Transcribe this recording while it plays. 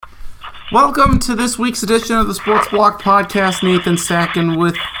Welcome to this week's edition of the Sports Block Podcast. Nathan Stackin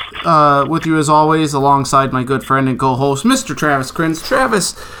with you as always, alongside my good friend and co-host, Mr. Travis Crins.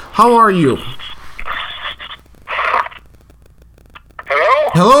 Travis, how are you? Hello?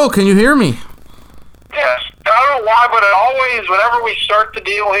 Hello, can you hear me? Yes. I don't know why, but it always, whenever we start the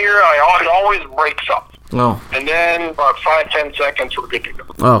deal here, it always breaks up. Oh. And then about 5-10 seconds, we're good to go.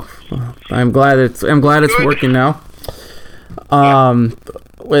 Oh, I'm glad it's working now. We're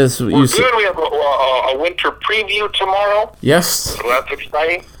good. We have a winter preview tomorrow. Yes. So that's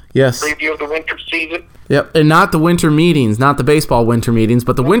exciting. Yes. Preview of the winter season. Yep, and not the winter meetings, not the baseball winter meetings,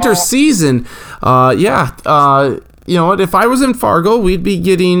 but the winter season. You know what? If I was in Fargo, we'd be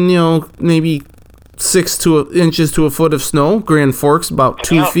getting, maybe 6 inches to a foot of snow. Grand Forks about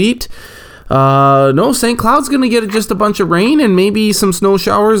 2 feet. No, St. Cloud's gonna get just a bunch of rain and maybe some snow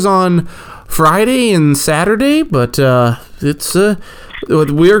showers on Friday and Saturday, but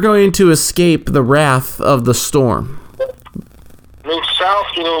we're going to escape the wrath of the storm. Move south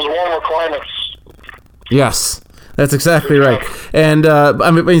to those warmer climates. Yes, that's exactly right. And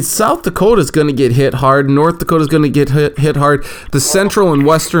South Dakota's going to get hit hard. North Dakota's going to get hit hard. The central and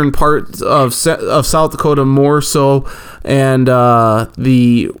western parts of South Dakota more so, and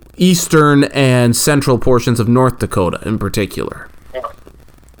the eastern and central portions of North Dakota in particular.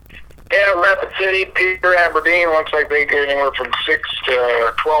 Yeah, Rapid City, Peter, Aberdeen, looks like they get anywhere from 6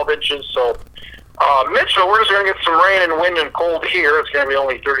 to 12 inches. So, Mitchell, we're just going to get some rain and wind and cold here. It's going to be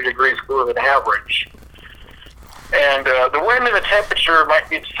only 30 degrees cooler than average. And the wind and the temperature might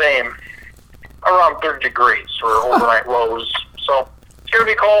be the same, around 30 degrees for overnight lows. So, it's going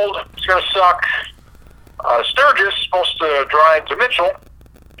to be cold. It's going to suck. Sturgis is supposed to drive to Mitchell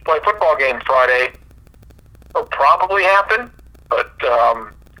to play a football game Friday. It'll probably happen, but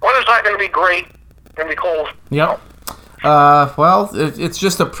weather's not going to be great. It's going to be cold. Yep. It's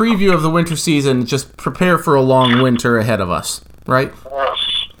just a preview of the winter season. Just prepare for a long winter ahead of us, right?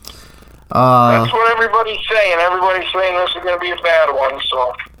 Yes. That's what everybody's saying. Everybody's saying this is going to be a bad one,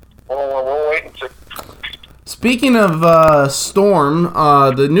 so we'll wait and see. Speaking of storm,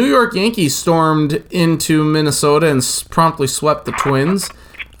 the New York Yankees stormed into Minnesota and promptly swept the Twins.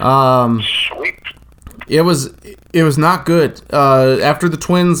 Sweet. It was not good. After the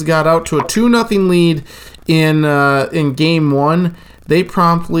Twins got out to a 2-0 lead in Game 1, they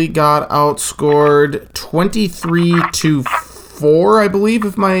promptly got outscored 23-4, I believe,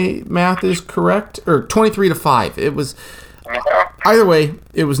 if my math is correct, or 23-5. It was either way.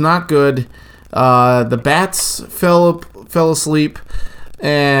 It was not good. The bats fell asleep,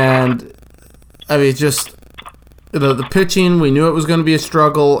 and just the pitching. We knew it was going to be a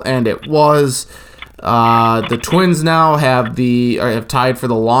struggle, and it was. The Twins now have tied for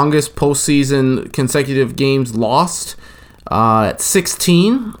the longest postseason consecutive games lost at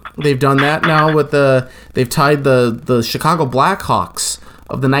 16. They've done that now they've tied the Chicago Blackhawks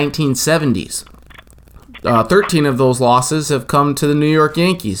of the 1970s. 13 of those losses have come to the New York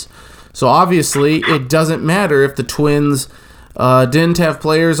Yankees. So obviously it doesn't matter if the Twins didn't have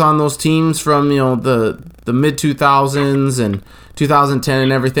players on those teams from the mid 2000s and 2010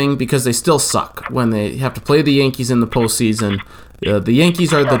 and everything, because they still suck when they have to play the Yankees in the postseason. The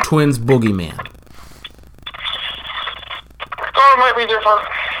Yankees are the Twins' boogeyman. Oh, it might be different.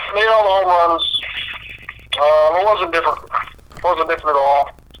 Made all the home runs. It wasn't different. It wasn't different at all.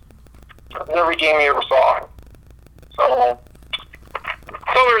 In every game you ever saw. So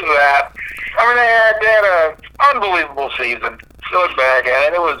there's that. They had an unbelievable season. Look back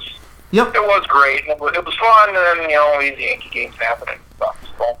at it. It was great. It was fun, and then, these Yankee games happening and stuff.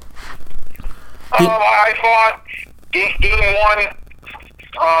 So, I thought game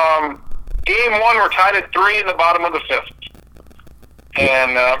one, we're tied at 3 in the bottom of the 5th.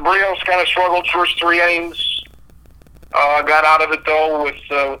 And Brios kind of struggled first 3 innings. Got out of it, though, with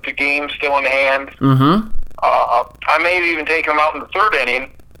the game still in hand. Mm-hmm. I may have even taken him out in the 3rd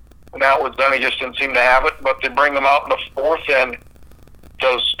inning. And that was done. He just didn't seem to have it. But they bring him out in the 4th and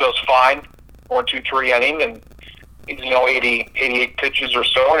does fine. 1, 2, 3 inning, and he's 88 pitches or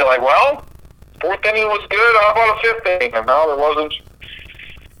so. And you're like, well, 4th inning was good. How about a 5th inning? And no, there wasn't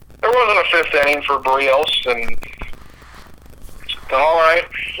a 5th inning for Brios. And all right,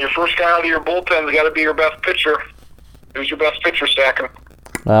 your first guy out of your bullpen's got to be your best pitcher. Who's your best pitcher, Stackin?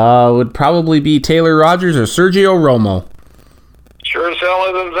 Would probably be Taylor Rogers or Sergio Romo. Sure as hell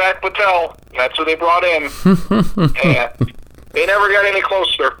isn't Zach Patel. That's who they brought in. And they never got any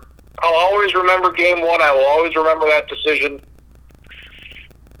closer. I'll always remember Game 1. I will always remember that decision.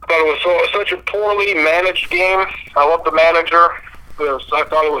 I thought it was such a poorly managed game. I love the manager. I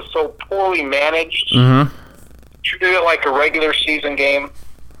thought it was so poorly managed. Mm-hmm. Treated it like a regular season game.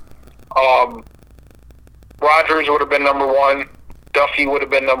 Rogers would have been number 1. Duffy would have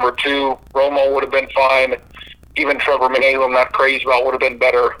been number 2. Romo would have been fine. Even Trevor May, who I'm not crazy about, would have been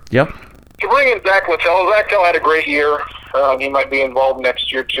better. Yep. To bring in Zach Littell. Zach Littell had a great year. He might be involved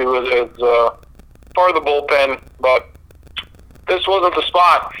next year, too, as part of the bullpen. But this wasn't the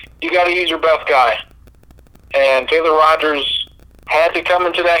spot. You got to use your best guy. And Taylor Rogers had to come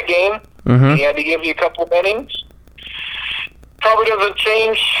into that game. Mm-hmm. He had to give you a couple of innings. Probably doesn't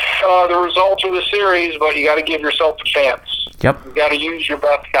change the results of the series, but you got to give yourself a chance. Yep. You got to use your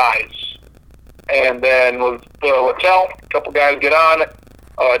best guys. And then with Littell, a couple guys get on.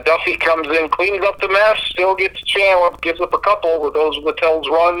 Duffy comes in, cleans up the mess, still gets a chance, gives up a couple with those Littell's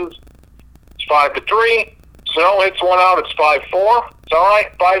runs. It's 5-3. Snow hits one out. It's 5-4. It's all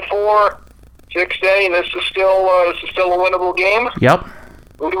right. 5-4. 6th inning. This is still a winnable game. Yep.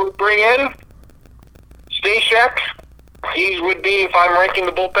 Who do we bring in? Stashek. He would be, if I'm ranking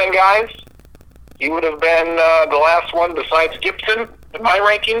the bullpen guys, he would have been the last one besides Gibson in my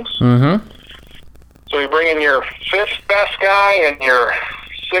rankings. Mm-hmm. So you bring in your 5th best guy and your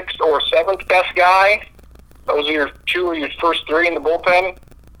 6th or 7th best guy. Those are your 2 or your first 3 in the bullpen.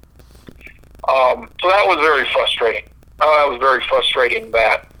 So that was very frustrating. That was very frustrating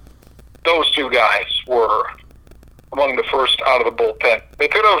that those 2 guys were among the first out of the bullpen. They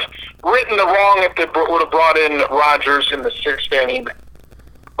could have written the wrong if they would have brought in Rogers in the 6th inning,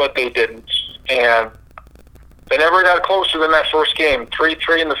 but they didn't. And they never got closer than that first game.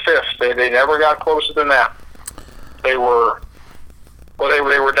 3-3 in the 5th. They never got closer than that. They were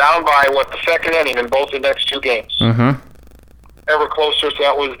down by the 2nd inning in both the next 2 games. Mm-hmm. Ever closer. So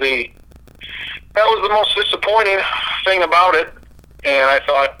that was the most disappointing thing about it. And I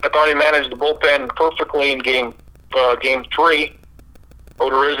thought he managed the bullpen perfectly in game 3.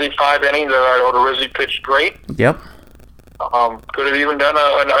 Odorizzi, 5 innings. Odorizzi pitched great. Yep. Could have even done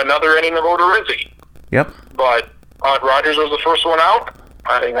another inning of Odorizzi. Yep. But Rogers was the first one out.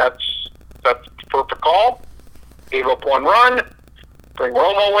 I think that's the perfect call. Gave up 1 run. Bring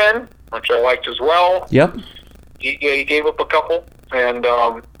Romo in, which I liked as well. Yep. He gave up a couple, and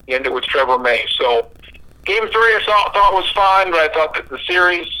he ended with Trevor May. So game 3 I thought was fine, but I thought that the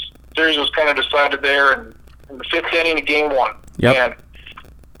series was kind of decided there in the 5th inning of game 1. Yep. And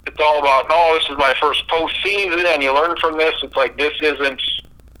it's all about, this is my first postseason, and you learn from this. It's like this isn't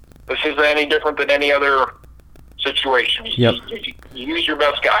any different than any other situation. Yep. You use your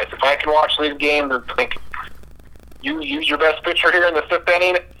best guys. If I can watch these games and think you use your best pitcher here in the 5th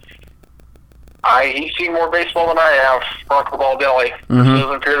inning, he's seen more baseball than I have, Bronco Baldelli. Mm-hmm. It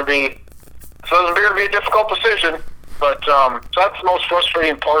doesn't appear to be a difficult decision, but so that's the most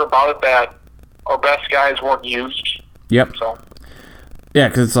frustrating part about it, that our best guys weren't used. Yep. So. Yeah,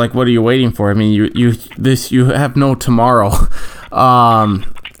 because it's like, what are you waiting for? I mean, you have no tomorrow.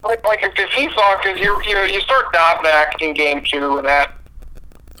 Like if he thought, because you start Dobnak in game 2 and that.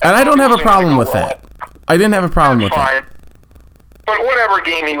 And I don't have a problem with that. I didn't have a problem with that. But whatever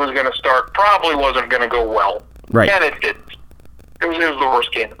game he was going to start probably wasn't going to go well. Right. And it didn't. It was the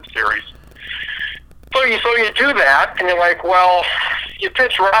worst game of the series. So you do that, and you're like, well, you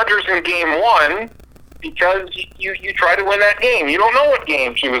pitch Rogers in game 1 because you try to win that game. You don't know what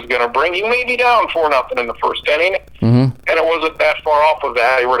game she was going to bring. You may be down 4-0 in the 1st inning, mm-hmm. and it wasn't that far off of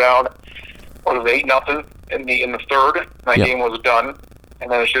that. They were down, 8-0 in the 3rd. That yep. game was done, and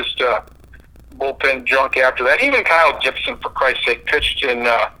then it's just bullpen junk after that. Even Kyle Gibson, for Christ's sake, pitched in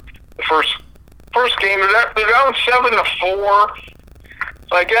the first game. They're down 7-4.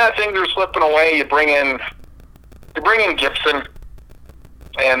 It's like, things are slipping away. You bring in Gibson,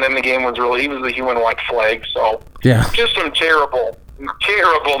 and then the game was he was the human white flag. So yeah, just some terrible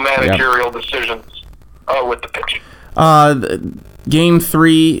managerial decisions with the pitching. Game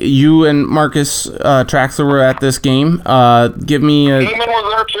 3, you and Marcus Traxler were at this game. Give me a. Heeman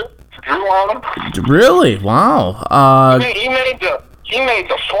was there too. Drew on him. Really? Wow. He made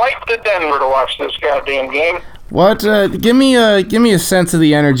the flight to Denver to watch this goddamn game. What? Give me a sense of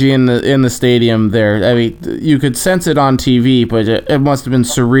the energy in the stadium there. I mean, you could sense it on TV, but it must have been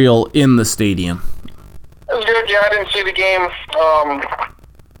surreal in the stadium. It was good. Yeah, I didn't see the game. A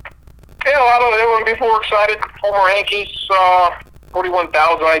lot of everyone people were excited. Homer Yankees,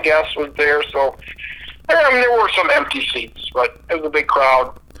 41,000, I guess, was there. So there were some empty seats, but it was a big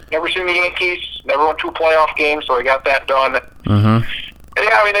crowd. Never seen the Yankees. Never went to a playoff game, so I got that done. Mm-hmm.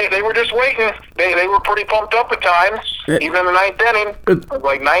 Yeah, I mean, they were just waiting. They were pretty pumped up at times, even in the 9th inning.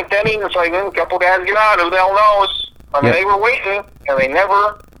 Like 9th inning, it's like a couple guys get on. Who the hell knows? I mean, They were waiting, and they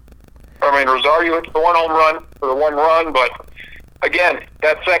never. I mean, Rosario hit the 1 home run for the 1 run, but again,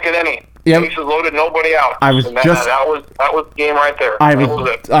 that 2nd inning, Yep. Bases loaded, nobody out. That was the game right there.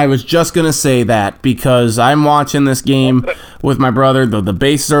 I was just gonna say that because I'm watching this game with my brother. The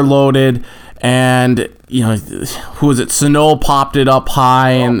bases are loaded, and who was it? Sano popped it up high,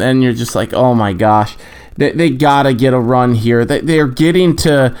 and then you're just like, oh my gosh, they gotta get a run here. They're getting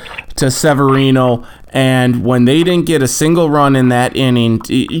to Severino. And when they didn't get a single run in that inning,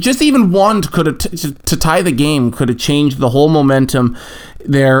 just even one could have to tie the game could have changed the whole momentum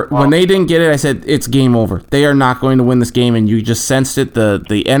there. When they didn't get it, I said it's game over. They are not going to win this game, and you just sensed it.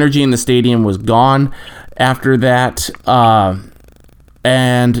 The energy in the stadium was gone after that. And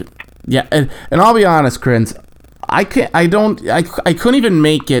I'll be honest, Crins, I couldn't even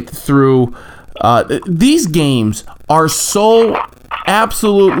make it through. These games are so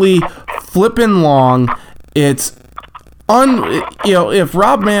absolutely flipping long. It's if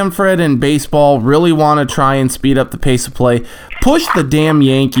Rob Manfred and baseball really want to try and speed up the pace of play, push the damn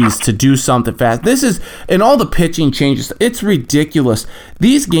Yankees to do something fast. This is, and all the pitching changes, it's ridiculous.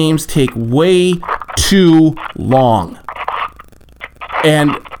 These games take way too long,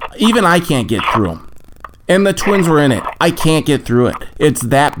 and even I can't get through them. And the Twins were in it. I can't get through it. It's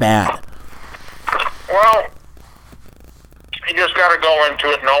that bad. Well, you just got to go into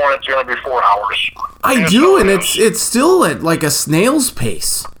it knowing it's going to be 4 hours. I do, and it's still at like a snail's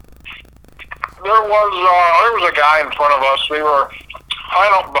pace. There was a guy in front of us. We were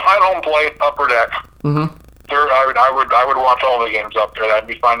behind home plate, upper deck. Mm-hmm. I would watch all the games up there. That'd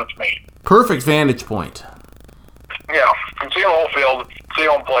be fine with me. Perfect vantage point. Yeah, you can see the whole field, see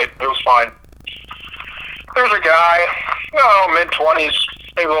home plate. It was fine. There's a guy, mid-20s,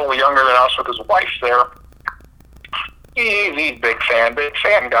 maybe a little younger than us, with his wife there. He's a big fan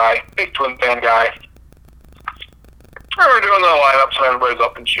guy, big Twin fan guy. We were doing the lineups and everybody's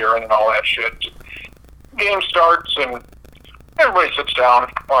up and cheering and all that shit. Game starts and everybody sits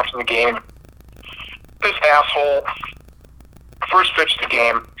down watching the game. This asshole, first pitch of the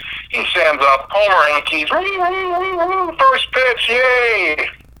game, he stands up, Homer Yankees, first pitch, yay!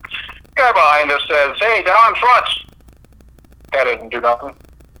 Guy behind us says, hey, down in front. Guy doesn't do nothing.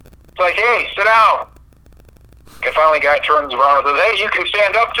 It's like, hey, sit down. And finally, guy turns around and says, hey, you can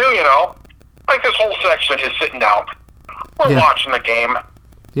stand up too, Like this whole section is sitting down. We're watching the game.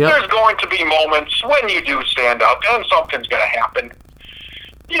 Yep. There's going to be moments when you do stand up and something's going to happen.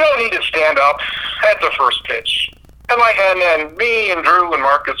 You don't need to stand up at the first pitch. And then me and Drew and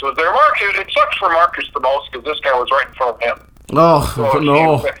Marcus was there. Marcus, it sucks for Marcus the most because this guy was right in front of him. Oh, so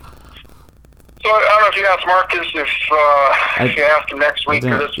no. So I don't know if you asked Marcus if you asked him next week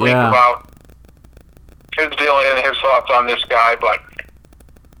or this week about his dealing and his thoughts on this guy,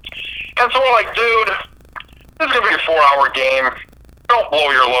 and so we're like, dude, this is gonna be a 4-hour game. Don't blow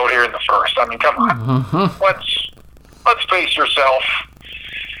your load here in the first. I mean, come on. Mm-hmm. Let's pace yourself.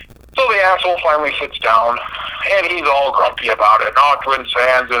 So the asshole finally sits down, and he's all grumpy about it. No, Twins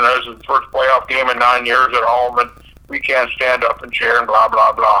fans, and there's his first playoff game in 9 years at home, and we can't stand up and cheer and blah,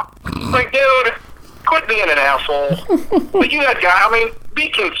 blah, blah. Like, dude, quit being an asshole. But you that guy, be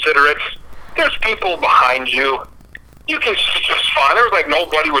considerate. There's people behind you. You can just fine. There was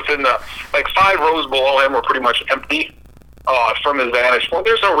nobody within the 5 rows below him were pretty much empty from his vantage point.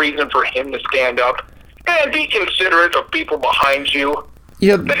 There's no reason for him to stand up. And be considerate of people behind you.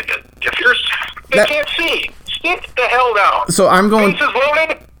 Yeah. If they can't see, sit the hell down. So I'm going. Bases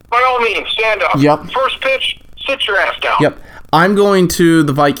loaded. By all means, stand up. Yep. First pitch, sit your ass down. Yep. I'm going to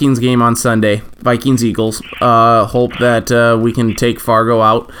the Vikings game on Sunday. Vikings-Eagles. Hope that we can take Fargo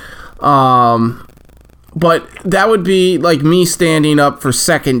out. But that would be like me standing up for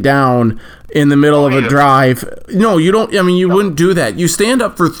second down in the middle of a drive. No, you don't. You wouldn't do that. You stand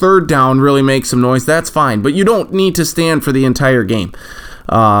up for third down, really make some noise. That's fine. But you don't need to stand for the entire game.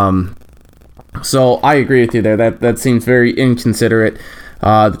 So I agree with you there. That seems very inconsiderate.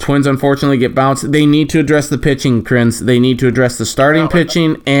 The Twins unfortunately get bounced. They need to address the pitching, Crins. They need to address the starting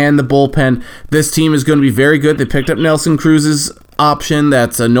pitching and the bullpen. This team is going to be very good. They picked up Nelson Cruz's option.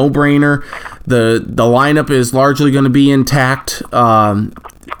 That's a no-brainer. The lineup is largely going to be intact. So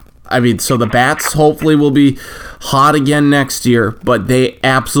the bats hopefully will be hot again next year, but they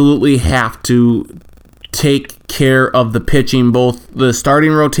absolutely have to take care of the pitching, both the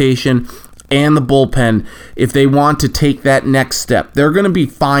starting rotation and the bullpen, if they want to take that next step. They're going to be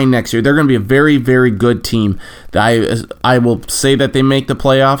fine next year. They're going to be a very, very good team. I will say that they make the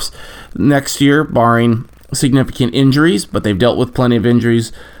playoffs next year, barring significant injuries, but they've dealt with plenty of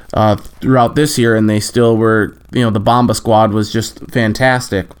injuries throughout this year, and they still were, the Bomba squad was just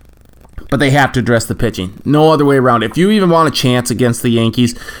fantastic. But they have to address the pitching. No other way around. If you even want a chance against the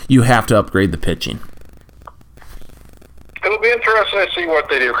Yankees, you have to upgrade the pitching. It'll be be interesting to see what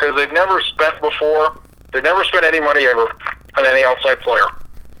they do because they've never spent before. They've never spent any money ever on any outside player.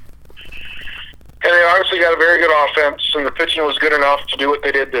 And they obviously got a very good offense, and the pitching was good enough to do what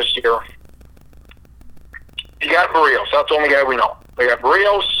they did this year. You got Barrios. That's the only guy we know. They got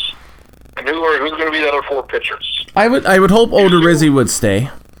Barrios, and who's going to be the other 4 pitchers? I would hope Odorizzi would stay.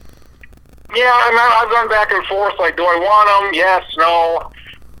 Yeah, I've gone back and forth. Like, do I want him? Yes, no.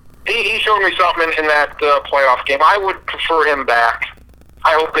 He showed me something in that playoff game. I would prefer him back.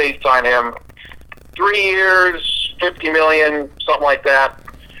 I hope they sign him. 3 years, $50 million, something like that.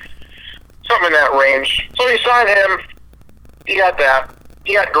 Something in that range. So you sign him. You got that.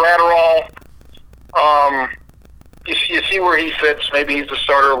 You got Gratterall. You see where he fits. Maybe he's the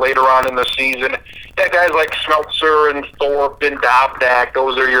starter later on in the season. That guys like Smeltzer and Thorpe and Dobnak,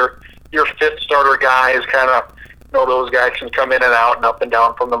 those are your 5th starter guys. Kind of, those guys can come in and out and up and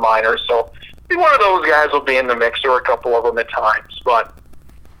down from the minors. So one of those guys will be in the mix, or a couple of them at times. But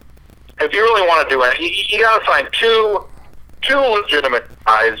if you really want to do it, you got to find two legitimate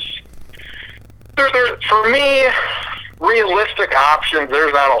guys. For me, realistic options,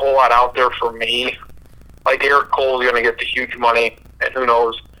 there's not a whole lot out there for me. Like Eric Cole's going to get the huge money, and who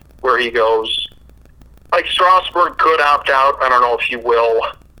knows where he goes. Like Strasburg could opt out. I don't know if he will.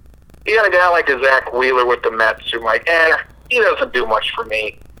 You got a guy like a Zach Wheeler with the Mets who he doesn't do much for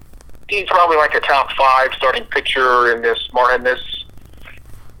me. He's probably like a top 5 starting pitcher in this class,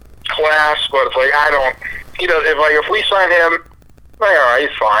 but it's like if we sign him, all right,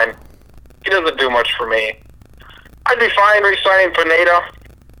 he's fine. He doesn't do much for me. I'd be fine re-signing Pineda.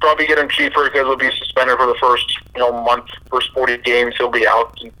 Probably get him cheaper because he'll be suspended for the first month, first 40 games. He'll be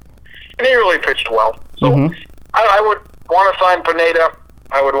out, and he really pitched well. So I would want to sign Pineda.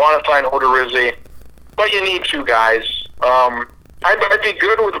 I would want to sign Odorizzi, but you need 2 guys. I'd be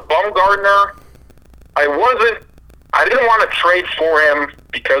good with Bumgarner. I didn't want to trade for him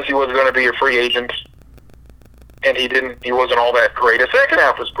because he was going to be a free agent, and he wasn't all that great. The second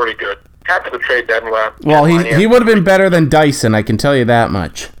half was pretty good. After the trade deadline. Well, he would have been better than Dyson, I can tell you that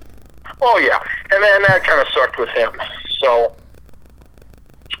much. Oh, yeah. And then that kind of sucked with him. So,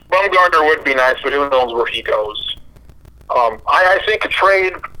 Bumgarner would be nice, but who knows where he goes. I think a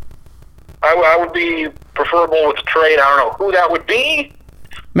trade, I would be preferable with a trade. I don't know who that would be.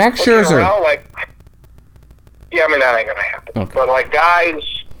 Max Scherzer. That ain't going to happen. Okay. But, guys...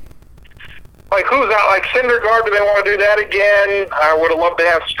 who's out? Like Syndergaard, do they want to do that again? I would have loved to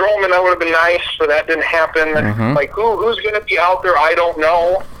have Stroman. That would have been nice, but that didn't happen. Who's going to be out there? I don't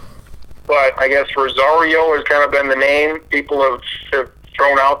know. But I guess Rosario has kind of been the name people have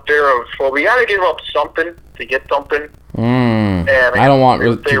thrown out there we got to give up something to get something. And I don't want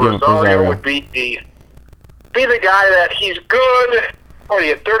to give up Rosario. Would be the guy that he's good. He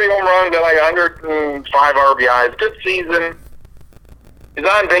had 30 home runs, got 105 RBIs. Good season. His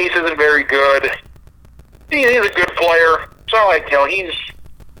on base isn't very good. He's a good player. It's not like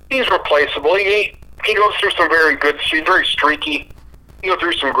he's replaceable. He goes through some very good. He's very streaky. He goes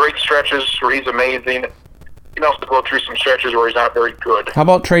through some great stretches where he's amazing. He can also go through some stretches where he's not very good. How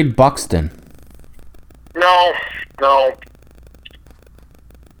about trade Buxton? No,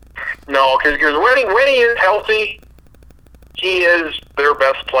 because when he is healthy, he is their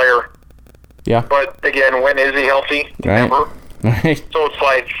best player. Yeah. But again, when is he healthy? Right. Never. Right. So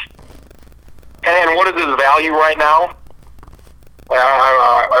it's and what is his value right now?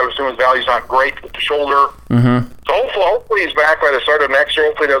 I assume his value's not great with the shoulder. Mm-hmm. So hopefully he's back by the start of next year.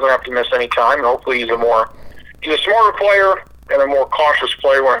 Hopefully he doesn't have to miss any time. And hopefully he's a smarter player and a more cautious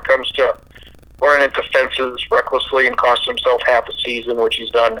player when it comes to running into fences recklessly and cost himself half a season, which he's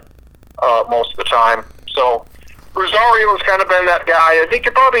done most of the time. So Rosario has kind of been that guy. I think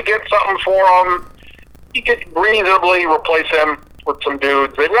you probably get something for him. You could reasonably replace him with some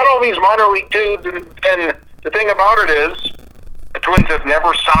dudes. They've got all these minor league dudes, and the thing about it is the Twins have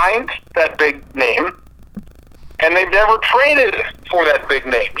never signed that big name, and they've never traded for that big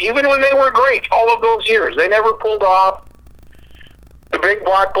name. Even when they were great all of those years, they never pulled off the big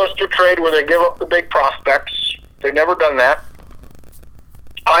blockbuster trade where they give up the big prospects. They've never done that.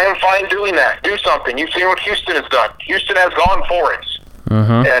 I am fine doing that. Do something. You've seen what Houston has done. Houston has gone for it.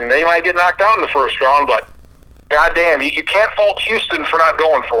 Mm-hmm. And they might get knocked out in the first round, but goddamn, you can't fault Houston for not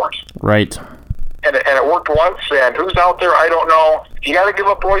going for it. Right. And it worked once, and who's out there, I don't know. If you got to give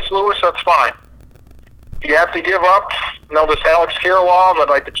up Royce Lewis, that's fine. If you have to give up, this Alex Kirilloff, I'd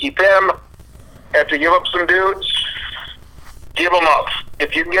like to keep him. Have to give up some dudes, give them up.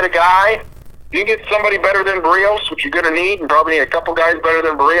 If you can get a guy, you can get somebody better than Barrios, which you're going to need, and probably need a couple guys better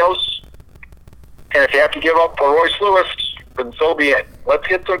than Barrios. And if you have to give up Royce Lewis, then so be it. Let's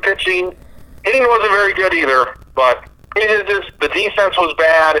get some pitching. Hitting wasn't very good either, but The defense was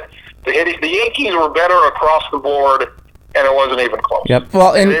bad. The Yankees were better across the board, and it wasn't even close. Yep.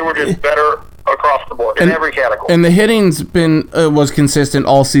 Well, and they were just better across the board in every category. And the hitting's been was consistent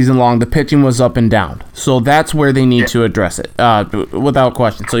all season long. The pitching was up and down. So that's where they need to address it, without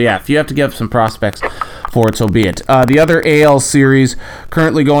question. So, yeah, if you have to give some prospects for it, so be it. The other AL series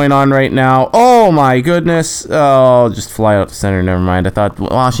currently going on right now. Oh, my goodness. Oh, just fly out to center. Never mind. I thought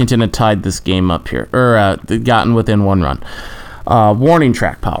Washington had tied this game up here, or gotten within one run. Warning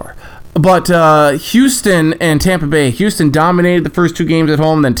track power. But Houston and Tampa Bay. Houston dominated the first two games at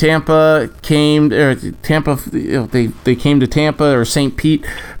home. Then Tampa came. They came to Tampa or St. Pete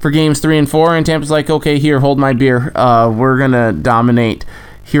for games 3 and 4. And Tampa's like, okay, here, hold my beer. We're gonna dominate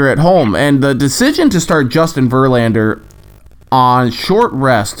here at home. And the decision to start Justin Verlander on short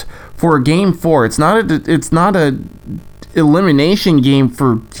rest for Game 4. It's not a elimination game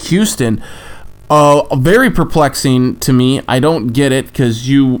for Houston. Very perplexing to me. I don't get it because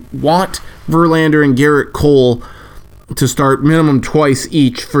you want Verlander and Garrett Cole to start minimum twice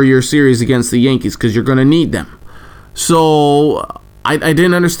each for your series against the Yankees because you're going to need them. So I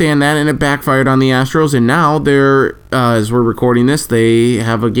didn't understand that, and it backfired on the Astros. And now they're, as we're recording this, they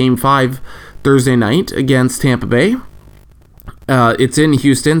have a Game 5 Thursday night against Tampa Bay. It's in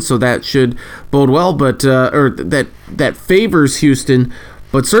Houston, so that should bode well, but that favors Houston.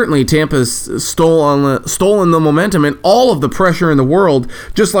 But certainly Tampa's stolen the momentum and all of the pressure in the world,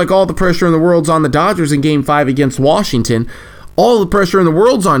 just like all the pressure in the world's on the Dodgers in Game 5 against Washington. All the pressure in the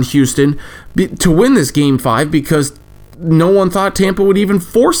world's on Houston to win this Game 5 because no one thought Tampa would even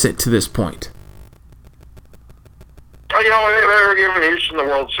force it to this point. Well, they were giving Houston the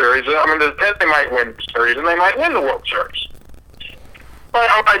World Series. I mean, they might win the series, and they might win the World Series. But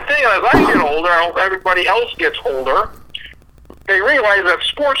I think as I get older, I hope everybody else gets older, they realize that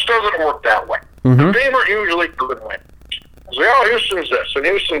sports doesn't work that way. Mm-hmm. The favorite usually could win. So, Houston's this and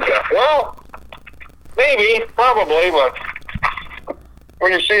Houston's that. Well, maybe, probably, but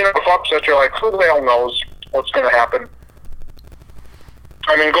when you see enough upsets, you're like, who the hell knows what's going to happen?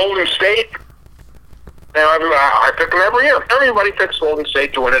 I mean, Golden State, I pick them every year. Everybody picks Golden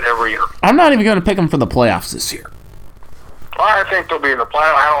State to win it every year. I'm not even going to pick them for the playoffs this year. Well, I think they'll be in the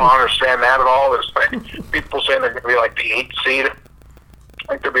playoffs. I don't understand that at all. There's people saying they're going to be like the 8th seed. I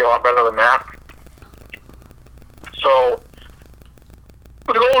think they'll be a lot better than that. So,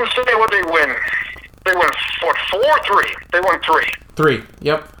 the Golden State, what they win? They won 4-3. They won 3. 3,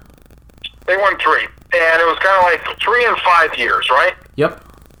 yep. They won 3. And it was kind of like 3 and 5 years, right? Yep.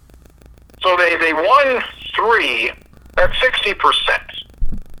 So they won 3. That's 60%.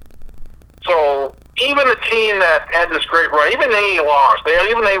 So, even the team that had this great run, even they lost.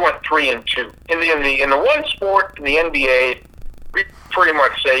 Even they went 3-2. In the one sport, in the NBA, we pretty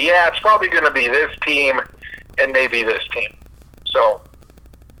much say, yeah, it's probably going to be this team and maybe this team. So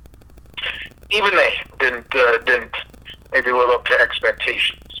even they didn't maybe live up to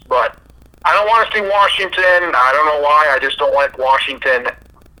expectations. But I don't want to see Washington. I don't know why. I just don't like Washington.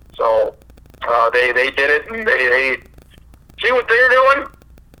 So they did it. And they see what they're doing.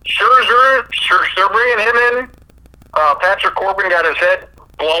 Scherzer, they're bringing him in. Patrick Corbin got his head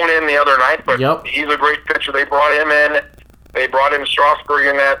blown in the other night, but He's a great pitcher. They brought him in. They brought in Strasburg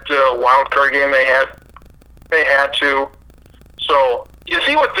in that wild card game they had to. So you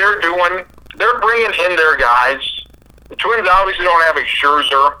see what they're doing. They're bringing in their guys. The Twins obviously don't have a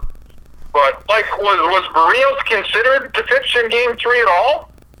Scherzer, but was Barrios considered to pitch in Game 3 at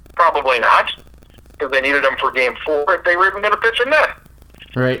all? Probably not, because they needed him for Game 4 if they were even going to pitch him then.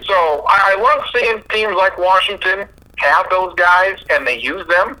 Right. So I love seeing teams like Washington have those guys and they use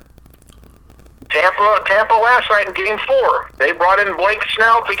them. Tampa last night in Game 4, they brought in Blake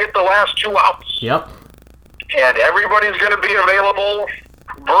Snell to get the last 2 outs. Yep. And everybody's going to be available.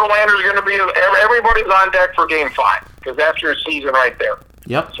 Verlander's going to be. Everybody's on deck for Game 5 because that's your season right there.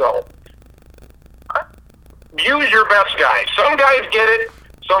 Yep. So use your best guys. Some guys get it.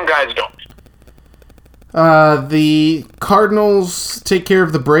 Some guys don't. The Cardinals take care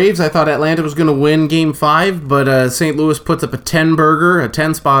of the Braves. I thought Atlanta was going to win Game 5, but St. Louis puts up a 10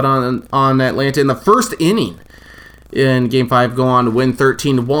 spot on Atlanta in the first inning in Game 5, go on to win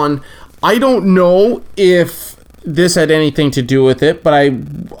 13-1. I don't know if this had anything to do with it, but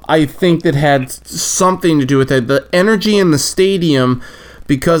I think that had something to do with it. The energy in the stadium,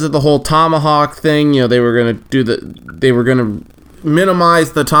 because of the whole tomahawk thing, they were going to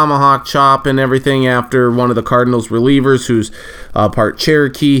minimize the tomahawk chop and everything after one of the Cardinals relievers, who's part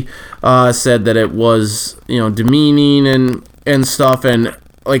Cherokee, said that it was demeaning and stuff. And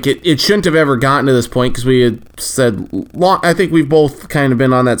it shouldn't have ever gotten to this point because we had said, I think we've both kind of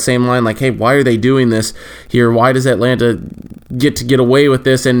been on that same line, like, hey, why are they doing this here? Why does Atlanta get away with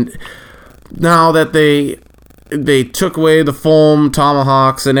this? And now that they took away the foam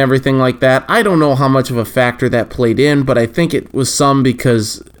tomahawks and everything like that, I don't know how much of a factor that played in, but I think it was some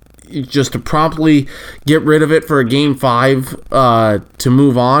because just to promptly get rid of it for a Game 5 to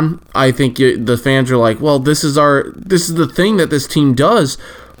move on, I think the fans are like, well, this is the thing that this team does.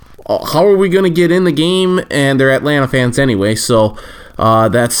 How are we going to get in the game? And they're Atlanta fans anyway, so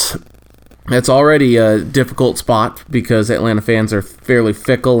that's already a difficult spot because Atlanta fans are fairly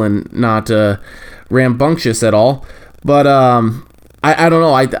fickle and not rambunctious at all. But I don't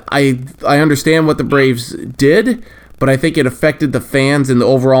know. I understand what the Braves did, but I think it affected the fans and the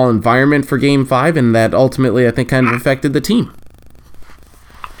overall environment for Game 5, and that ultimately, I think, kind of affected the team.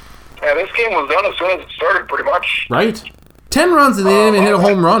 Yeah, this game was done as soon as it started, pretty much. Right. 10 runs, and they didn't even hit a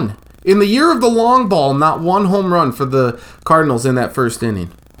home run. In the year of the long ball, not one home run for the Cardinals in that first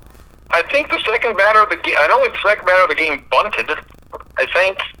inning. I think the second batter of the game, I know the second batter of the game bunted, I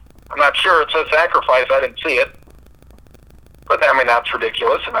think. I'm not sure. It says sacrifice. I didn't see it. But, I mean, that's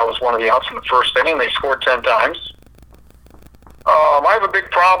ridiculous, and that was one of the outs in the first inning. They scored 10 times. I have a big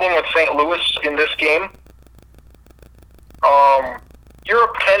problem with St. Louis in this game. You're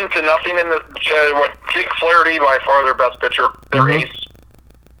up 10-0 in the Jake Flaherty, by far their best pitcher, their ace.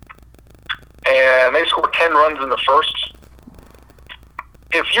 And they scored 10 runs in the first.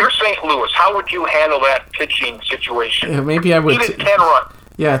 If you're St. Louis, how would you handle that pitching situation? Yeah, maybe I would. You needed 10 runs.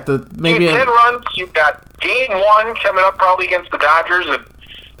 Yeah, 10 runs. You've got Game 1 coming up probably against the Dodgers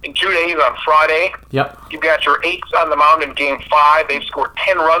in 2 days on Friday. Yep. You've got your ace on the mound in Game 5. They've scored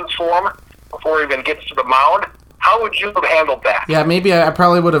 10 runs for him before he even gets to the mound. How would you have handled that? Yeah, maybe I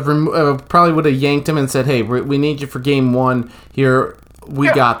probably would have yanked him and said, "Hey, we need you for Game 1 here.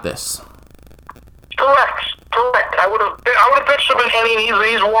 We got this." Correct. I would have pitched him an inning.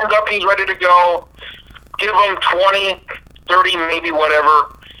 He's warmed up. He's ready to go. Give him 20, 30, maybe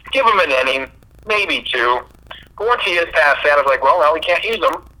whatever. Give him an inning, maybe 2. But once he gets past that, it's like, well, now we can't use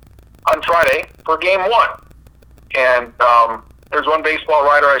him on Friday for Game 1. And there's one baseball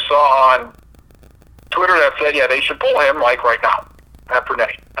writer I saw on Twitter that said, yeah, they should pull him, like, right now, after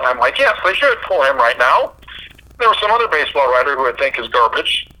Nettie. And I'm like, yes, they should pull him right now. There was some other baseball writer who I think is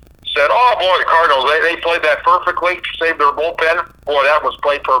garbage, said, oh, boy, the Cardinals, they played that perfectly, saved their bullpen. Boy, that was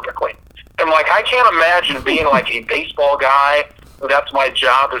played perfectly. I'm like, I can't imagine being like a baseball guy, that's my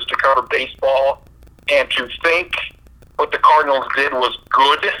job is to cover baseball, and to think what the Cardinals did was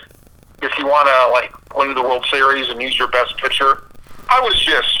good if you want to, like, win the World Series and use your best pitcher. I was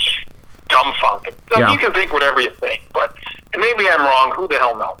just dumbfounded. Yeah. You can think whatever you think, but maybe I'm wrong. Who the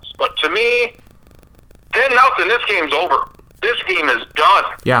hell knows? But to me, 10-0, this game's over. This game is done.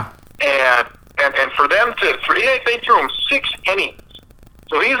 Yeah. And for them they threw him 6 innings.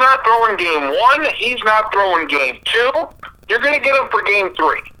 So he's not throwing Game 1. He's not throwing Game 2. You're going to get him for Game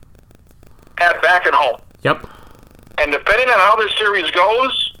 3 back at home. Yep. And depending on how this series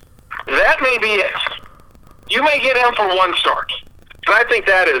goes, that may be it. You may get him for 1 start. And I think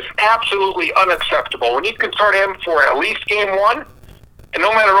that is absolutely unacceptable. When you can start him for at least Game 1, and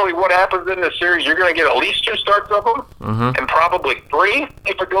no matter really what happens in this series, you're going to get at least 2 starts of him, and probably 3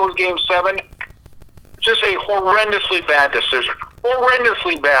 if it goes Game 7. Just a horrendously bad decision.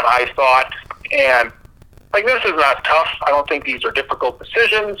 Horrendously bad, I thought. And, like, this is not tough. I don't think these are difficult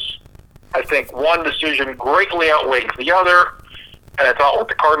decisions. I think one decision greatly outweighs the other. And I thought what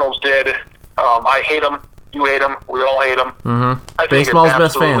the Cardinals did, I hate them. You hate them. We all hate them. I think baseball's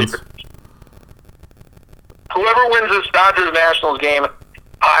best fans. Whoever wins this Dodgers-Nationals game,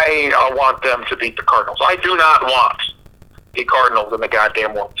 I want them to beat the Cardinals. I do not want the Cardinals in the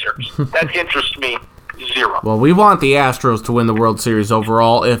goddamn World Series. That interests me 0. Well, we want the Astros to win the World Series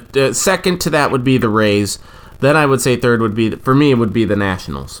overall. If second to that would be the Rays, then I would say third would be, for me, it would be the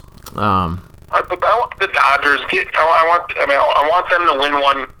Nationals. I want the Dodgers. I want them to win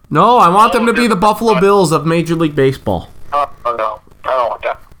one. No, I want them to be the Buffalo Bills of Major League Baseball. No, I don't want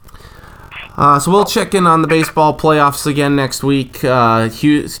that. So we'll check in on the baseball playoffs again next week.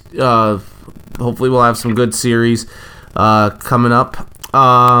 Hopefully we'll have some good series coming up.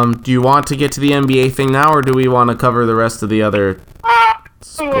 Do you want to get to the NBA thing now, or do we want to cover the rest of the other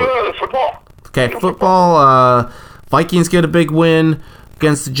football? Okay, football. Vikings get a big win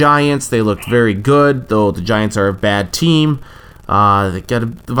against the Giants. They looked very good, though the Giants are a bad team.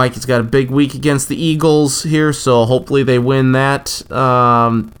 The Vikings got a big week against the Eagles here, so hopefully they win that.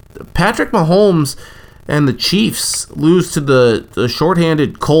 Patrick Mahomes and the Chiefs lose to the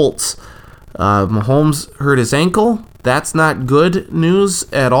shorthanded Colts. Mahomes hurt his ankle, that's not good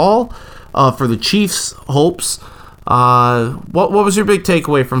news at all for the Chiefs' hopes. What was your big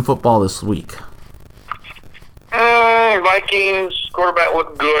takeaway from football this week? Vikings quarterback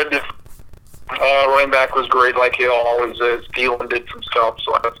looked good. Running back was great, like he always is. Thielen did some stuff,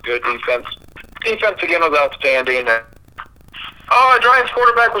 so that's good. Defense again was outstanding. Giants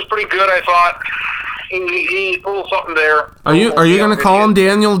quarterback was pretty good, I thought. He pulled something there. Are you going to call him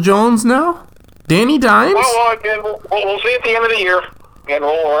Daniel Jones now? Danny Dimes? Well, again, we'll see at the end of the year. Again,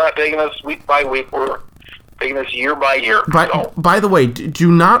 we're not taking this week by week. We're taking this year by year. By the way,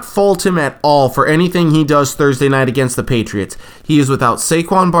 do not fault him at all for anything he does Thursday night against the Patriots. He is without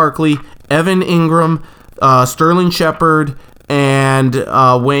Saquon Barkley, Evan Ingram, Sterling Shepard, and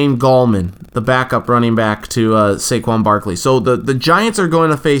Wayne Gallman, the backup running back to Saquon Barkley. So the Giants are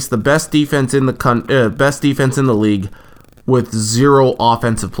going to face the best defense in the league with 0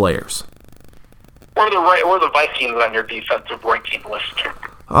 offensive players. Where are the Vikings on your defensive ranking list?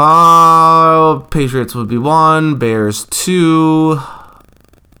 Patriots would be 1, Bears 2.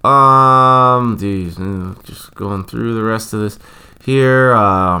 Just going through the rest of this here.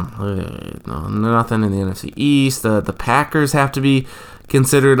 Nothing in the NFC East. The Packers have to be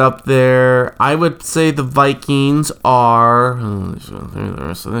considered up there. I would say the Vikings are. The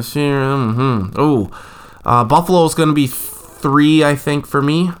rest of this year. Buffalo's going to be 3, I think, for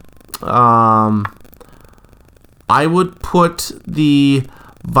me. I would put the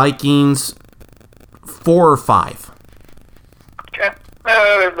Vikings 4 or 5. Okay.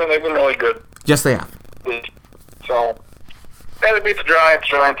 They've been really good. Yes, they have. So, they beat the Giants.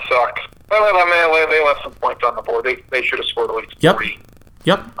 Giants suck. Well, they left some points on the board. They should have scored at least 3.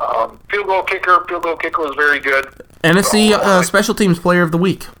 Yep. Field goal kicker was very good. NFC Special Teams Player of the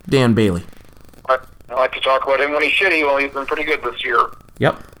Week, Dan Bailey. I like to talk about him when he's shitty. Well, he's been pretty good this year.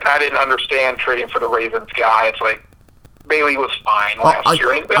 Yep. I didn't understand trading for the Ravens guy. It's like Bailey was fine last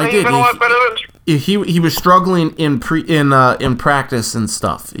year. He's been a lot better this year. He was struggling in practice and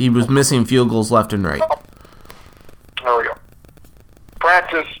stuff. He was missing field goals left and right. There we go.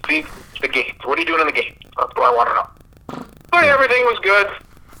 Practice beats the game. What are you doing in the game? That's what I want to know. But everything was good.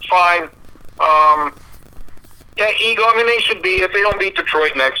 Fine. Eagle. I mean, they should be. If they don't beat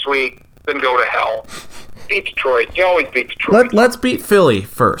Detroit next week, then go to hell. Beat Detroit. You always beat Detroit. Let's beat Philly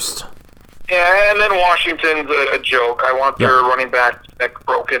first. Yeah, and then Washington's a joke. I want their running back neck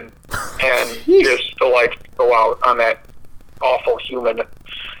broken and just to go out on that awful human.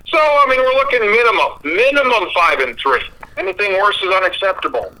 So, I mean, we're looking minimum 5-3. Anything worse is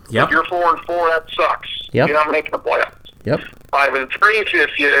unacceptable. Yep. If you're 4-4, that sucks. Yep. You're not making the playoffs. Yep. 5-3.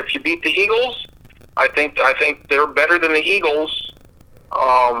 If you beat the Eagles, I think they're better than the Eagles.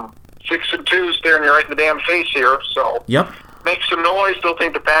 6-2 staring you right in the damn face here. So. Yep. Make some noise. Still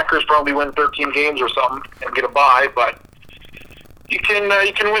think the Packers probably win 13 games or something and get a bye, but you can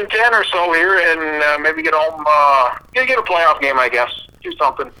win 10 or so here and maybe get home. Get a playoff game, I guess. Do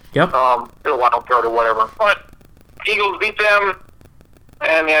something. Yep. Get a wild card or whatever. But Eagles beat them,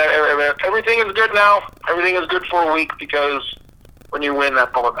 and everything is good now. Everything is good for a week because when you win,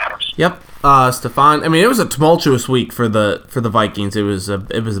 that's all that matters. Yep. Stefan. I mean, it was a tumultuous week for the Vikings. It was a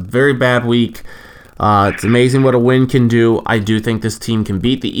very bad week. It's amazing what a win can do. I do think this team can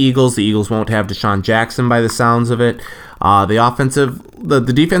beat the Eagles. The Eagles won't have Deshaun Jackson by the sounds of it.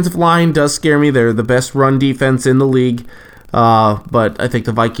 The defensive line does scare me. They're the best run defense in the league. But I think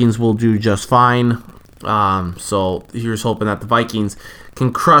the Vikings will do just fine. So here's hoping that the Vikings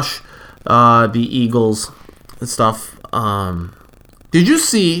can crush the Eagles and stuff. Did you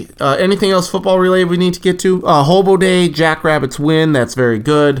see anything else football related we need to get to? Hobo Day, Jackrabbits win. That's very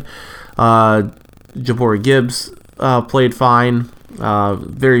good. Jabari Gibbs played fine.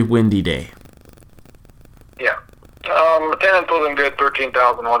 Very windy day. Yeah. Attendance wasn't good,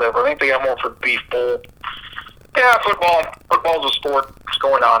 13,000, whatever. I think they got more for Beef Bowl. Yeah, football's a sport. It's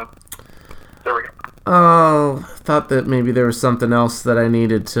going on. There we go. Oh, thought that maybe there was something else that I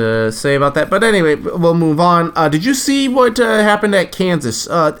needed to say about that. But anyway, we'll move on. Did you see what happened at Kansas?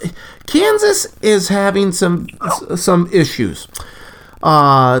 Kansas is having some issues.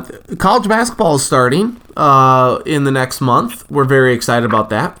 College basketball is starting in the next month. We're very excited about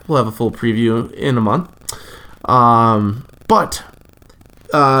that. We'll have a full preview in a month.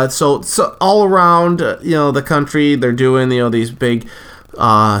 So all around the country, they're doing these big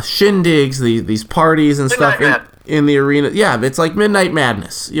shindigs, these parties and stuff in the arena. Yeah, it's like Midnight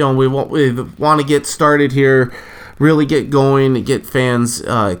Madness. We want to get started here, really get going, get fans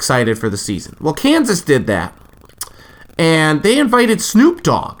excited for the season. Well, Kansas did that. And they invited Snoop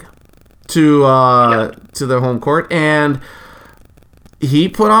Dogg to their home court, and he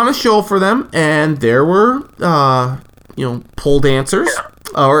put on a show for them. And there were pole dancers,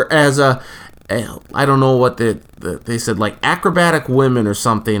 or as I don't know what they said, like acrobatic women or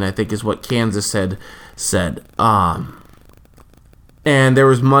something, I think is what Kansas had said. And there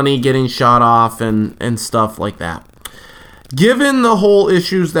was money getting shot off and stuff like that. Given the whole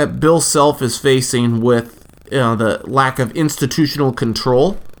issues that Bill Self is facing with the lack of institutional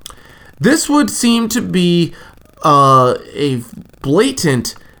control, this would seem to be a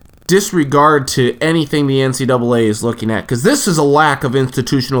blatant disregard to anything the NCAA is looking at, because this is a lack of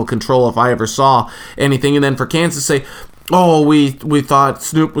institutional control if I ever saw anything. And then for Kansas to say, oh, we thought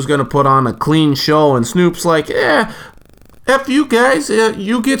Snoop was going to put on a clean show, and Snoop's like, F you guys,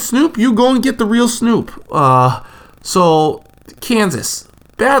 you get Snoop, you go and get the real Snoop. So, Kansas,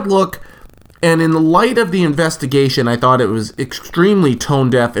 bad look, and in the light of the investigation, I thought it was extremely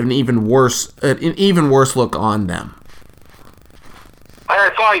tone-deaf and an even worse look on them.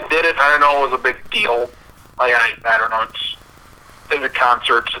 I thought he did it. I don't know it was a big deal. I don't know. It's the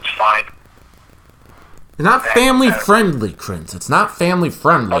concerts. It's fine. It's not family-friendly, Prince. It's not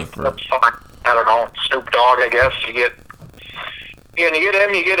family-friendly. That's fine. I don't know. Snoop Dogg, I guess. You get him. I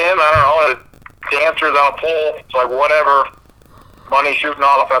don't know. Dancers on a pole. It's like, whatever. Money shooting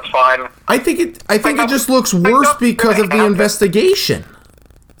off, that's fine. I think it just looks worse because of the investigation.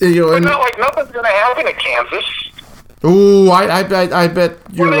 But nothing's going to happen in Kansas. Ooh, I bet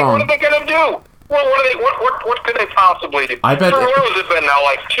you're wrong. What are they going to do? Well, what could they possibly do? I bet. What has it been now?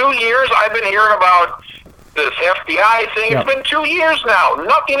 Like 2 years? I've been hearing about this FBI thing. Yeah. It's been 2 years now.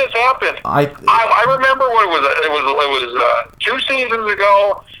 Nothing has happened. I remember what it was 2 seasons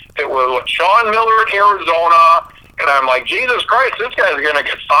ago. It was Sean Miller in Arizona. And I'm like, Jesus Christ, this guy's going to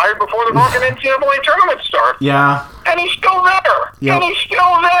get fired before the fucking NCAA tournament starts. Yeah. And he's still there. Yep. And he's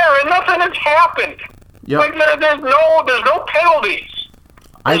still there. And nothing has happened. Yep. Like, there's no penalties.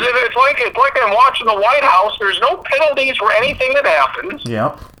 It's like I'm watching the White House. There's no penalties for anything that happens.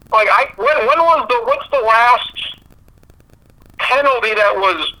 Yep. Like, what's the last penalty that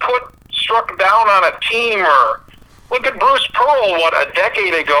was struck down on a team? Or look at Bruce Pearl, a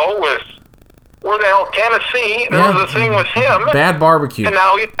decade ago with, where the hell, Tennessee, there was a thing with him. Bad barbecue. And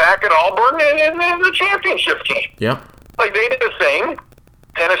now he's back at Auburn in the championship game. Yep. Like, they did the thing.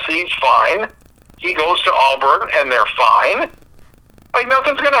 Tennessee's fine. He goes to Auburn, and they're fine. Like,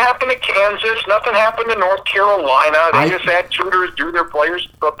 nothing's going to happen to Kansas. Nothing happened to North Carolina. They just had tutors do their players'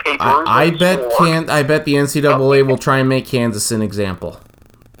 papers. I bet the NCAA will try and make Kansas an example.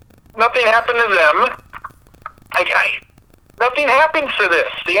 Nothing happened to them. Nothing happens to this.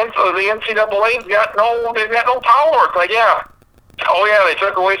 The NCAA's got no power. It's like, they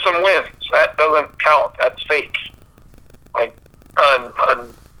took away some wins. That doesn't count. That's fake. Like,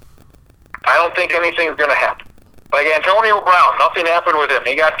 I don't think anything's going to happen. Like Antonio Brown, nothing happened with him.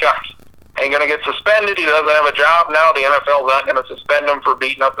 He got cut. Ain't going to get suspended. He doesn't have a job now. The NFL's not going to suspend him for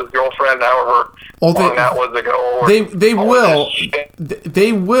beating up his girlfriend, however long that was ago. They will.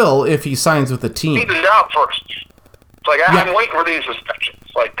 They will if he signs with the team. He needs a job first. It's like, I'm waiting for these suspensions.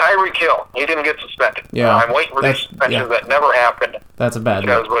 Like Tyreek Hill, he didn't get suspended. Yeah, I'm waiting for these suspensions that never happened. That's a bad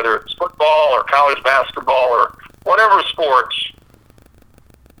because whether it's football or college basketball or whatever sports,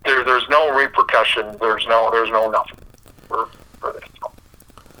 there's no repercussion. There's no nothing for this.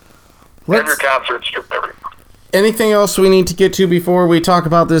 Every concert, strip everything. Anything else we need to get to before we talk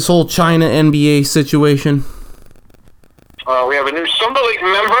about this whole China NBA situation? We have a new Summer League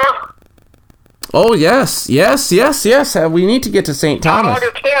member. Oh, yes. We need to get to St. Thomas. Not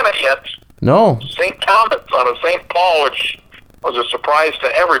Augustana yet. No. St. Thomas on a St. Paul, which was a surprise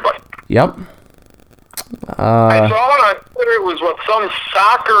to everybody. Yep. I saw on Twitter it was some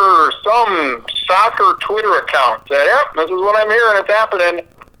soccer Twitter account said, yep, this is what I'm hearing, it's happening.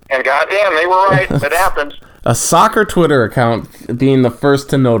 And goddamn, they were right. It happened. A soccer Twitter account being the first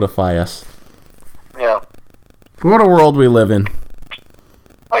to notify us. Yeah. What a world we live in.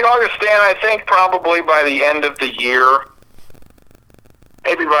 Like Augustana, I think probably by the end of the year,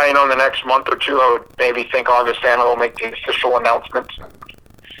 maybe by the next month or two, I would maybe think Augustana will make the official announcement.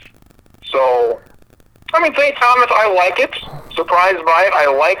 So, St. Thomas, I like it. Surprised by it, I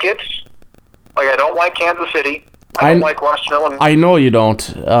like it. Like, I don't like Kansas City. I don't like Western Illinois. I know you don't.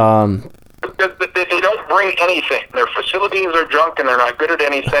 They don't bring anything. Their facilities are junk, and they're not good at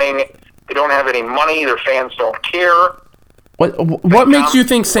anything. They don't have any money. Their fans don't care. What makes you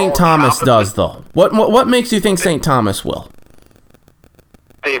think St. Thomas does, though? What makes you think St. Thomas will?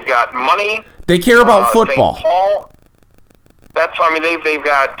 They've got money. They care about football. St. Paul, they've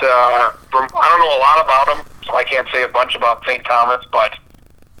got, I don't know a lot about them, so I can't say a bunch about St. Thomas, but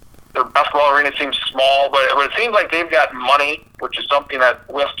their basketball arena seems small, but it seems like they've got money, which is something that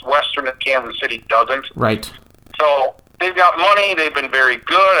Western and Kansas City doesn't. Right. So they've got money. They've been very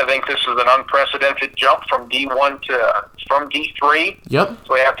good. I think this is an unprecedented jump from D1 from D3. Yep.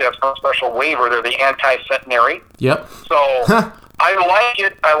 So they have to have some special waiver. They're the anti-centenary. Yep. So I like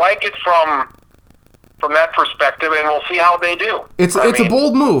it. I like it from that perspective, and we'll see how they do. It's a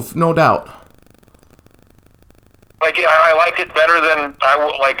bold move, no doubt. Like, I like it better than I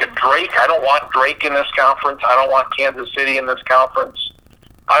would like a Drake. I don't want Drake in this conference. I don't want Kansas City in this conference.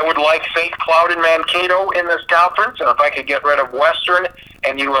 I would like St. Cloud and Mankato in this conference, and if I could get rid of Western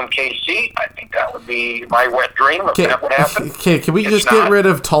and UMKC, I think that would be my wet dream if that would happen. Okay, can we get rid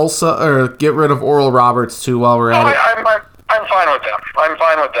of Tulsa or get rid of Oral Roberts too while we're at it? I'm fine with them. I'm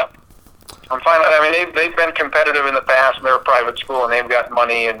fine with them. I mean, they've been competitive in the past, and they're a private school, and they've got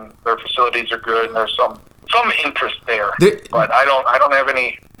money, and their facilities are good, and there's some interest there. But I don't have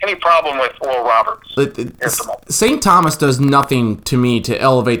any problem with Oral Roberts. St. Thomas does nothing to me to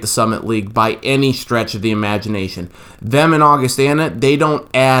elevate the Summit League by any stretch of the imagination. Them and Augustana, they don't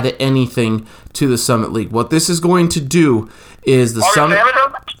add anything to the Summit League. What this is going to do is the Summit.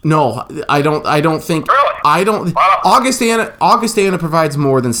 No, I don't think. Really? I don't. Wow. Augustana provides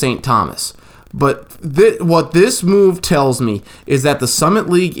more than St. Thomas. But what this move tells me is that the Summit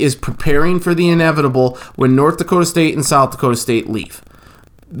League is preparing for the inevitable when North Dakota State and South Dakota State leave.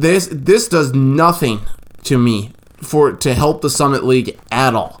 This does nothing to me to help the Summit League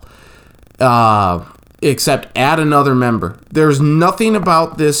at all, except add another member. There's nothing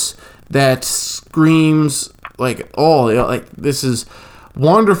about this that screams like, this is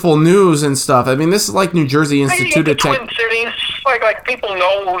wonderful news and stuff. I mean, this is like New Jersey Institute of Twin Cities. Like people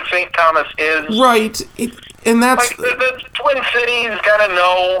know who St. Thomas is, right? And that's like the Twin Cities kind of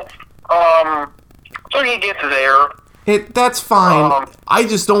know. So he gets there. That's fine. I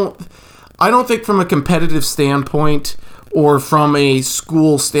just don't. I don't think from a competitive standpoint or from a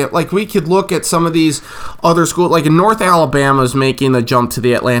school standpoint. Like we could look at some of these other schools, like in North Alabama's making the jump to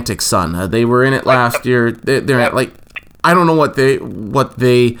the Atlantic Sun. They were in it last year. They're at like. I don't know what they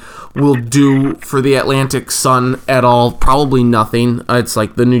will do for the Atlantic Sun at all. Probably nothing. It's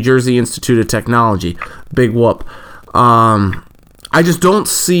like the New Jersey Institute of Technology. Big whoop. I just don't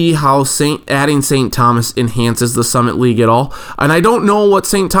see how adding St. Thomas enhances the Summit League at all. And I don't know what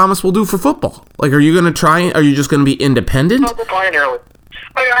St. Thomas will do for football. Like, are you going to try? Are you just going to be independent?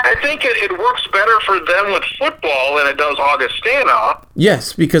 I think it works better for them with football than it does Augustana.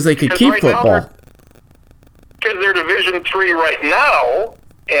 Yes, because they could keep football. Because they're Division III right now,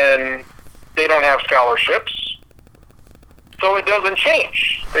 and they don't have scholarships, so it doesn't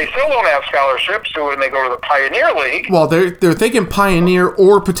change. They still don't have scholarships, so when they go to the Pioneer League... Well, they're thinking Pioneer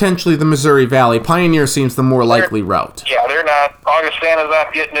or potentially the Missouri Valley. Pioneer seems the more likely route. Yeah, they're not. Augustana's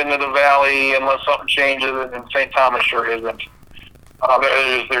not getting into the Valley unless something changes, and St. Thomas sure isn't.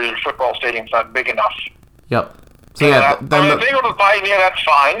 Their football stadium's not big enough. Yif they go to the Pioneer, that's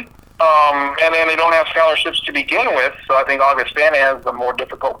fine. And then they don't have scholarships to begin with, so I think Augustana has the more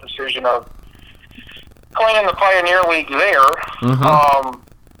difficult decision of playing in the Pioneer League there. Mm-hmm.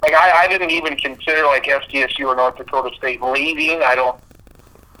 I didn't even consider like FDSU or North Dakota State leaving. I don't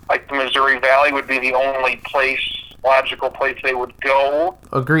like the Missouri Valley would be the only logical place they would go.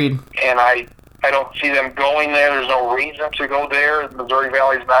 Agreed. And I don't see them going there. There's no reason to go there. The Missouri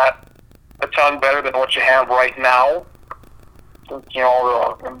Valley's not a ton better than what you have right now. You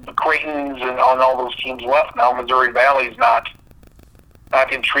know, the Creighton's and all those teams left now. Missouri Valley's not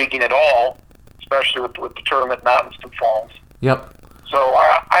intriguing at all, especially with the tournament not in Sioux Falls. Yep. So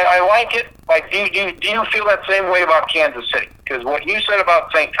I like it. Like, do you feel that same way about Kansas City? Because what you said about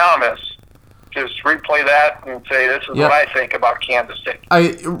St. Thomas, just replay that and say this is what I think about Kansas City.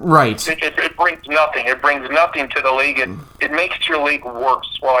 Right. It brings nothing. It brings nothing to the league. It makes your league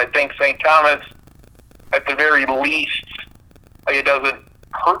worse. Well, I think St. Thomas, at the very least, it doesn't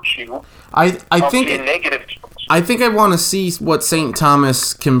hurt you. I think in negative. I think I want to see what St.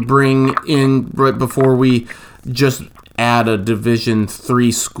 Thomas can bring in right before we just add a Division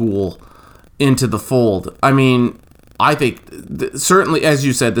III school into the fold. I mean, I think certainly, as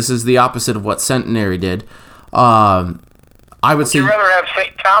you said, this is the opposite of what Centenary did. Would you rather have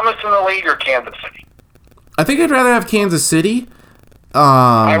St. Thomas in the league or Kansas City? I think I'd rather have Kansas City.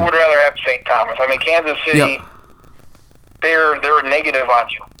 I would rather have St. Thomas. I mean, Kansas City. Yep. They're a negative on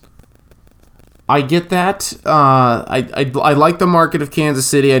you. I get that. I like the market of Kansas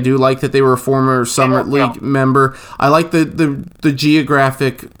City. I do like that they were a former Summit League member. I like the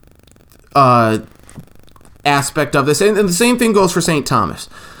geographic aspect of this, and the same thing goes for St. Thomas.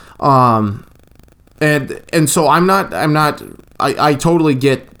 And so I totally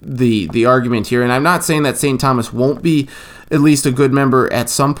get the argument here, and I'm not saying that St. Thomas won't be at least a good member at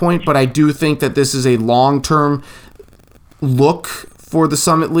some point, but I do think that this is a long-term look for the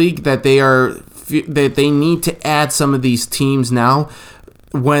Summit League that they need to add some of these teams now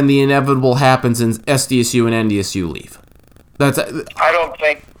when the inevitable happens and SDSU and NDSU leave. I don't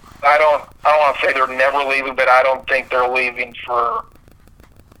want to say they're never leaving, but I don't think they're leaving for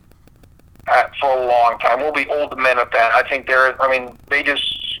a long time. We'll be old men at that. I think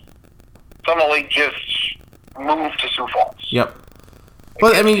Summit League just moved to Sioux Falls. Yep.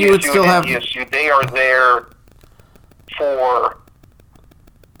 But I mean, you would still have. NDSU, they are there for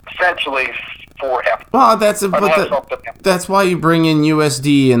essentially forever. Well, that's why you bring in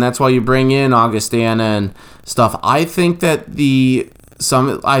USD, and that's why you bring in Augustana and stuff. I think that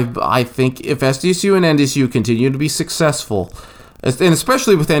I think if SDSU and NDSU continue to be successful, and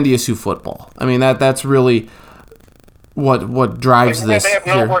especially with NDSU football, I mean that's really what drives this. They have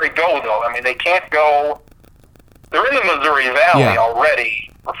nowhere to go, though. I mean, they can't go. They're in the Missouri Valley already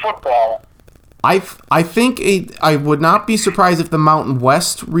for football. I think I would not be surprised if the Mountain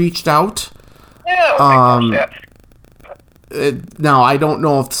West reached out. Yeah. Now, I don't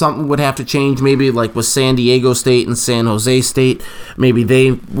know if something would have to change, maybe like with San Diego State and San Jose State. Maybe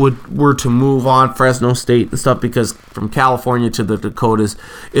they were to move on, Fresno State and stuff, because from California to the Dakotas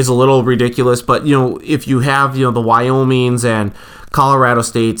is a little ridiculous. But, if you have, the Wyomings and Colorado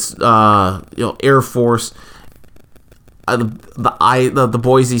States, Air Force, the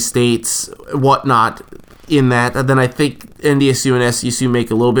Boise States, whatnot, in that, and then I think NDSU and SDSU make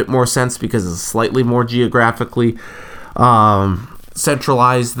a little bit more sense because it's slightly more geographically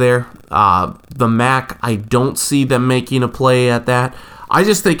centralized there. The MAC, I don't see them making a play at that. I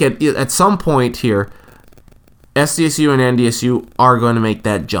just think at some point here, SDSU and NDSU are going to make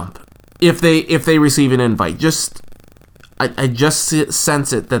that jump if they receive an invite. I just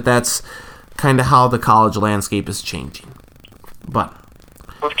sense it that's kind of how the college landscape is changing. But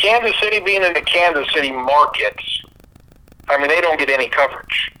with Kansas City being in the Kansas City market, I mean, they don't get any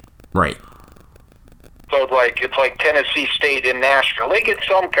coverage. Right. So it's like Tennessee State in Nashville. They get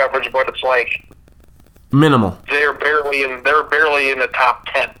some coverage, but it's like minimal. They're barely in the top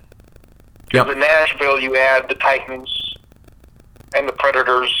 10. Yep. In Nashville, you had the Titans and the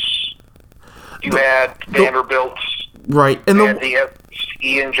Predators. You had Vanderbilt. Right. And the SEC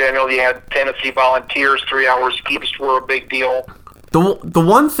in general. You had Tennessee Volunteers. 3 hour skis were a big deal. The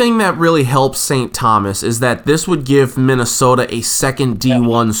one thing that really helps St. Thomas is that this would give Minnesota a second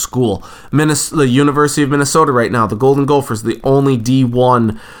D1 school. The University of Minnesota right now, the Golden Gophers, the only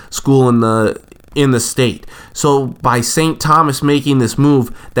D1 school in the state. So by St. Thomas making this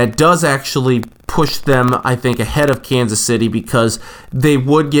move, that does actually push them, I think, ahead of Kansas City because they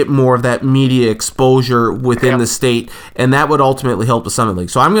would get more of that media exposure within the state, and that would ultimately help the Summit League.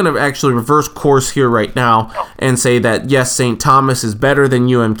 So I'm going to actually reverse course here right now and say that, yes, St. Thomas is better than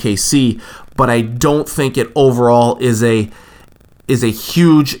UMKC, but I don't think it overall is a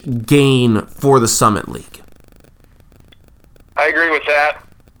huge gain for the Summit League. I agree with that.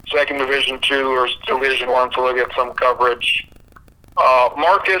 Second Division 2 or Division 1, so they'll get some coverage.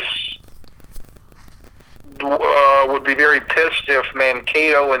 Marcus would be very pissed if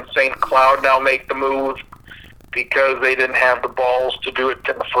Mankato and St. Cloud now make the move because they didn't have the balls to do it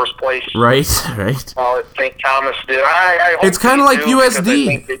in the first place. Right. St. Thomas did. I hope it's kind of like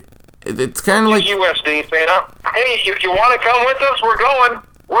USD. It's kind of like USD saying, "Hey, if you want to come with us, we're going.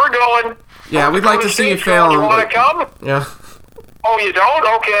 We're going." Yeah, we'd like to see you fail. You want to come? Yeah. Oh, you don't?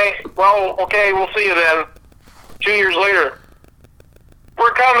 Okay. Well, okay, we'll see you then. 2 years later.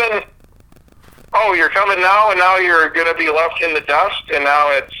 We're coming. Oh, you're coming now, and now you're going to be left in the dust, and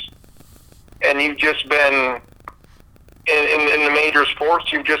you've just been, in the major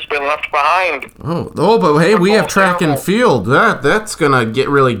sports, you've just been left behind. Oh, but hey, we have track and field. That's going to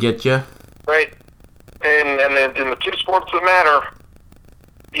really get you. Right. And in the two sports that matter,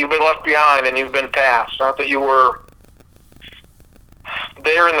 you've been left behind, and you've been passed. Not that you were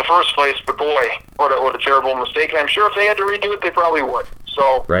there in the first place, but boy, what a terrible mistake. And I'm sure if they had to redo it, they probably would.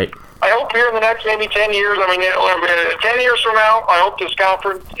 So right. I hope here in the next maybe 10 years, 10 years from now, I hope this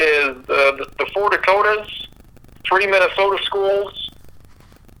conference is the 4 Dakotas, 3 Minnesota schools,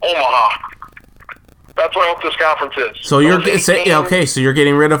 Omaha. That's what I hope this conference is. So so you're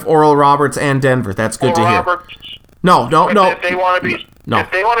getting rid of Oral Roberts and Denver. That's good to hear. No. If they want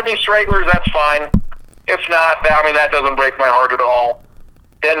to be stragglers, that's fine. If not, that doesn't break my heart at all.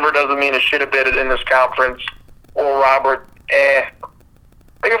 Denver doesn't mean a shit a bit in this conference. Oral Roberts,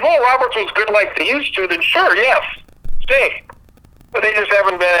 Like if Oral Roberts was good like they used to, then sure, yes, stay. But they just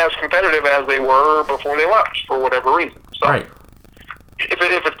haven't been as competitive as they were before they left for whatever reason. So right. If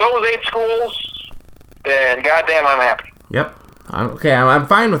it's those 8 schools, then goddamn, I'm happy. Yep. I'm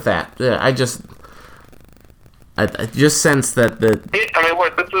fine with that. I I just sense that the. I mean,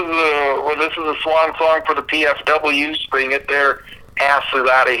 this is a swan song for the PFWs. Bring it their asses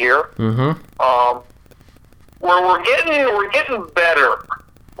out of here. Mm-hmm. We're getting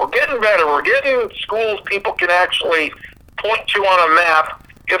better. We're getting schools people can actually point to on a map,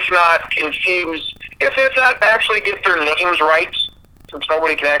 if not confuse, if not actually get their names right, since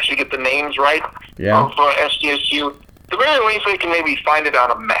nobody can actually get the names right of SDSU. The very least, they can maybe find it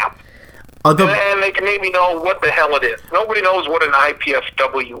on a map. And they can maybe know what the hell it is. Nobody knows what an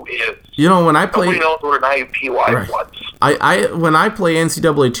IPFW is. When I play... Nobody knows what an IUPY was. When I play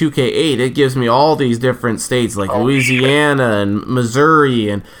NCAA 2K8, it gives me all these different states, like Louisiana and Missouri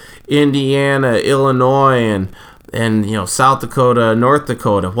and Indiana, Illinois, and South Dakota, North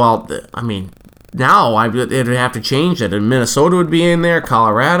Dakota. Well, I mean... Now, it would have to change that. And Minnesota would be in there,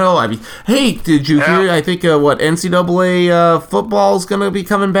 Colorado. Hey, did you hear, I think, NCAA football is going to be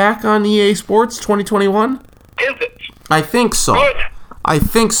coming back on EA Sports 2021? Is it? I think so. Good. I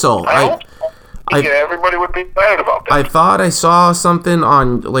think so. Everybody would be excited about that. I thought I saw something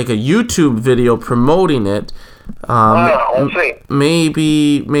on, like, a YouTube video promoting it. We'll see.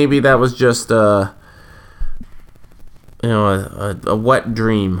 Maybe that was just, a wet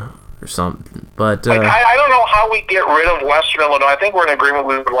dream or something, but I don't know how we get rid of Western Illinois. I think we're in agreement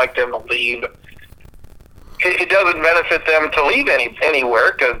we would like them to leave. It doesn't benefit them to leave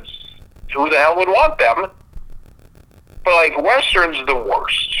anywhere, because who the hell would want them? But like Western's the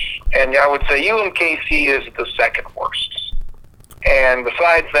worst, and I would say UMKC is the second worst. And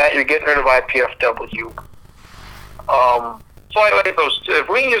besides that, you're getting rid of IPFW. So I like those. If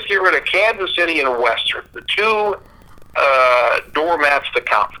we can just get rid of Kansas City and Western, the two doormats to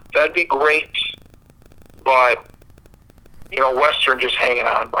conference, that'd be great. But Western just hanging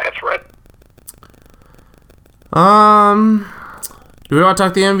on by a thread. Do we want to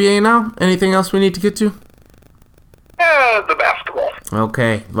talk the NBA now? Anything else we need to get to? The basketball.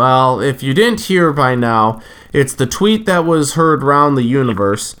 Okay. Well, if you didn't hear by now, it's the tweet that was heard around the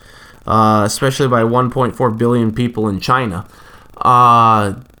universe, especially by 1.4 billion people in China.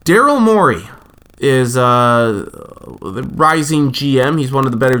 Daryl Morey is the rising GM. He's one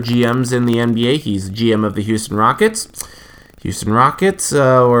of the better GMs in the NBA. He's the GM of the Houston Rockets. Houston Rockets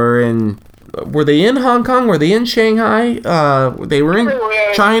were they in Hong Kong? Were they in Shanghai? They were in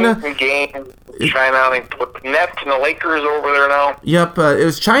China. China, they put the Nets and the Lakers over there now. Yep, it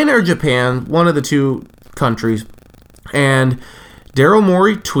was China or Japan, one of the two countries. And Daryl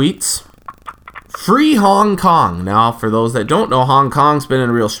Morey tweets, "Free Hong Kong." Now, for those that don't know, Hong Kong's been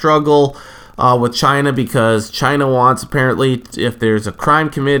in a real struggle with China, because China wants, apparently, if there's a crime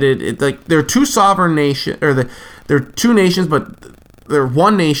committed, they're two sovereign nations, or they're two nations, but they're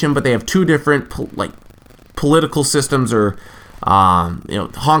one nation, but they have two different political systems, or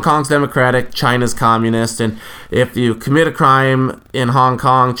Hong Kong's democratic, China's communist, and if you commit a crime in Hong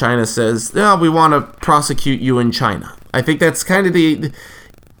Kong, China says, "No, we want to prosecute you in China." I think that's kind of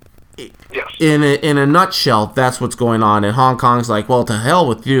in a nutshell, that's what's going on. And Hong Kong's like, well, to hell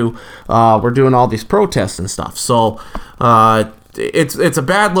with you. We're doing all these protests and stuff. So it's a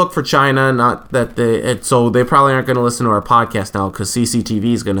bad look for China. Not that so they probably aren't going to listen to our podcast now, because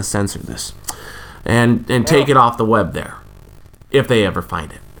CCTV is going to censor this and take it off the web there if they ever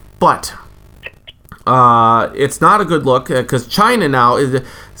find it. But it's not a good look, because China now is.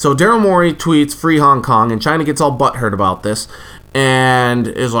 So Daryl Morey tweets "Free Hong Kong," and China gets all butthurt about this. And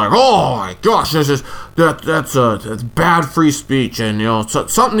is like, oh my gosh, that's bad free speech, and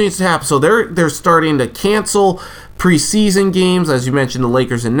something needs to happen. So they're starting to cancel preseason games. As you mentioned, the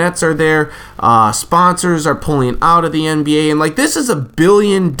Lakers and Nets are there. Sponsors are pulling out of the NBA, and this is $1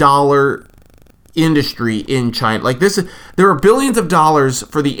 billion industry in China. There are billions of dollars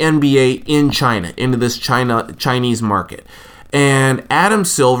for the NBA in China, into this Chinese market, and Adam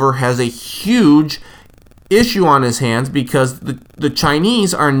Silver has a huge issue on his hands, because the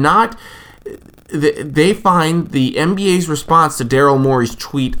Chinese are not. They find the NBA's response to Daryl Morey's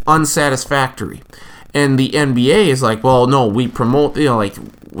tweet unsatisfactory, and the NBA is like, well, no, we promote,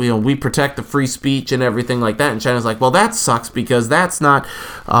 we protect the free speech and everything like that. And China's like, well, that sucks, because that's not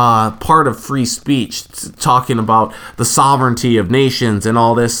part of free speech. It's talking about the sovereignty of nations and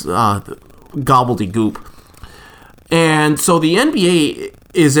all this gobbledygook. And so the NBA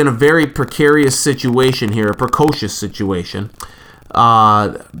is in a very precarious situation here, a precocious situation,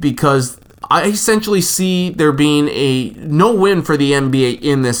 because I essentially see there being no win for the NBA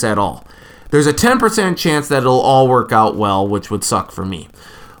in this at all. There's a 10% chance that it'll all work out well, which would suck for me.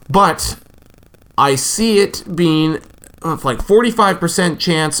 But I see it being 45%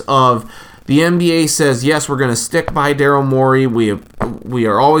 chance of the NBA says, yes, we're going to stick by Daryl Morey. We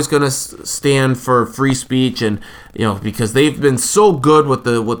are always going to stand for free speech, and because they've been so good with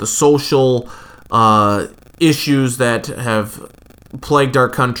the social issues that have plagued our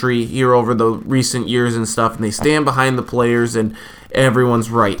country here over the recent years and stuff, and they stand behind the players, and everyone's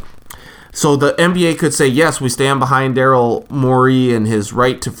right. So the NBA could say, yes, we stand behind Daryl Morey and his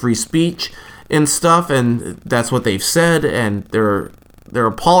right to free speech and stuff, and that's what they've said, and they're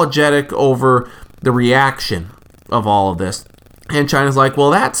apologetic over the reaction of all of this. And China's like,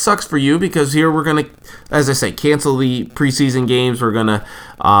 well, that sucks for you, because here we're going to, as I say, cancel the preseason games. We're going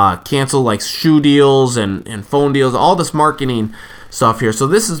to cancel like shoe deals and phone deals, all this marketing stuff here. So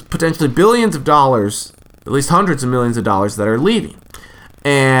this is potentially billions of dollars, at least hundreds of millions of dollars that are leaving.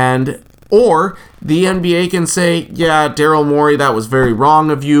 Or the NBA can say, yeah, Daryl Morey, that was very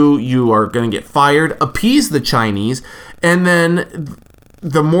wrong of you. You are going to get fired. Appease the Chinese. And then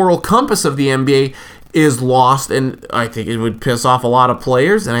the moral compass of the NBA is lost. And I think it would piss off a lot of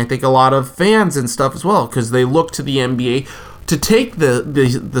players, and I think a lot of fans and stuff as well, because they look to the NBA to take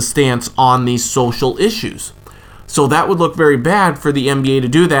the stance on these social issues. So that would look very bad for the NBA to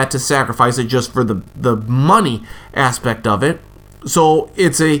do that, to sacrifice it just for the money aspect of it. So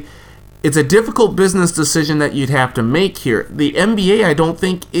it's a difficult business decision that you'd have to make here. The NBA, I don't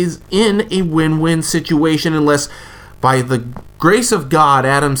think, is in a win-win situation unless, by the grace of God,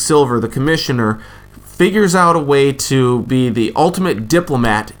 Adam Silver, the commissioner, figures out a way to be the ultimate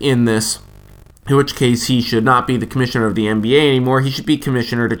diplomat in this, in which case he should not be the commissioner of the NBA anymore. He should be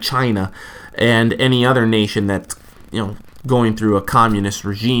commissioner to China and any other nation that's going through a communist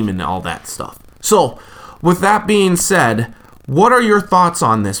regime and all that stuff. So, with that being said, what are your thoughts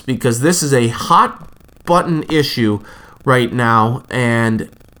on this? Because this is a hot button issue right now, and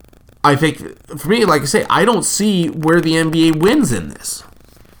I think, for me, like I say, I don't see where the NBA wins in this.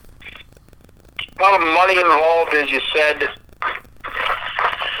 A lot of money involved, as you said.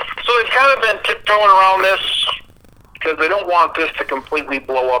 So they've kind of been tiptoeing around this because they don't want this to completely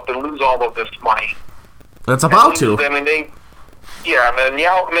blow up and lose all of this money. That's about to. I mean, and then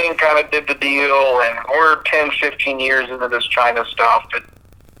Yao Ming kind of did the deal, and we're 10, 15 years into this China stuff. But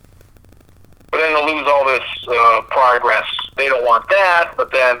then to lose all this progress, they don't want that,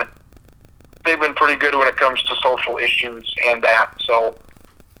 but then they've been pretty good when it comes to social issues and that. So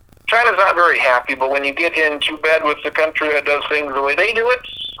China's not very happy, but when you get into bed with the country that does things the way they do it,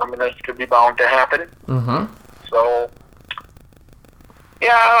 I mean, this could be bound to happen. Mm-hmm. So,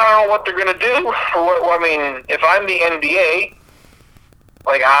 yeah, I don't know what they're going to do. I mean, if I'm the NBA,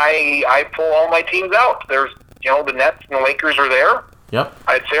 like, I pull all my teams out. There's, the Nets and the Lakers are there. Yep.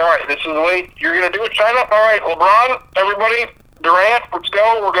 I'd say, all right, this is the way you're going to do it, China. All right, LeBron, everybody, Durant, let's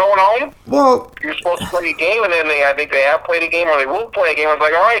go. We're going home. Well, you're supposed to play a game, and then I think they have played a game, or they will play a game. I was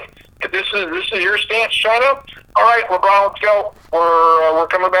like, all right, if this is your stance, China. All right, LeBron, let's go. We're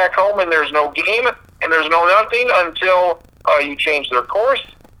coming back home, and there's no game, and there's no nothing until you change their course.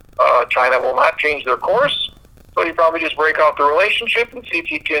 China will not change their course, so you probably just break off the relationship and see if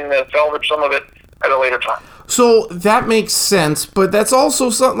you can salvage some of it at a later time. So that makes sense, but that's also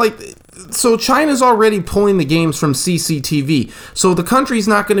something like, so China's already pulling the games from CCTV, so the country's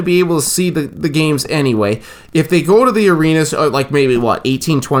not going to be able to see the games anyway. If they go to the arenas, like maybe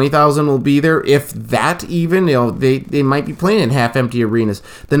 20,000 will be there, if that even. They might be playing in half-empty arenas.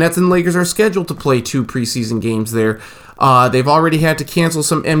 The Nets and Lakers are scheduled to play 2 preseason games there. They've already had to cancel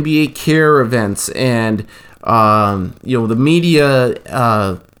some NBA care events, and the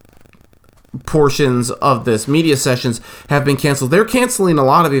media portions of this, media sessions, have been canceled. They're canceling a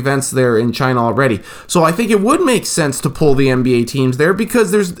lot of events there in China already. So I think it would make sense to pull the NBA teams there,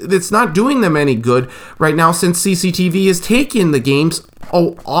 because it's not doing them any good right now, since CCTV has taken the games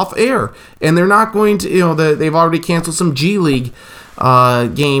off air, and they're not going to, they've already canceled some G League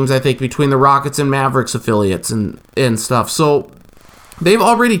games, I think, between the Rockets and Mavericks affiliates and stuff. So they've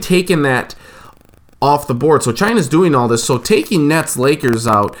already taken that off the board. So China's doing all this. So taking Nets Lakers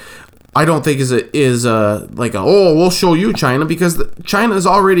out, I don't think is we'll show you, China, because China has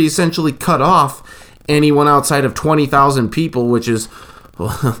already essentially cut off anyone outside of 20,000 people, which is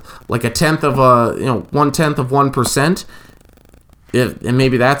like 1/10 of 1%, and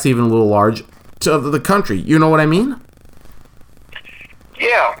maybe that's even a little large, to the country. You know what I mean?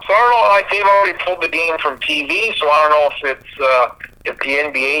 Yeah. So I don't know. Like, they've already pulled the game from TV, so I don't know if it's if the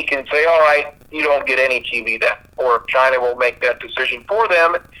NBA can say, all right, you don't get any TV then, or if China will make that decision for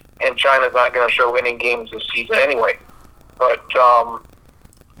them. And China's not going to show any games this season anyway. But,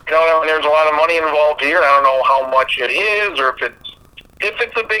 there's a lot of money involved here. I don't know how much it is, or if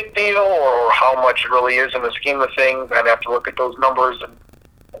it's a big deal, or how much it really is in the scheme of things. I'd have to look at those numbers and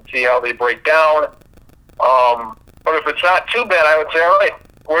see how they break down. But if it's not too bad, I would say, all right,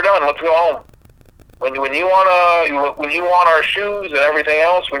 we're done. Let's go home. When you want our shoes and everything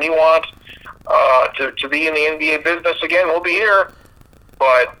else, when you want to be in the NBA business again, we'll be here.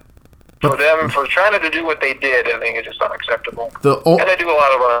 But for China to do what they did, I think it's just unacceptable. And they do a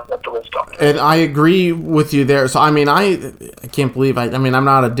lot of unacceptable stuff. And I agree with you there. So, I mean, I can't believe, I'm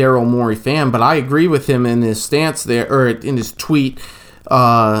not a Daryl Morey fan, but I agree with him in his stance there, or in his tweet,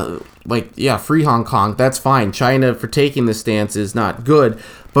 free Hong Kong, that's fine. China, for taking this stance, is not good.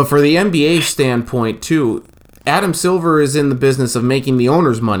 But for the NBA standpoint, too, Adam Silver is in the business of making the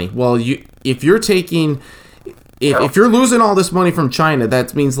owners money. Well, if you're losing all this money from China,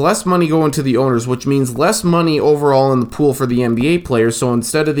 that means less money going to the owners, which means less money overall in the pool for the NBA players. So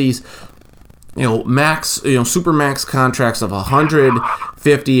instead of these, super max contracts of $150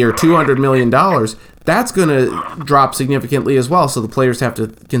 or $200 million, that's going to drop significantly as well. So the players have to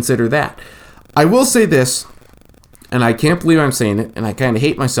consider that. I will say this, and I can't believe I'm saying it, and I kind of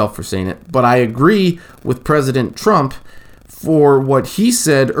hate myself for saying it, but I agree with President Trump for what he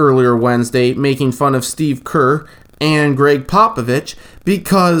said earlier Wednesday, making fun of Steve Kerr and Greg Popovich,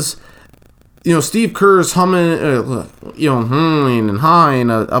 because Steve Kerr's humming and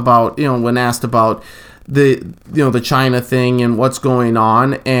hawing about when asked about the China thing and what's going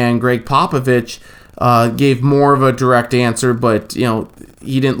on, and Greg Popovich gave more of a direct answer, but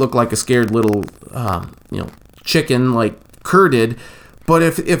he didn't look like a scared little chicken like Kerr did. But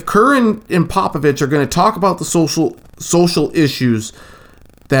if Kerr and Popovich are going to talk about the social issues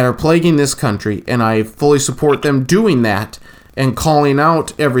that are plaguing this country, and I fully support them doing that and calling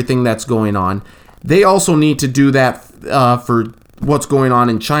out everything that's going on, they also need to do that for what's going on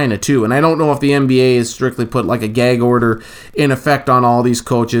in China too. And I don't know if the NBA has strictly put like a gag order in effect on all these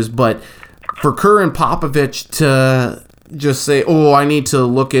coaches, but for Kerr and Popovich to just say, oh, I need to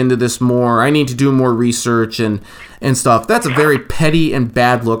look into this more, I need to do more research and stuff, that's a very petty and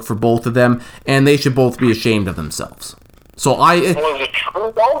bad look for both of them, and they should both be ashamed of themselves. So Was it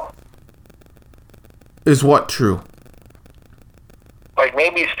true, though? Is what true? Like,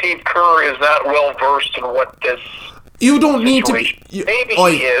 maybe Steve Kerr is not well versed in what this You don't need to. Maybe he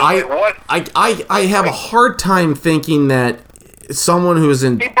is. I have a hard time thinking that someone who is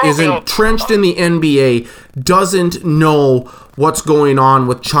entrenched in the NBA doesn't know what's going on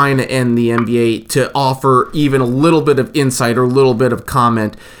with China and the NBA to offer even a little bit of insight or a little bit of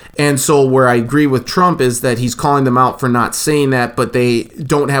comment. And so where I agree with Trump is that he's calling them out for not saying that, but they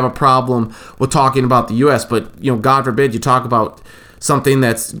don't have a problem with talking about the U.S. But, God forbid you talk about something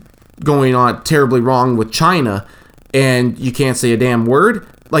that's going on terribly wrong with China and you can't say a damn word.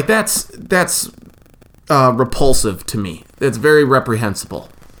 Like, that's repulsive to me. It's very reprehensible.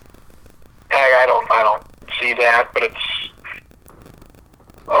 I don't see that, but it's...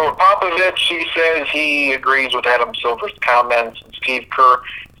 Popovich, he says he agrees with Adam Silver's comments, and Steve Kerr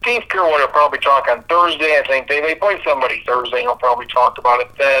will probably talk on Thursday. I think they play somebody Thursday. He'll probably talk about it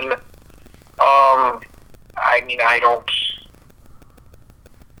then. I don't...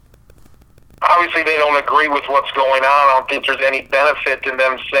 Obviously, they don't agree with what's going on. I don't think there's any benefit in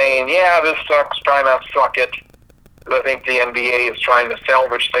them saying, yeah, this sucks, try not to suck it. I think the NBA is trying to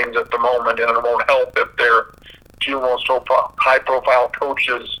salvage things at the moment, and it won't help if their two most high-profile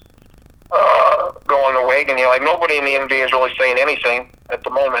coaches go on the wagon. Nobody in the NBA is really saying anything at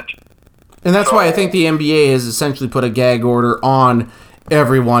the moment. And that's why I think the NBA has essentially put a gag order on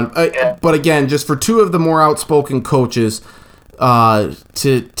everyone. But again, just for two of the more outspoken coaches,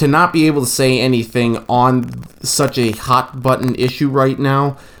 to not be able to say anything on such a hot button issue right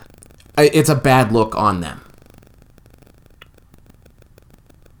now, it's a bad look on them.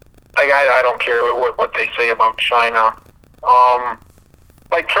 I don't care what they say about China.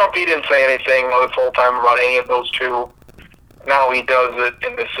 Trump, he didn't say anything this whole time about any of those two. Now he does it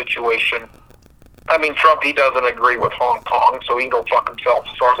in this situation. Trump, he doesn't agree with Hong Kong, so he can go fuck himself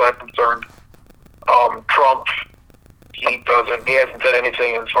as far as I'm concerned. Trump, he hasn't said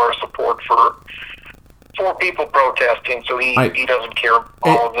anything as far as support for people protesting, so he doesn't care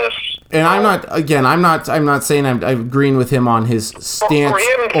all of this. And I'm not saying I'm agreeing with him on his stance.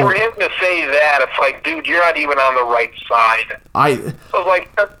 For him to say that, it's like, dude, you're not even on the right side. So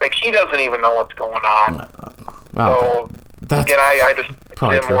it's like he doesn't even know what's going on. Wow, so I just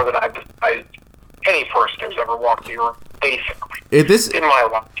him more than any person who's ever walked the earth, basically. In my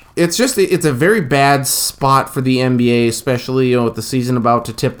life. It's a very bad spot for the NBA, especially with the season about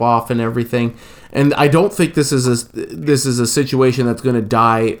to tip off and everything. And I don't think this is a situation that's going to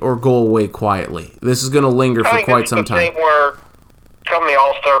die or go away quietly. This is going to linger for quite some time. I think where come the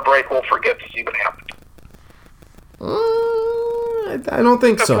All-Star break, we'll forget to see what happened. I don't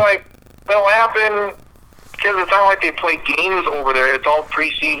think so. It's like, that'll happen because it's not like they play games over there. It's all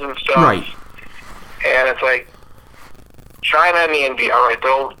preseason stuff. Right. And it's like, China and the NBA, all right,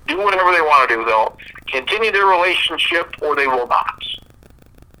 they'll do whatever they want to do. They'll continue their relationship or they will not.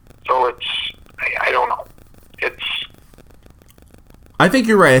 So it's, I don't know. I think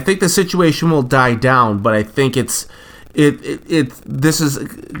you're right. I think the situation will die down, but I think this is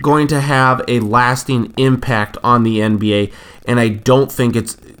going to have a lasting impact on the NBA, and I don't think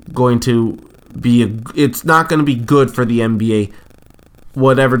it's going to be it's not going to be good for the NBA,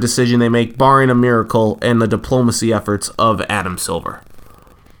 whatever decision they make, barring a miracle and the diplomacy efforts of Adam Silver.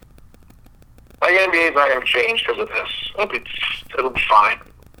 The NBA is not going to change because of this. It'll be fine.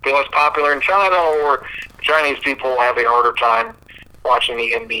 Be less popular in China, or Chinese people will have a harder time watching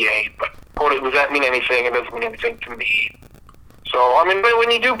the NBA. But does that mean anything? It doesn't mean anything to me. So, I mean, but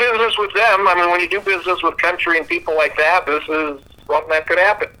when you do business with them, when you do business with country and people like that, this is something that could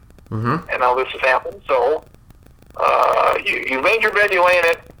happen. Mm-hmm. And now this has happened. So, you made your bed, you lay in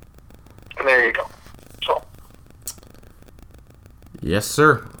it, and there you go. So. Yes,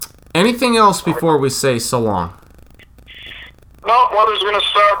 sir. Anything else before we say so long? No, weather's going to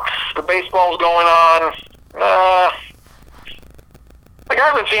suck. The baseball's going on. I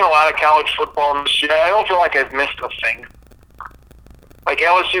haven't seen a lot of college football this year. I don't feel like I've missed a thing. Like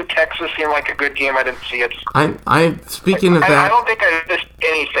LSU, Texas seemed like a good game. I didn't see it. Speaking of that, I don't think I missed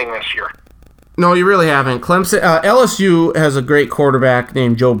anything this year. No, you really haven't. Clemson, LSU has a great quarterback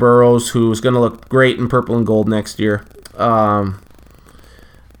named Joe Burrows, who's going to look great in purple and gold next year.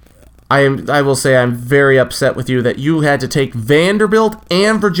 I will say I'm very upset with you that you had to take Vanderbilt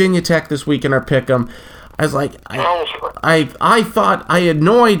and Virginia Tech this week in our pick'em. I was like, I thought, I had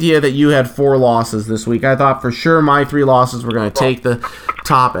no idea that you had 4 losses this week. I thought for sure my 3 losses were going to take the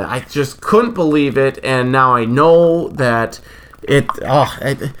top. I just couldn't believe it, and now I know that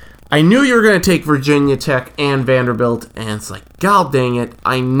I knew you were going to take Virginia Tech and Vanderbilt, and it's like, God dang it,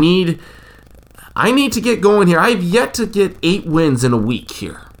 I need to get going here. I've yet to get 8 wins in a week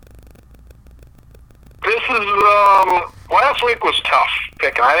here. This is, last week was tough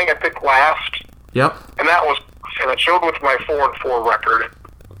picking. I think I picked last. Yep. And it showed with my 4-4 record.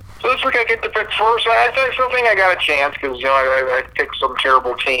 So this week I get to pick first. I still think I got a chance because, I picked some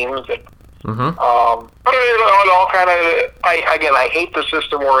terrible teams. And, but it all kind of, I hate the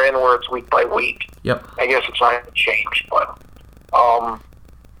system we're in where it's week by week. Yep. I guess it's not going to change, but,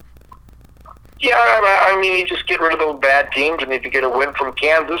 you just get rid of those bad teams, and if you get a win from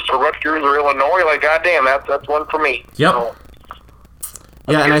Kansas or Rutgers or Illinois, like, goddamn, that's one for me. Yep. So,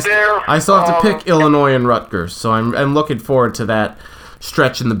 yeah, and I still have to pick Illinois and Rutgers, so I'm looking forward to that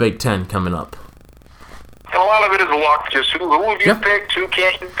stretch in the Big Ten coming up. And a lot of it is luck, just who have you picked, who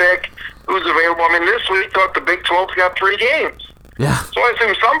can't you pick, who's available. This week, the Big 12's got 3 games. Yeah. So I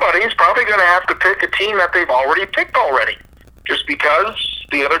assume somebody's probably going to have to pick a team that they've already picked already, just because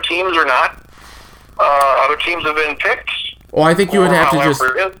the other teams are not. Other teams have been picked. Well, I think you would have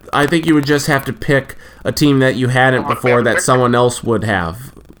to I think you would just have to pick a team that you hadn't before that someone else would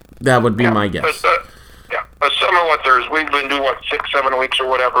have. That would be my guess. But similar what we've been doing 6-7 weeks or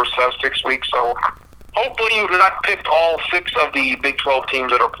whatever, so 6 weeks. So hopefully you've not picked all 6 of the Big 12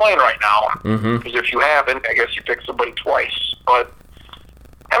 teams that are playing right now. Because if you haven't, I guess you picked somebody twice. But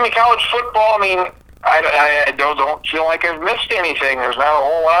college football. I don't feel like I've missed anything. There's not a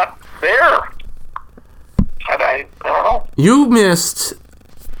whole lot there. I don't know. You missed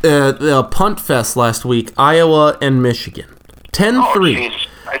the punt fest last week, Iowa and Michigan. 10-3.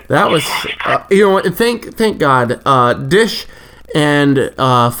 That was, thank God. Dish and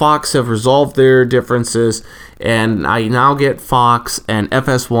Fox have resolved their differences, and I now get Fox and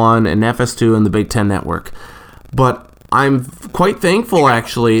FS1 and FS2 in the Big Ten Network. But I'm quite thankful,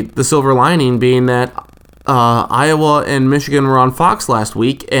 actually, the silver lining being that Iowa and Michigan were on Fox last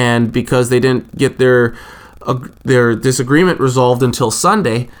week, and because they didn't get their disagreement resolved until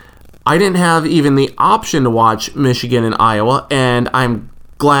Sunday, I didn't have even the option to watch Michigan and Iowa, and I'm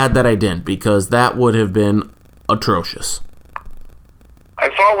glad that I didn't, because that would have been atrocious. I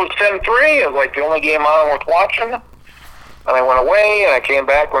thought it was 10-3. It was like the only game on worth watching. And I went away, and I came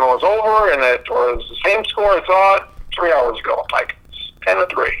back when it was over, and it was the same score I thought 3 hours ago. Like,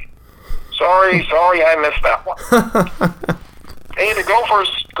 10-3. Sorry, I missed that one. Hey, the Gophers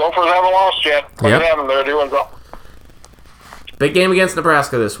haven't lost yet. Look at them, they're doing well. Big game against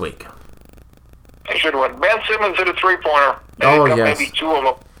Nebraska this week. They should win. Ben Simmons hit a 3-pointer. Maybe 2 of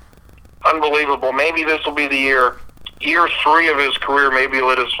them. Unbelievable. Maybe this will be the year. Year 3 of his career, maybe he'll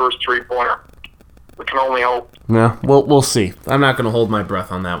hit his first 3-pointer. We can only hope. Yeah, we'll see. I'm not going to hold my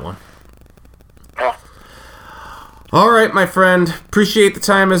breath on that one. Yeah. All right, my friend. Appreciate the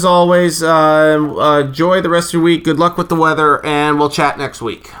time as always. Enjoy the rest of your week. Good luck with the weather, and we'll chat next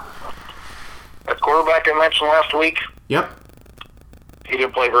week. That quarterback I mentioned last week, Yep. he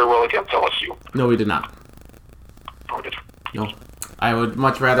didn't play very well against LSU. No, we did not. Oh, did he? No. I would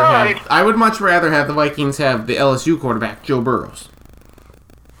much rather have the Vikings have the LSU quarterback, Joe Burrows.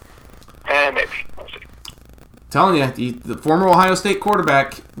 And maybe. We'll see. Telling you, the former Ohio State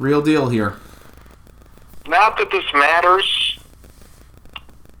quarterback, real deal here. Not that this matters,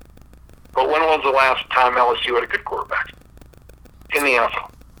 but when was the last time LSU had a good quarterback in the NFL?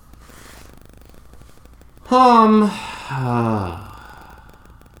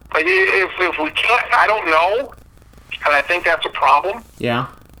 Like, if we can't, I don't know, and I think that's a problem. Yeah.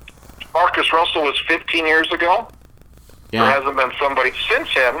 Marcus Russell was 15 years ago. Yeah. There hasn't been somebody since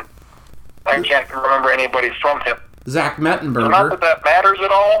him. I can't remember anybody from him. Zach Mettenberger. Not that matters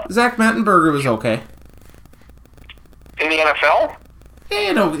at all. Zach Mettenberger was okay. In the NFL?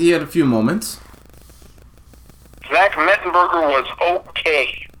 Yeah, he had a few moments. Zach Mettenberger was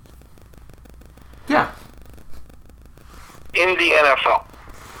okay Yeah. in the NFL.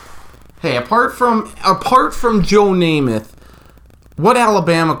 Hey, apart from Joe Namath, what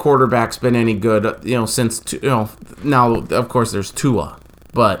Alabama quarterback's been any good? Since now of course there's Tua,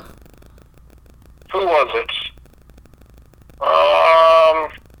 but Who was it?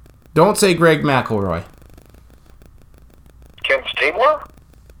 don't say Greg McElroy. Ken Stabler?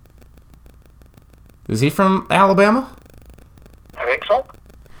 Is he from Alabama? I think so.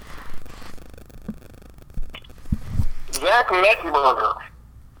 Zach Mettenberger.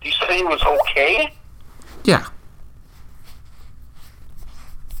 You said he was okay? Yeah.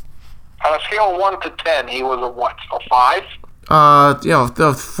 On a scale of 1 to 10, he was a what? A 5?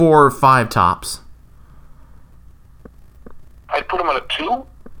 The 4 or 5 tops. I'd put him at a 2.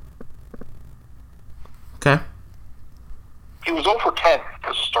 Okay. He was 0 for 10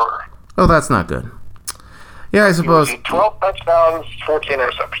 as a starter. Oh, that's not good. Yeah, I suppose. He was 12 touchdowns, 14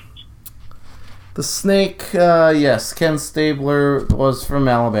 interceptions. The Snake, yes, Ken Stabler was from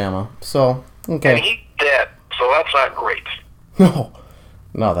Alabama. So, okay. And he's dead, so that's not great.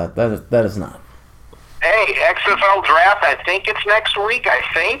 No, that is not. Hey, XFL draft. I think it's next week. I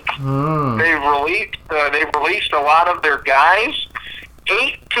think they've released a lot of their guys.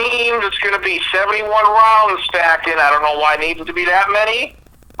 8 teams. It's going to be 71 rounds stacked in. I don't know why it needs to be that many,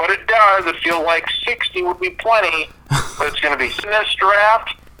 but it does. It feels like 60 would be plenty. But it's going to be in this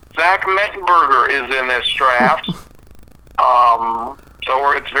draft. Zach Mettenberger is in this draft.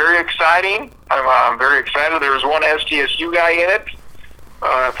 So it's very exciting. I'm very excited. There's one SDSU guy in it.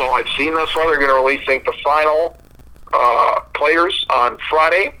 That's all I've seen thus far. They're going to release, I think, the final players on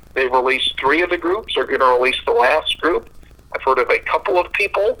Friday. They've released 3 of the groups. They're going to release the last group. I've heard of a couple of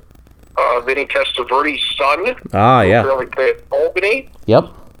people. Vinny Testaverde's son. Ah, yeah. Who really played at Albany. Yep.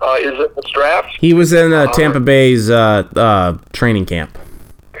 Is in this draft. He was in Tampa Bay's training camp.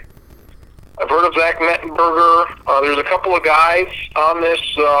 I've heard of Zach Mettenberger. There's a couple of guys on this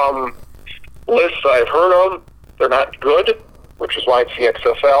list I've heard of. They're not good, which is why it's the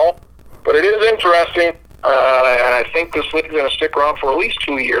XFL. But it is interesting, and I think this league is going to stick around for at least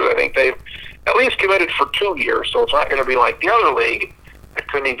 2 years. I think they've at least committed for 2 years, so it's not going to be like the other league that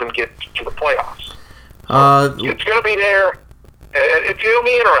couldn't even get to the playoffs. It's going to be there. It'll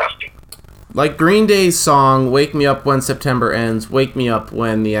be interesting. Like Green Day's song, "Wake Me Up When September Ends, Wake Me Up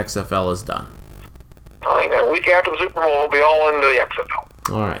When the XFL is Done." I think a week after the Super Bowl, we'll be all into the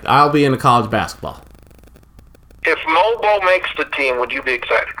XFL. All right. I'll be into college basketball. If Mobo makes the team, would you be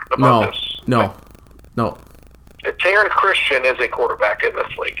excited about this? No. Taryn Christian is a quarterback in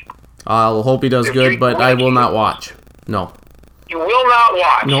this league. I'll hope he does good, but I will not watch. No. You will not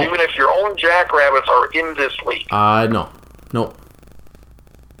watch, No. even if your own Jackrabbits are in this league. No.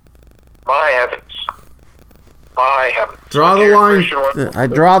 My heavens. Draw the Taryn line. Christian was, I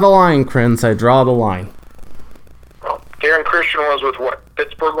draw the line, Krins. I draw the line. well, Taryn Christian was with what?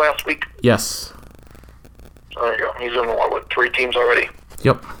 Pittsburgh last week? Yes. There you go. He's in what, 3 teams already?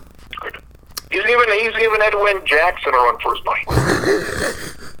 Yep. Good. He's given Edwin Jackson a run for his money.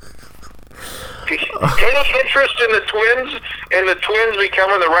 Any interest in the Twins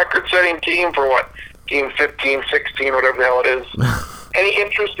becoming the record-setting team for what? Team 15, 16, whatever the hell it is. Any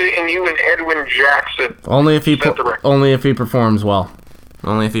interest in you and Edwin Jackson? Only if he performs well.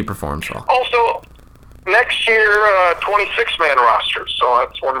 Also, next year, 26-man roster, so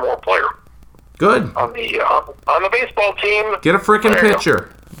that's one more player. Good. On the baseball team. Get a frickin' pitcher.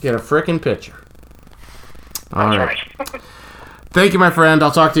 All right. That's right. Thank you, my friend.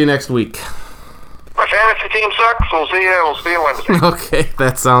 I'll talk to you next week. My fantasy team sucks. We'll see you Wednesday. Okay,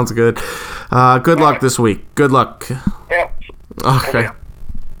 that sounds good. Good luck this week. Good luck. Yeah. Okay.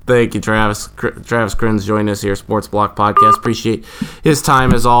 Thank you, Travis. Travis Krenz joined us here, Sports Block Podcast. Appreciate his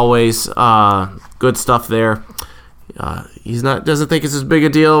time as always. Good stuff there. Doesn't think it's as big a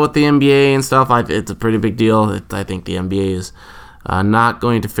deal with the NBA and stuff. It's a pretty big deal. I think the NBA is not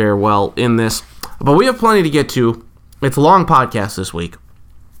going to fare well in this. But we have plenty to get to. It's a long podcast this week.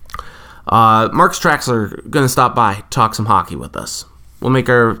 Mark Traxler going to stop by, talk some hockey with us. We'll make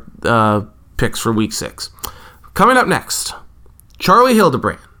our picks for Week 6. Coming up next, Charlie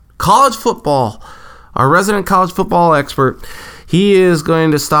Hildebrand, college football, our resident college football expert. He is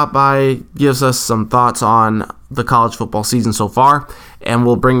going to stop by, gives us some thoughts on the college football season so far, and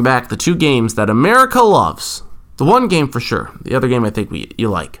we'll bring back the 2 games that America loves. The one game for sure. The other game I think you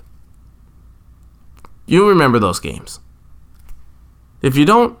like. You remember those games. If you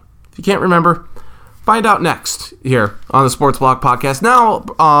can't remember, find out next here on the Sports Block Podcast. Now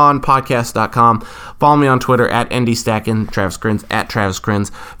on podcast.com. Follow me on Twitter at NDStacken, Travis Krenz, at Travis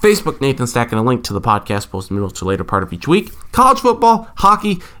Krenz. Facebook, Nathan Stacken, a link to the podcast posted middle to later part of each week. College football,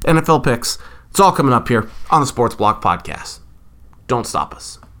 hockey, NFL picks. It's all coming up here on the Sports Block Podcast. Don't stop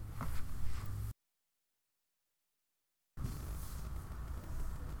us.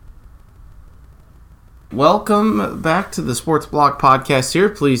 Welcome back to the Sports Block Podcast here.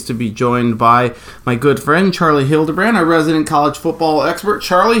 Pleased to be joined by my good friend, Charlie Hildebrand, our resident college football expert.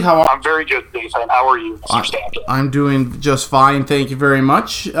 Charlie, how are you? I'm very good, Nathan. How are you, Mr. Stacken? I'm doing just fine. Thank you very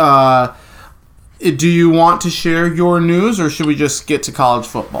much. Do you want to share your news, or should we just get to college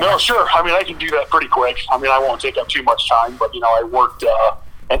football? No, sure. I mean, I can do that pretty quick. I mean, I won't take up too much time, but, I worked,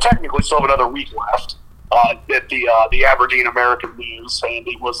 and technically still have another week left. At the Aberdeen American News, and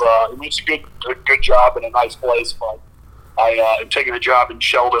it was a good job in a nice place. But I am taking a job in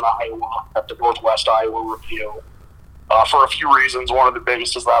Sheldon, Iowa, at the Northwest Iowa Review for a few reasons. One of the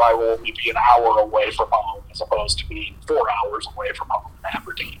biggest is that I will only be an hour away from home, as opposed to being 4 hours away from home in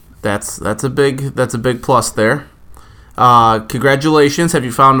Aberdeen. That's a big plus there. Congratulations! Have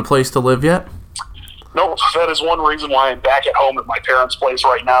you found a place to live yet? No, that is one reason why I'm back at home at my parents' place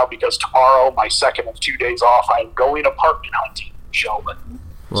right now, because tomorrow, my second of 2 days off, I'm going apartment hunting in Sheldon.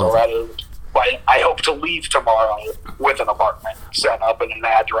 So that is, I hope to leave tomorrow with an apartment set up and an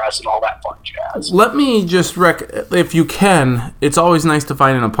address and all that fun jazz. Let me just if you can, it's always nice to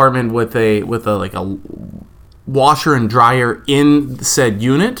find an apartment with a washer and dryer in said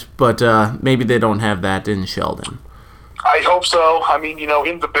unit, but maybe they don't have that in Sheldon. I hope so. I mean,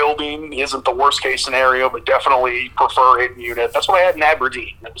 in the building isn't the worst case scenario, but definitely prefer a unit. That's what I had in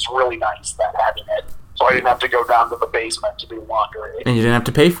Aberdeen. It was really nice, that having it. So I didn't have to go down to the basement to do laundry. And you didn't have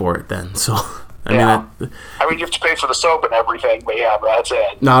to pay for it then. So I mean, you have to pay for the soap and everything, but that's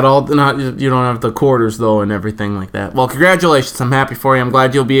it. You don't have the quarters though and everything like that. Well, congratulations. I'm happy for you. I'm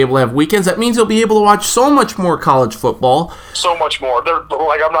glad you'll be able to have weekends. That means you'll be able to watch so much more college football. So much more. I'm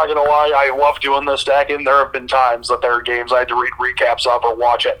not going to lie, I love doing this, Stacking. There have been times that there are games I had to read recaps of or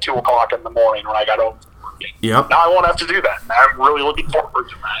watch at 2 o'clock in the morning when I got home. Yep. Now I won't have to do that. I'm really looking forward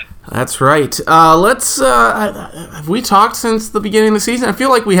to that. That's right. Have we talked since the beginning of the season? I feel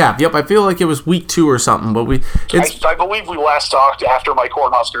like we have. Yep, I feel like it was week 2 or something. But I believe we last talked after my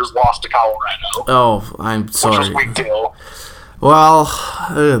Cornhuskers lost to Colorado. Oh, I'm sorry. Which was week 2. Well,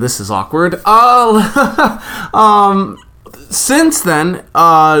 this is awkward. Since then,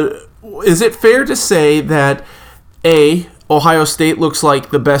 is it fair to say that A, Ohio State looks like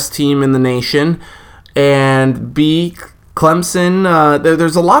the best team in the nation, and B, Clemson,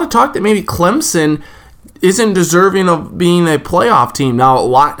 there's a lot of talk that maybe Clemson isn't deserving of being a playoff team. Now, a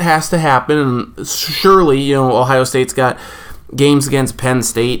lot has to happen, and surely, Ohio State's got games against Penn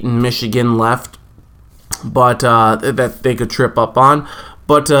State and Michigan left, but that they could trip up on.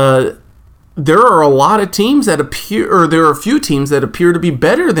 But there are a lot of teams that there are a few teams that appear to be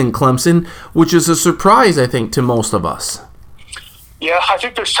better than Clemson, which is a surprise, I think, to most of us. Yeah, I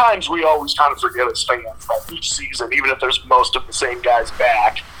think there's times we always kind of forget as fans that each season, even if there's most of the same guys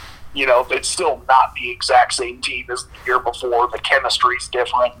back, it's still not the exact same team as the year before. The chemistry's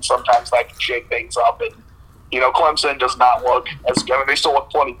different, and sometimes that can shake things up. And, Clemson does not look they still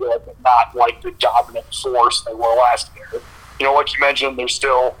look plenty good, but not like the dominant force they were last year. Like you mentioned, I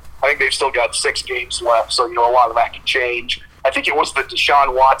think they've still got 6 games left, so, a lot of that can change. I think it was the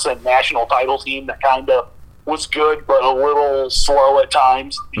Deshaun Watson national title team that kind of was good, but a little slow at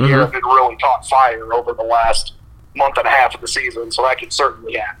times. The year had really caught fire over the last month and a half of the season, so that can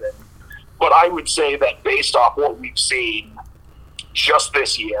certainly happen. But I would say that based off what we've seen just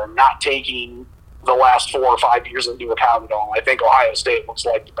this year, not taking the last 4 or 5 years into account at all, I think Ohio State looks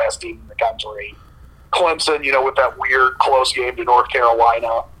like the best team in the country. Clemson, with that weird close game to North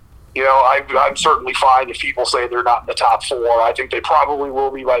Carolina. I'm certainly fine if people say they're not in the top 4. I think they probably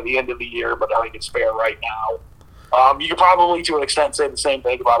will be by the end of the year, but I think it's fair right now. You could probably, to an extent, say the same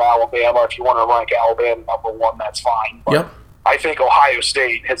thing about Alabama. If you want to rank Alabama number 1, that's fine. But yep. I think Ohio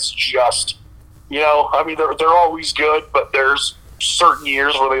State has just, they're always good, but there's certain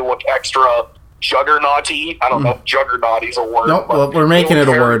years where they look extra juggernauty. I don't know if juggernaut is a word. Nope, well, we're making it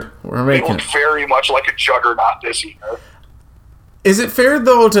a word. They look very much like a juggernaut this year. Is it fair,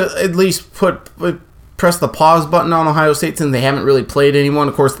 though, to at least press the pause button on Ohio State since they haven't really played anyone?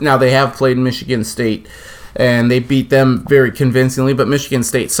 Of course, now they have played Michigan State, and they beat them very convincingly, but Michigan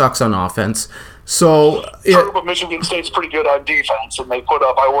State sucks on offense. So, true, but Michigan State's pretty good on defense, and they put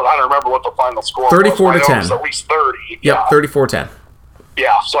up, I don't remember what the final score 34 was. 34-10. It was at least 30. Yep, 34-10.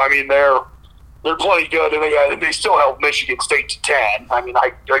 Yeah, so, they're plenty good, and they still held Michigan State to 10.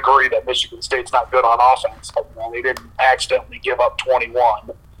 I agree that Michigan State's not good on offense, but they didn't accidentally give up 21.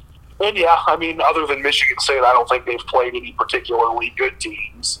 And, other than Michigan State, I don't think they've played any particularly good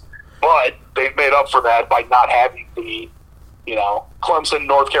teams. But they've made up for that by not having the, Clemson,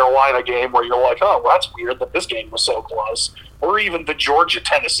 North Carolina game where you're like, oh, well, that's weird that this game was so close. Or even the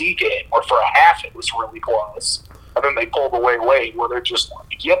Georgia-Tennessee game where for a half it was really close. And then they pulled away late where they're just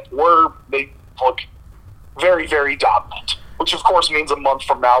like, yep, they look very, very dominant, which of course means a month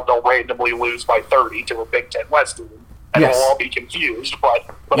from now they'll randomly lose by 30 to a Big Ten West team, and we'll all be confused. But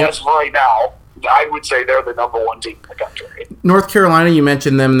as of right now, I would say they're the number 1 team in the country. North Carolina, you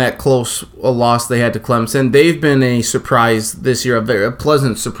mentioned them, that close loss they had to Clemson. They've been a surprise this year, a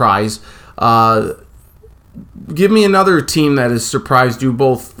pleasant surprise. Give me another team that has surprised you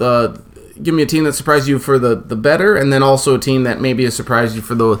both. Give me a team that surprised you for the better, and then also a team that maybe has surprised you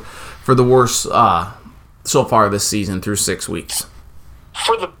for the worse so far this season through 6 weeks.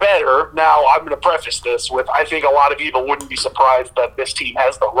 For the better, now I'm going to preface this with I think a lot of people wouldn't be surprised that this team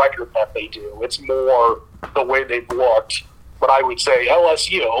has the record that they do. It's more the way they've looked. But I would say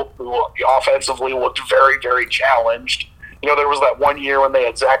LSU, who offensively looked very, very challenged. There was that one year when they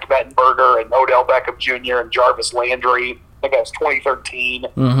had Zach Mettenberger and Odell Beckham Jr. and Jarvis Landry. I think that was 2013.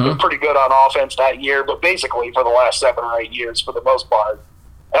 Mm-hmm. They were pretty good on offense that year, but basically for the last 7 or 8 years, for the most part,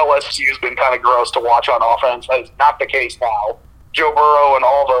 LSU's been kind of gross to watch on offense. That is not the case now. Joe Burrow and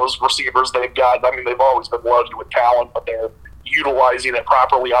all those receivers they've got, they've always been loaded with talent, but they're utilizing it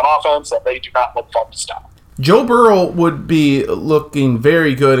properly on offense, and they do not look fun to stop. Joe Burrow would be looking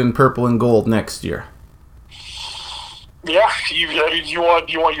very good in purple and gold next year. Yeah, you want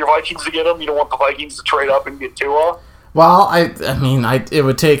your Vikings to get him? You don't want the Vikings to trade up and get Tua? Well, it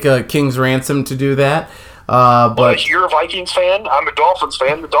would take a king's ransom to do that. But if you're a Vikings fan, I'm a Dolphins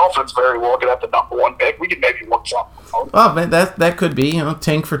fan. The Dolphins very well could have the number 1 pick. We could maybe look something. Oh, man, that could be,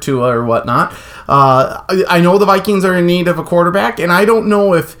 tank for Tua or whatnot. I know the Vikings are in need of a quarterback, and I don't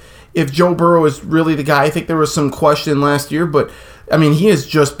know if Joe Burrow is really the guy. I think there was some question last year, but he has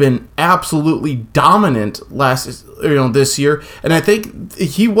just been absolutely dominant this year, and I think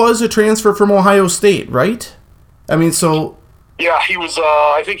he was a transfer from Ohio State, right? Yeah, he was.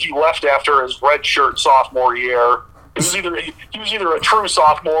 I think he left after his redshirt sophomore year. He was either a true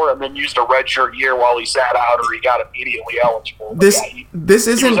sophomore and then used a redshirt year while he sat out, or he got immediately eligible. He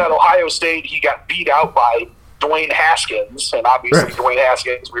was at Ohio State. He got beat out by Dwayne Haskins, and obviously right. Dwayne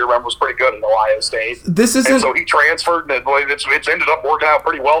Haskins, we remember, was pretty good at Ohio State. And so he transferred, and it's ended up working out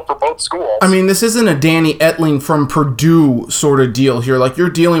pretty well for both schools. This isn't a Danny Etling from Purdue sort of deal here. Like,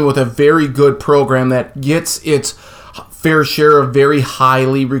 you're dealing with a very good program that gets its fair share of very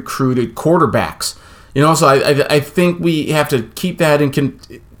highly recruited quarterbacks. So I think we have to keep that and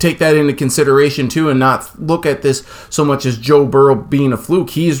take that into consideration too, and not look at this so much as Joe Burrow being a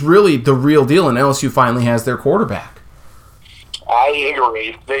fluke. He's really the real deal, and LSU finally has their quarterback. I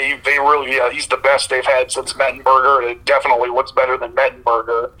agree. They really, he's the best they've had since Mettenberger, and it definitely looks better than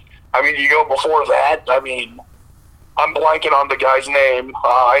Mettenberger. You go before that, I'm blanking on the guy's name.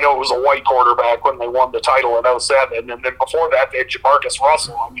 I know it was a white quarterback when they won the title in 2007. And then before that, they had Jamarcus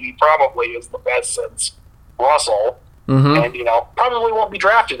Russell. He probably is the best since Russell. Mm-hmm. And, probably won't be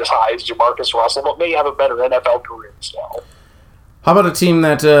drafted as high as Jamarcus Russell, but may have a better NFL career still. How about a team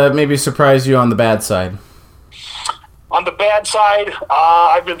that maybe surprised you on the bad side? On the bad side,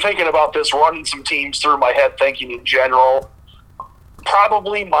 I've been thinking about this, running some teams through my head, thinking in general.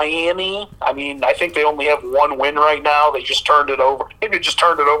 Probably Miami. I think they only have 1 win right now. They just turned it over. Maybe just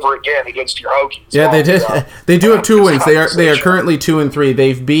turned it over again against your Hokies. Yeah, they did. They do have 2 wins. They are currently 2-3.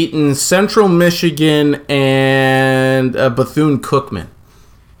 They've beaten Central Michigan and Bethune-Cookman.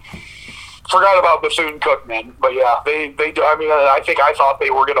 Forgot about Bethune-Cookman, but yeah, they. I think I thought they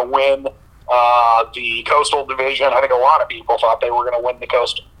were going to win the Coastal Division. I think a lot of people thought they were going to win the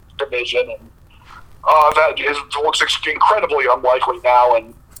Coastal Division, and looks incredibly unlikely now.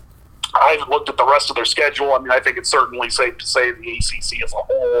 And I haven't looked at the rest of their schedule. I mean, I think it's certainly safe to say the ACC as a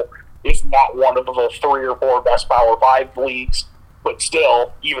whole is not one of the 3 or 4 best Power 5 leagues. But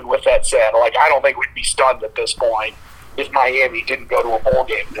still, even with that said, like, I don't think we'd be stunned at this point if Miami didn't go to a bowl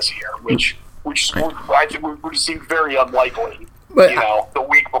game this year, which I think would seem very unlikely. But, the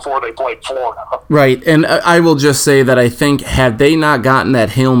week before they played Florida. Right, and I will just say that I think had they not gotten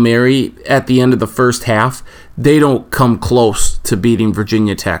that Hail Mary at the end of the first half, they don't come close to beating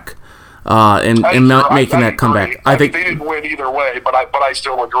Virginia Tech and making that comeback. I think they didn't win either way, but I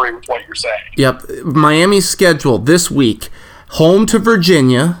still agree with what you're saying. Yep, Miami's schedule this week, home to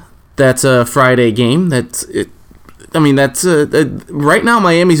Virginia. That's a Friday game. That's right now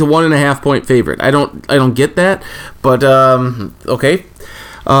Miami's a 1.5 point favorite. I don't get that, but okay.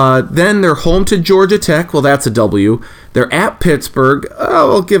 Then they're home to Georgia Tech. Well, that's a W. They're at Pittsburgh.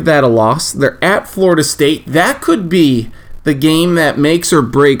 We'll give that a loss. They're at Florida State. That could be the game that makes or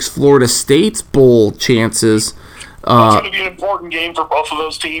breaks Florida State's bowl chances. It's going to be an important game for both of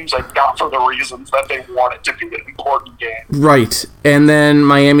those teams, and not for the reasons that they want it to be an important game. Right. And then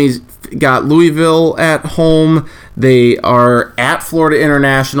Miami's got Louisville at home. They are at Florida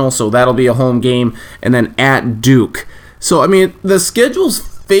International, so that'll be a home game. And then at Duke. So, I mean, the schedule's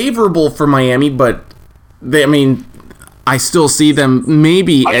favorable for Miami, but I still see them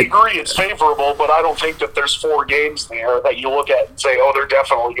maybe... I agree it's favorable, but I don't think that there's 4 games there that you look at and say, oh, they're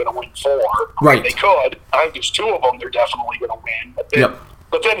definitely going to win 4. Right. I mean, they could. I think there's 2 of them they're definitely going to win.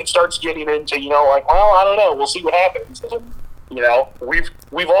 But then it starts getting into, I don't know. We'll see what happens. And,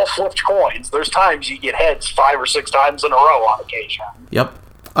 we've all flipped coins. There's times you get heads 5 or 6 times in a row on occasion. Yep.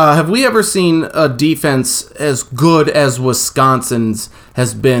 Have we ever seen a defense as good as Wisconsin's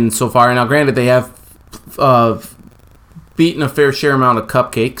has been so far? Now, granted, they have... beaten a fair share amount of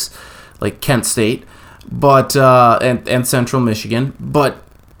cupcakes, like Kent State, but and Central Michigan. But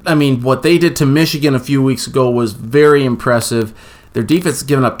I mean, what they did to Michigan a few weeks ago was very impressive. Their defense has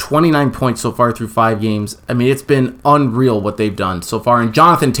given up 29 points so far through 5 games. I mean, it's been unreal what they've done so far. And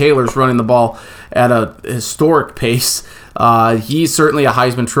Jonathan Taylor's running the ball at a historic pace. He's certainly a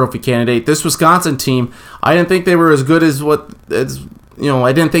Heisman Trophy candidate. This Wisconsin team, I didn't think they were as good as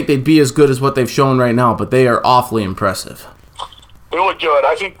I didn't think they'd be as good as what they've shown right now, but they are awfully impressive. They look good.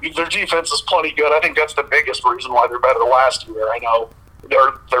 I think their defense is plenty good. I think that's the biggest reason why they're better last year. I know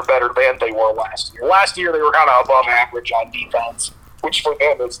they're better than they were last year. Last year they were kind of above average on defense, which for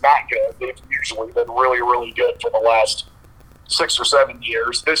them is not good. They've usually been really, really good for the last 6 or 7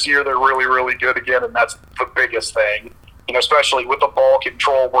 years. This year they're really, really good again, and that's the biggest thing. Especially with the ball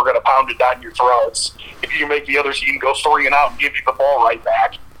control, we're going to pound it down your throats. If you make the other team go 3 and out and give you the ball right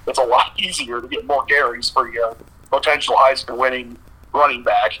back, it's a lot easier to get more carries for your potential Heisman-winning running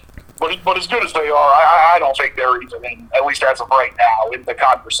back. But as good as they are, I don't think they're even in, at least as of right now, in the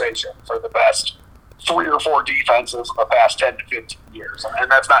conversation for the best 3 or 4 defenses in the past 10 to 15 years. And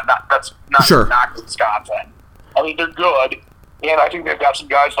that's not sure. Not Wisconsin. I mean, they're good, and I think they've got some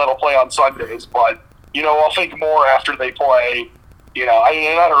guys that'll play on Sundays, but I'll think more after they play.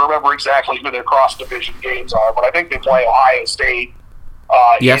 I don't remember exactly who their cross-division games are, but I think they play Ohio State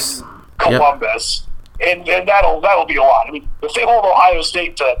in Columbus, and that'll be a lot. I mean, if they hold Ohio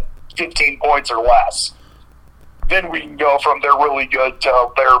State to 15 points or less, then we can go from they're really good to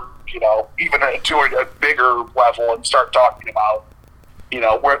they're, even to a bigger level and start talking about,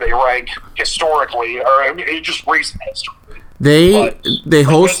 where they rank historically, or just recent history. They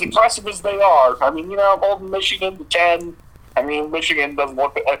host... As impressive as they are, I mean, holding Michigan to 10, I mean, Michigan doesn't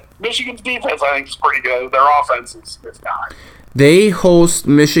look... Michigan's defense, I think, is pretty good. Their offense is not. They host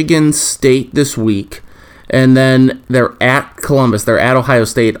Michigan State this week, and then they're at Columbus. They're at Ohio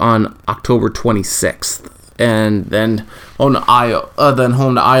State on October 26th, and then home to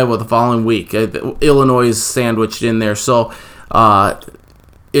Iowa the following week. Illinois is sandwiched in there, so...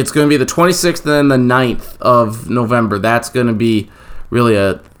 it's going to be the 26th and then the 9th of November. That's going to be really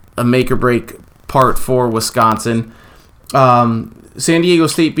a make-or-break part for Wisconsin. San Diego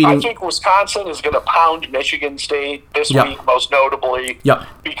State beating... I think Wisconsin is going to pound Michigan State this week, most notably,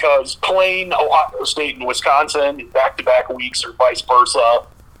 because playing Ohio State and Wisconsin in back-to-back weeks or vice versa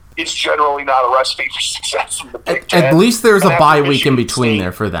is generally not a recipe for success in the Big Ten. At least there's a bye week in between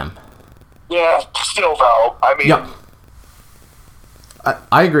there for them. Yeah, still, though. I mean...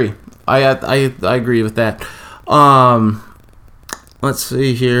 I agree. I agree with that. Let's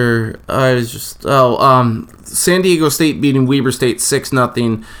see here. San Diego State beating Weber State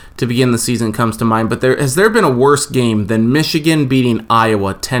 6-0 to begin the season comes to mind. But has there been a worse game than Michigan beating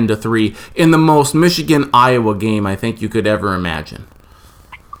Iowa 10-3 in the most Michigan-Iowa game I think you could ever imagine?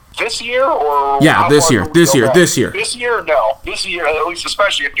 This year or yeah, this year. This year, no. This year, at least,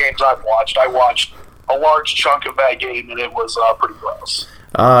 especially in games I've watched. I watched a large chunk of that game, and it was pretty gross.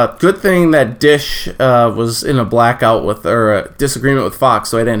 Good thing that Dish was in a blackout or a disagreement with Fox,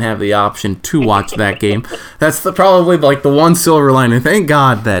 so I didn't have the option to watch that game. That's probably like the one silver lining. Thank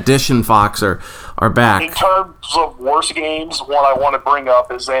God that Dish and Fox are back. In terms of worst games, one I want to bring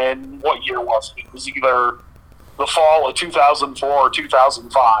up is in, what year was it? It was either the fall of 2004 or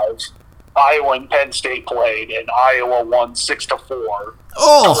 2005. Iowa and Penn State played, and Iowa won 6-4.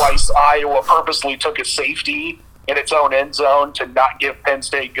 Oh. Twice Iowa purposely took a safety in its own end zone to not give Penn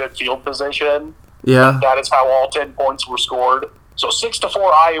State good field position. Yeah. That is how all 10 points were scored. So 6-4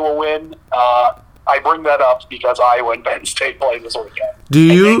 Iowa win. I bring that up because Iowa and Penn State play this weekend.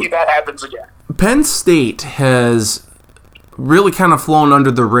 Maybe that happens again. Penn State has really kind of flown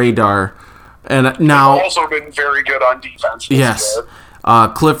under the radar, and now they've also been very good on defense. Yes.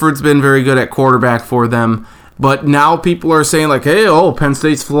 Clifford's been very good at quarterback for them. But now people are saying, like, hey, Penn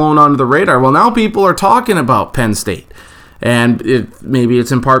State's flown under the radar. Well, now people are talking about Penn State. And maybe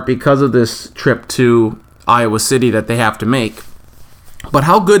it's in part because of this trip to Iowa City that they have to make. But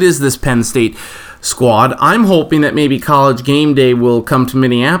how good is this Penn State squad? I'm hoping that maybe College Game Day will come to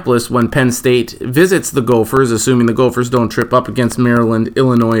Minneapolis when Penn State visits the Gophers, assuming the Gophers don't trip up against Maryland,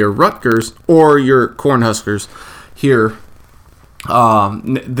 Illinois, or Rutgers, or your Cornhuskers here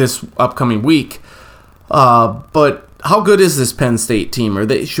this upcoming week. But how good is this Penn State team?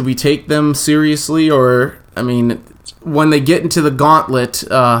 Should we take them seriously? Or, I mean, when they get into the gauntlet,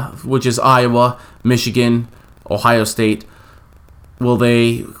 which is Iowa, Michigan, Ohio State, will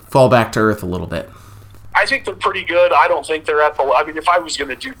they fall back to earth a little bit? I think they're pretty good. I don't think they're at the... I mean, if I was going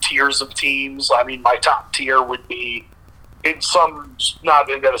to do tiers of teams, I mean, my top tier would be in some, not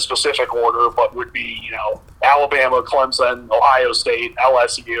in a specific order, but would be, Alabama, Clemson, Ohio State,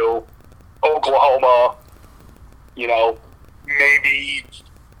 LSU, Oklahoma,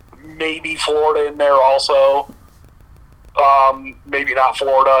 maybe Florida in there also. Maybe not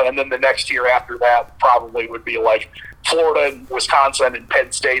Florida. And then the next tier after that probably would be like Florida and Wisconsin and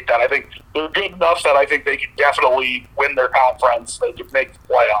Penn State, that I think they're good enough that I think they can definitely win their conference. They can make the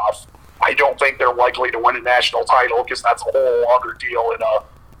playoff. I don't think they're likely to win a national title because that's a whole other deal in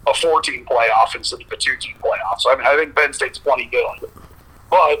a 14 playoff instead of a 2-team playoff. So, I think Penn State's plenty good.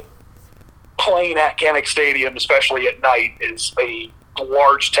 But playing at Kinnick Stadium, especially at night, is a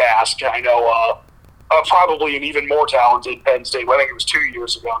large task. I know probably an even more talented Penn State. I think it was 2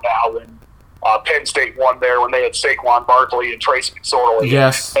 years ago now when Penn State won there when they had Saquon Barkley and Tracy McSorley.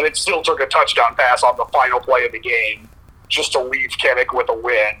 Yes. And it still took a touchdown pass on the final play of the game just to leave Kinnick with a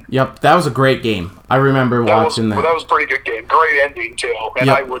win. Yep, that was a great game. I remember watching that. That was a pretty good game. Great ending, too. And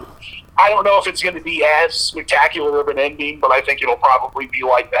yep. I don't know if it's going to be as spectacular of an ending, but I think it'll probably be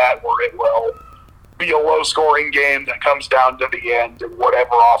like that, where it will be a low-scoring game that comes down to the end, and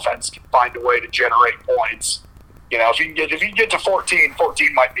whatever offense can find a way to generate points. If you can get to 14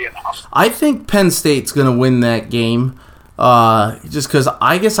 might be enough. I think Penn State's going to win that game, just because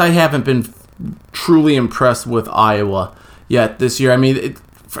I guess I haven't been truly impressed with Iowa yet this year. I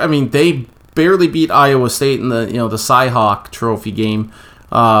mean, they barely beat Iowa State in the Cy-Hawk Trophy game,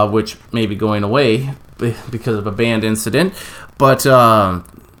 which may be going away because of a banned incident. But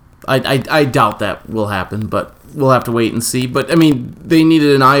I doubt that will happen, but we'll have to wait and see. But, I mean, they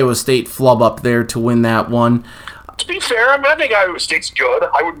needed an Iowa State flub up there to win that one. To be fair, I think Iowa State's good.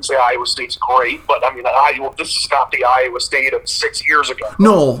 I wouldn't say Iowa State's great, but, this is not the Iowa State of 6 years ago.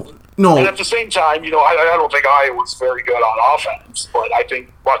 No. And at the same time, I don't think Iowa's very good on offense, but I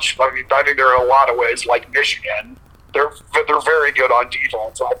think they're in a lot of ways like Michigan. They're very good on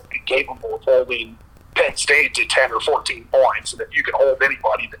defense. I think capable of holding Penn State to 10 or 14 points. And if you can hold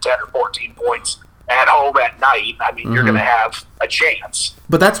anybody to 10 or 14 points at home at night, you're going to have a chance.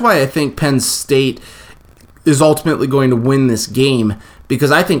 But that's why I think Penn State is ultimately going to win this game,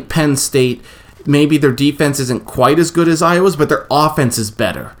 because I think Penn State, maybe their defense isn't quite as good as Iowa's, but their offense is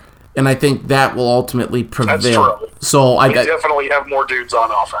better. And I think that will ultimately prevail. That's true. So they definitely have more dudes on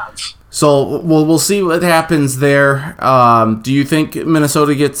offense. So we'll see what happens there. Do you think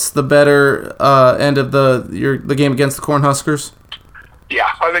Minnesota gets the better end of the game against the Cornhuskers? Yeah,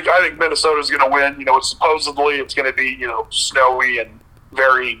 I think Minnesota's going to win. Supposedly it's going to be snowy and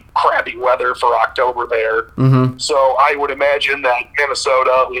very crappy weather for October there. Mm-hmm. So I would imagine that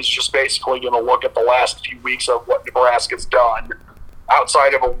Minnesota is just basically going to look at the last few weeks of what Nebraska's done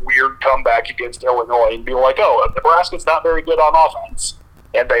outside of a weird comeback against Illinois and be like, oh, Nebraska's not very good on offense.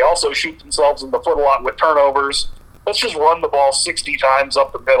 And they also shoot themselves in the foot a lot with turnovers. Let's just run the ball 60 times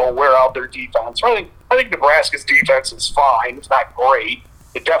up the middle, wear out their defense. I think Nebraska's defense is fine. It's not great.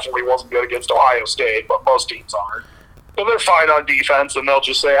 It definitely wasn't good against Ohio State, but most teams aren't. So they're fine on defense, and they'll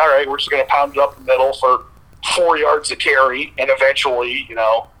just say, all right, we're just going to pound it up the middle for 4 yards a carry, and eventually,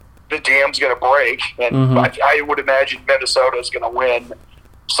 the dam's going to break. And I would imagine Minnesota's going to win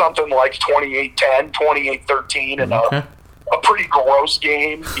something like 28-10, 28-13, and a pretty gross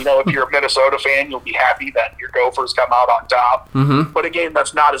game. If you're a Minnesota fan, you'll be happy that your Gophers come out on top. But again,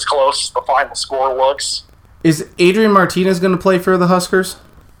 that's not as close as the final score looks. Is Adrian Martinez going to play for the Huskers?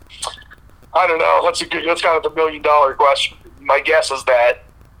 I don't know. That's kind of the $1 million question. My guess is that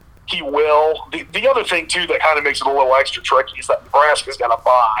he will. The other thing, too, that kind of makes it a little extra tricky is that Nebraska's going to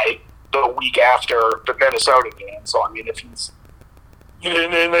bye the week after the Minnesota game. So, if he's...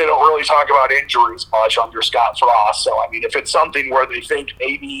 And they don't really talk about injuries much under Scott Frost. So, if it's something where they think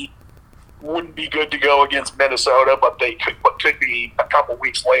maybe wouldn't be good to go against Minnesota, but could be a couple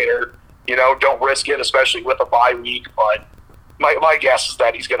weeks later, don't risk it, especially with a bye week. But my guess is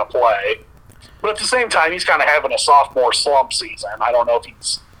that he's going to play. But at the same time, he's kind of having a sophomore slump season. I don't know if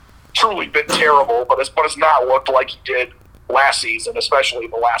he's truly been terrible, but it's not looked like he did last season, especially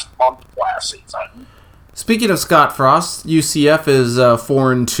the last month of last season. Speaking of Scott Frost, UCF is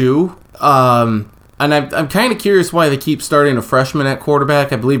 4-2, and I'm kind of curious why they keep starting a freshman at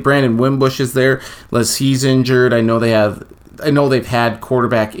quarterback. I believe Brandon Wimbush is there, unless he's injured. I know they've had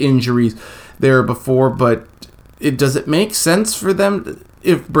quarterback injuries there before, but does it make sense for them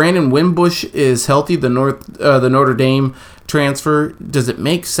if Brandon Wimbush is healthy, the Notre Dame transfer? Does it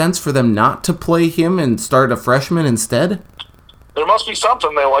make sense for them not to play him and start a freshman instead? There must be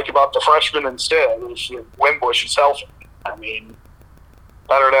something they like about the freshman instead if Wimbush is healthy. I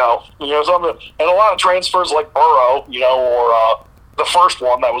don't know. And a lot of transfers like Burrow, or the first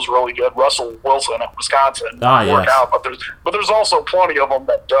one that was really good, Russell Wilson at Wisconsin, work out. But there's also plenty of them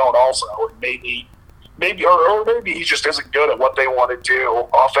that don't also. And maybe he just isn't good at what they want to do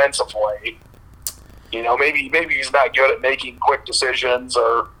offensively. Maybe he's not good at making quick decisions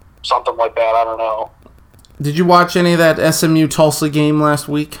or something like that. I don't know. Did you watch any of that SMU Tulsa game last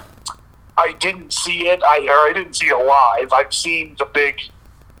week? I didn't see it. I didn't see it live. I've seen the big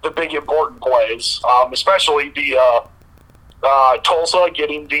important plays, especially the Tulsa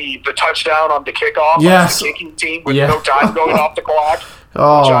getting the touchdown on the kickoff. Yes. The kicking team with no time going off the clock.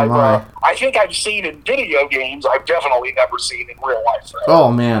 My. I think I've seen in video games. I've definitely never seen in real life. Though.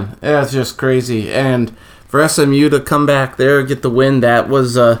 Oh man, that's just crazy. And for SMU to come back there, get the win, that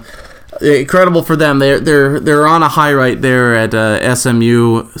was incredible for them. They're on a high right there at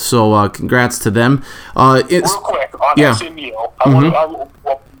SMU. So congrats to them. Real quick on SMU,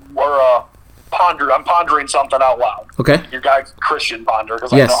 I'm pondering something out loud. Okay. Your guy Christian Ponder,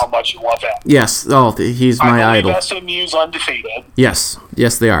 because I know how much you love him. Yes. Oh, he's my idol. SMU's undefeated. Yes,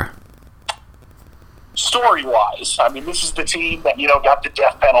 they are. Story-wise, this is the team that got the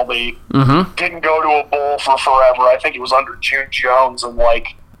death penalty. Didn't go to a bowl for forever. I think it was under June Jones in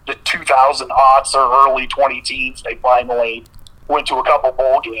the 2000 aughts or early 2010s. They finally went to a couple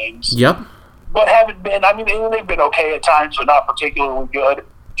bowl games. Yep. But haven't been. They've been okay at times, but not particularly good.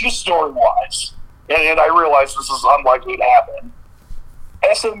 Just story-wise, and I realize this is unlikely to happen.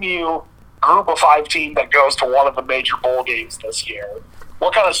 SMU, group of 5 team that goes to one of the major bowl games this year.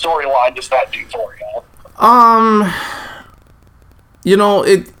 What kind of storyline does that do for you?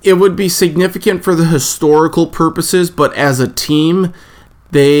 It would be significant for the historical purposes, but as a team,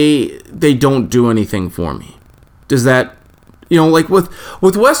 they don't do anything for me. Does that...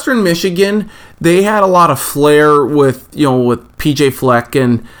 with Western Michigan, they had a lot of flair with PJ Fleck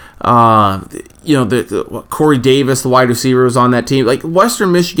and Corey Davis, the wide receiver, was on that team.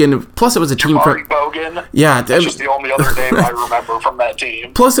 Western Michigan, plus it was a team from Bogan. Yeah, that's just the only other name I remember from that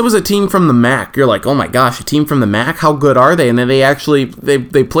team. Plus it was a team from the MAC. You're like, oh my gosh, a team from the MAC? How good are they? And then they actually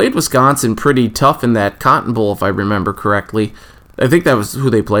they played Wisconsin pretty tough in that Cotton Bowl, if I remember correctly. I think that was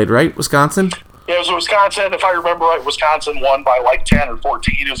who they played, right? Wisconsin? Yeah, it was Wisconsin. If I remember right, Wisconsin won by 10 or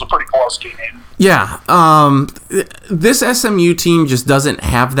 14. It was a pretty close game. Yeah. This SMU team just doesn't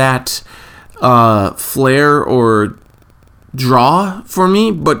have that flair or draw for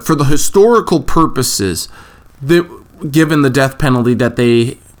me, but for the historical purposes, given the death penalty that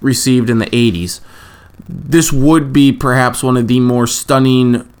they received in the 80s, this would be perhaps one of the more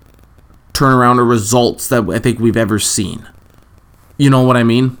stunning turnaround or results that I think we've ever seen. You know what I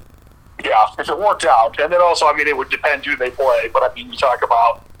mean? Yeah, if it worked out. And then also, it would depend who they play. But, you talk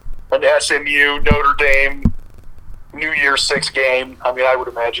about an SMU, Notre Dame, New Year's Six game. I mean, I would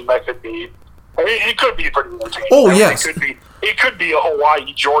imagine that could be. I mean, it could be pretty entertaining. Oh, yes. It could be a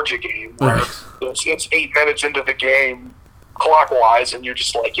Hawaii-Georgia game where it's 8 minutes into the game clockwise, and you're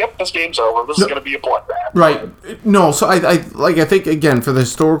just like, "Yep, this game's over. This is going to be a bloodbath." Right? No. So I think again for the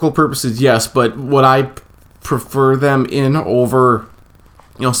historical purposes, yes. But would I prefer them in over,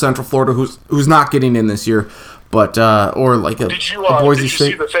 Central Florida, who's not getting in this year, but or like a Boise State? Did you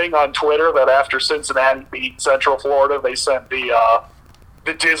see the thing on Twitter that after Cincinnati beat Central Florida, they sent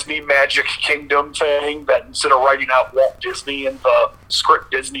the Disney Magic Kingdom thing that instead of writing out Walt Disney in the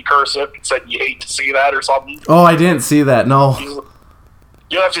script Disney cursive, it said you hate to see that or something? Oh, I didn't see that, no.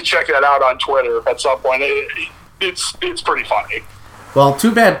 You'll have to check that out on Twitter at some point. It's pretty funny. Well,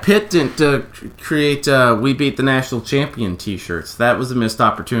 too bad Pitt didn't create We Beat the National Champion t-shirts. That was a missed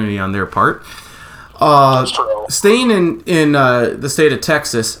opportunity on their part. That's true. Staying in the state of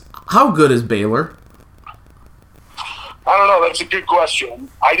Texas, how good is Baylor? I don't know. That's a good question.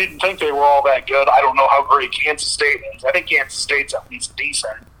 I didn't think they were all that good. I don't know how great Kansas State is. I think Kansas State's at least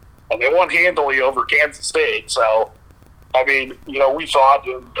decent. And they won handily over Kansas State. So, I mean, we thought,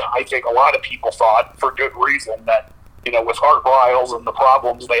 and I think a lot of people thought, for good reason, that, with Art Briles and the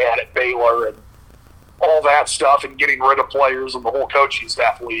problems they had at Baylor and all that stuff and getting rid of players and the whole coaching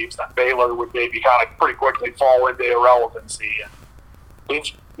staff leaves, that Baylor would maybe kind of pretty quickly fall into irrelevancy. And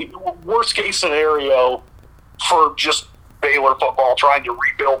it's worst case scenario for just Baylor football trying to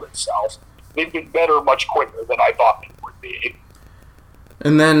rebuild itself. They've been better much quicker than I thought they would be.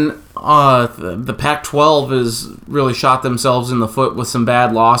 And then the Pac-12 has really shot themselves in the foot with some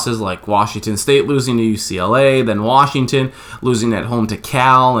bad losses, like Washington State losing to UCLA, then Washington losing at home to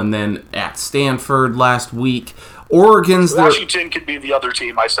Cal, and then at Stanford last week. Washington could be the other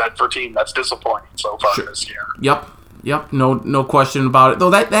team I said for team that's disappointing so far this year. Yep, no question about it.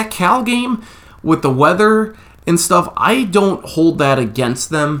 Though that Cal game with the weather and stuff, I don't hold that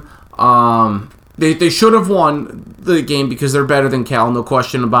against them. They should have won the game because they're better than Cal, no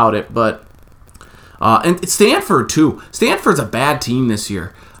question about it. But and Stanford too. Stanford's a bad team this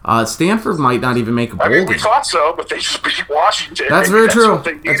year. Stanford might not even make a bowl game. We thought so, but they just beat Washington. That's very true. What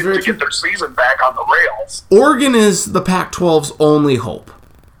they needed to get their season back on the rails. Oregon is the Pac-12's only hope.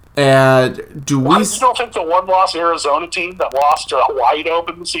 Do we? You don't think the one-loss Arizona team that lost to Hawaii to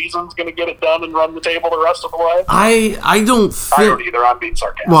open the season is going to get it done and run the table the rest of the way? I don't I don't either. I'm being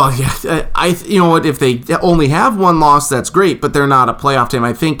sarcastic. Well, yeah, you know what? If they only have one loss, that's great, but they're not a playoff team.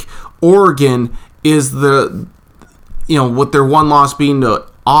 I think Oregon is with their one loss being to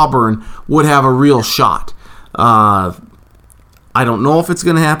Auburn, would have a real shot. I don't know if it's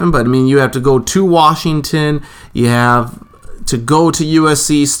going to happen, but I mean, you have to go to Washington. You have to go to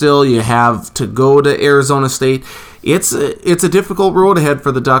USC still. You have to go to Arizona State. It's a difficult road ahead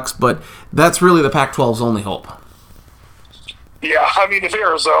for the Ducks, but that's really the Pac-12's only hope. Yeah, I mean, if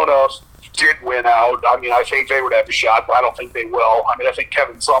Arizona did win out, I mean, I think they would have a shot, but I don't think they will. I mean, I think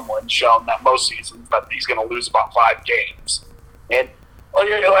Kevin Sumlin's shown that most seasons that he's going to lose about 5 games. And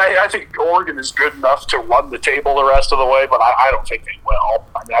I think Oregon is good enough to run the table the rest of the way, but I don't think they will.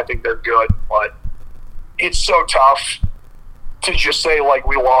 I mean, I think they're good, but it's so tough to just say, like,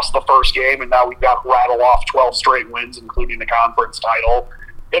 we lost the first game and now we've got to rattle off 12 straight wins, including the conference title.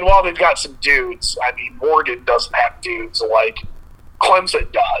 And while they've got some dudes, I mean, Oregon doesn't have dudes like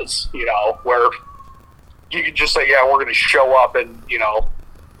Clemson does, where you can just say, yeah, we're going to show up and,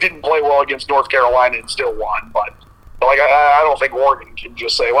 didn't play well against North Carolina and still won. But I don't think Oregon can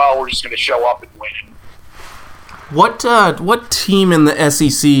just say, well, we're just going to show up and win. What team in the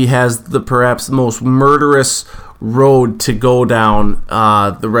SEC has the perhaps most murderous road to go down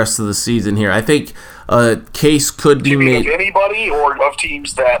the rest of the season here? I think a case could be made. Of anybody or of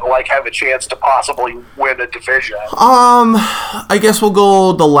teams that have a chance to possibly win a division? I guess we'll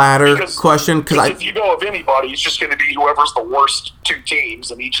go the latter question. Because if you go of anybody, it's just going to be whoever's the worst 2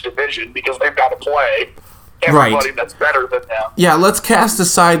 teams in each division because they've got to play everybody that's better than them. Yeah, let's cast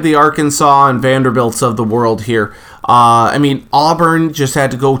aside the Arkansas and Vanderbilts of the world here. I mean, Auburn just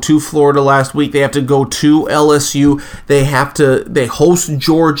had to go to Florida last week. They have to go to LSU. They host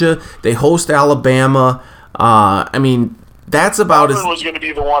Georgia. They host Alabama. I mean, that's about Auburn was going to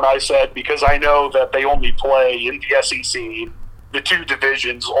be the one I said because I know that they only play in the SEC. The 2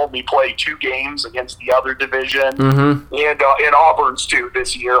 divisions only play 2 games against the other division. Mm-hmm. And Auburn's 2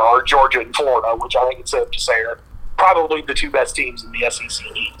 this year are Georgia and Florida, which I think it's safe to say are probably the 2 best teams in the SEC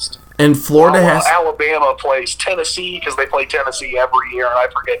East. And Florida has... Alabama plays Tennessee because they play Tennessee every year, and I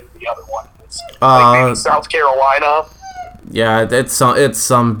forget who the other one is. Maybe South Carolina. Yeah, it's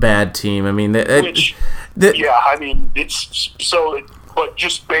some bad team. I mean... I mean, it's so... But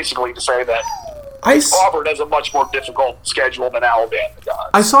just basically to say that Auburn has a much more difficult schedule than Alabama does.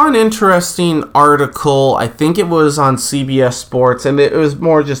 I saw an interesting article, I think it was on CBS Sports, and it was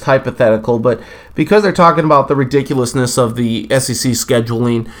more just hypothetical, but because they're talking about the ridiculousness of the SEC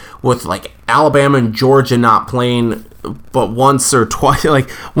scheduling with like Alabama and Georgia not playing but once or twice, like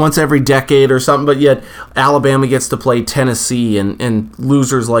once every decade or something, but yet Alabama gets to play Tennessee and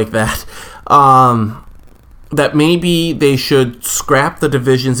losers like that. That maybe they should scrap the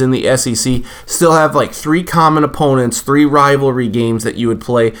divisions in the SEC, still have like 3 common opponents, 3 rivalry games that you would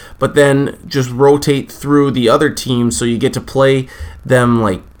play, but then just rotate through the other teams so you get to play them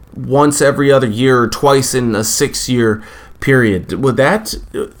like once every other year or twice in a 6-year period. Would that...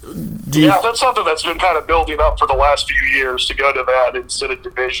 Yeah, that's something that's been kind of building up for the last few years to go to that instead of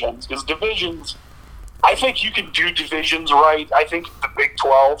divisions. Because divisions, I think you can do divisions right. I think the Big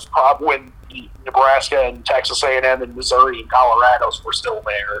 12, when Nebraska and Texas A&M and Missouri and Colorado's were still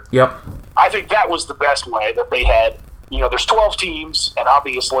there. Yep. I think that was the best way that they had. There's 12 teams, and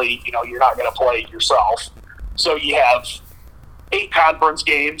obviously, you're not going to play yourself. So you have 8 conference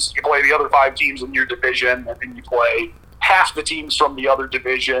games. You play the other 5 teams in your division, and then you play half the teams from the other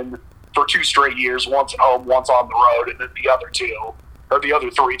division for 2 straight years, once at home, once on the road, and then the other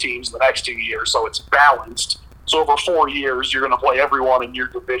 3 teams the next 2 years. So it's balanced. So over 4 years, you're going to play everyone in your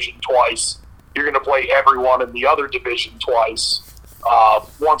division twice. You're going to play everyone in the other division twice,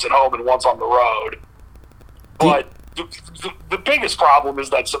 once at home and once on the road. But the biggest problem is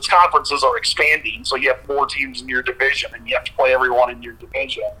that since conferences are expanding, so you have more teams in your division and you have to play everyone in your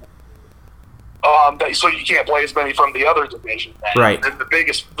division, so you can't play as many from the other division. Right. And the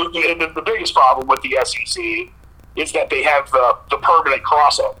biggest problem with the SEC is that they have the permanent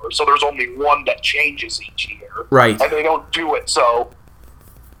crossover. So there's only one that changes each year. Right. And they don't do it so,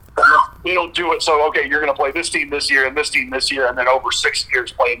 okay, you're going to play this team this year and this team this year, and then over 6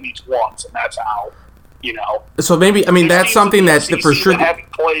 years play them each once, and that's how, So maybe, that's something that for sure... that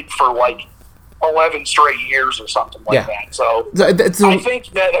haven't played for like 11 straight years or something like that. So I think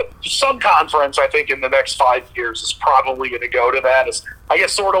that some conference, in the next 5 years is probably going to go to that. It's, I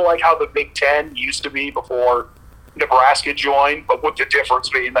guess, sort of like how the Big Ten used to be before Nebraska joined, but with the difference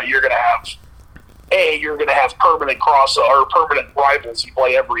being that you're going to have permanent crossover or permanent rivals you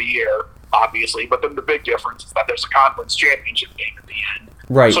play every year, obviously. But then the big difference is that there's a conference championship game at the end.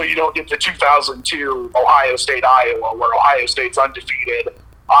 Right. So you don't get the 2002 Ohio State-Iowa, where Ohio State's undefeated.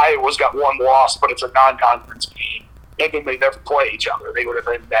 Iowa's got 1 loss, but it's a non-conference game. And then they never play each other. They would have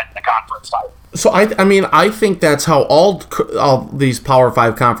been met in the conference title. So, I think that's how all these Power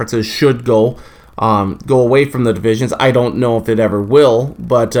 5 conferences should go. Go away from the divisions. I don't know if it ever will,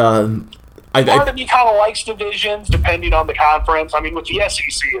 but part of me kind of likes divisions, depending on the conference. With the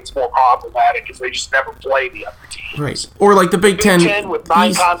SEC, it's more problematic because they just never play the other teams. Right. Or like the Big Ten with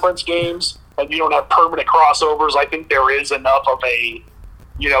 9 conference games, and you don't have permanent crossovers. I think there is enough of a,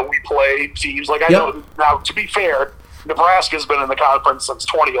 we play teams. Like, I know, now, to be fair, Nebraska's been in the conference since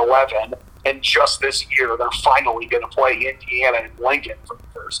 2011, and just this year, they're finally going to play Indiana and Lincoln for the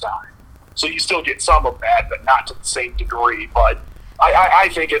first time. So you still get some of that, but not to the same degree. But I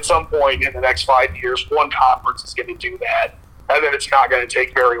think at some point in the next 5 years, one conference is going to do that, and then it's not going to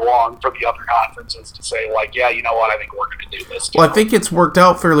take very long for the other conferences to say, like, yeah, you know what, I think we're going to do this. Well, I think it's worked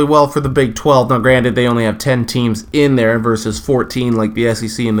out fairly well for the Big 12. Now, granted, they only have 10 teams in there versus 14 like the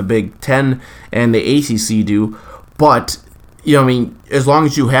SEC and the Big 10 and the ACC do. But, as long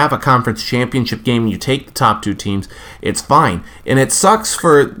as you have a conference championship game and you take the top 2 teams, it's fine. And it sucks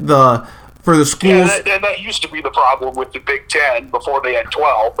for the schools. Yeah, and that used to be the problem with the Big Ten before they had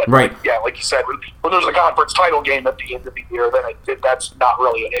 12. But right. Like you said, when there's a conference title game at the end of the year, then that's not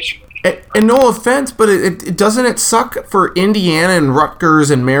really an issue anymore. And no offense, but it doesn't it suck for Indiana and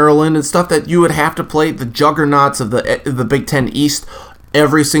Rutgers and Maryland and stuff that you would have to play the juggernauts of the Big Ten East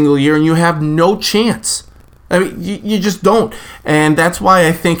every single year, and you have no chance. You just don't. And that's why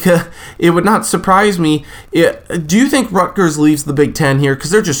I think it would not surprise me. Do you think Rutgers leaves the Big Ten here? Because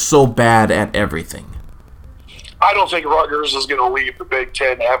they're just so bad at everything. I don't think Rutgers is going to leave the Big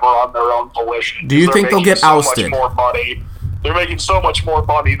Ten ever on their own volition. Do you think they'll get ousted? Much more money. They're making so much more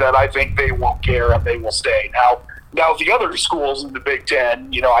money that I think they won't care and they will stay. Now the other schools in the Big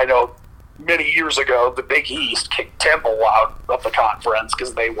Ten, I know many years ago the Big East kicked Temple out of the conference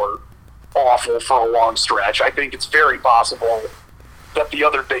because they were awful for a long stretch. I think it's very possible that the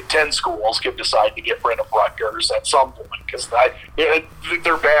other Big Ten schools could decide to get rid of Rutgers at some point because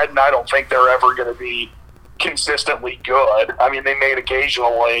they're bad, and I don't think they're ever going to be consistently good. They may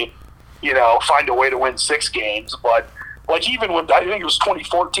occasionally, find a way to win 6 games, but like even when, I think it was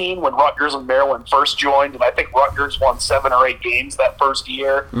 2014 when Rutgers and Maryland first joined, and I think Rutgers won 7 or 8 games that first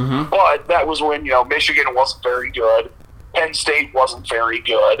year. Mm-hmm. But that was when, Michigan wasn't very good. Penn State wasn't very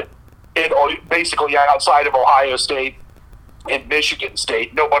good. Basically, outside of Ohio State and Michigan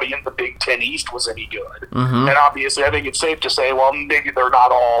State, nobody in the Big Ten East was any good. Mm-hmm. And obviously, I think it's safe to say, well, maybe they're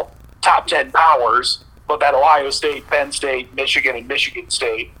not all top 10 powers, but that Ohio State, Penn State, Michigan, and Michigan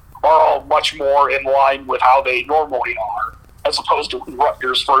State are all much more in line with how they normally are, as opposed to when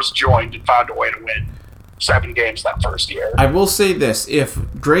Rutgers first joined and found a way to win 7 games that first year. I will say this: if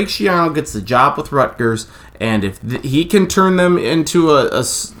Greg Schiano gets the job with Rutgers, and if he can turn them into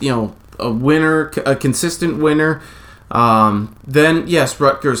a winner, a consistent winner, then yes,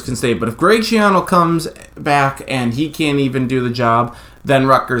 Rutgers can stay. But if Greg Schiano comes back and he can't even do the job, then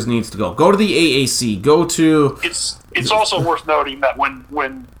Rutgers needs to go. Go to the AAC. Go to. It's also worth noting that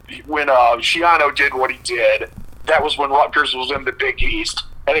when Schiano did what he did, that was when Rutgers was in the Big East,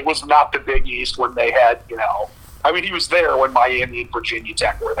 and it was not the Big East when they had, he was there when Miami and Virginia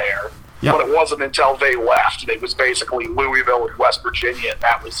Tech were there, yep. But it wasn't until they left. It was basically Louisville and West Virginia, and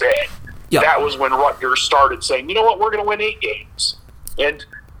that was it. Yep. That was when Rutgers started saying, you know what, we're going to win 8 games. And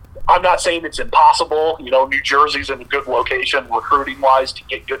I'm not saying it's impossible. New Jersey's in a good location recruiting-wise to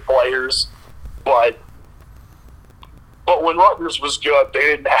get good players, but when Rutgers was good, they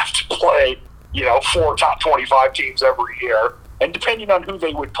didn't have to play, 4 top 25 teams every year. And depending on who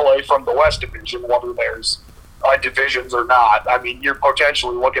they would play from the West Division, whether there's divisions or not, you're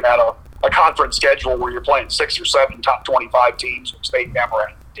potentially looking at a conference schedule where you're playing 6 or 7 top 25 teams, which they never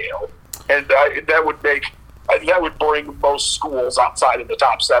had to do. And that would bring most schools outside of the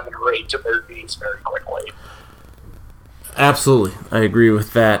top 7 or 8 to their knees very quickly. Absolutely. I agree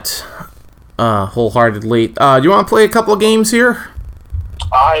with that wholeheartedly. Do you want to play a couple of games here?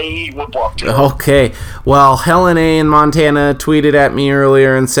 I would love to. Okay. Well, Helen A. in Montana tweeted at me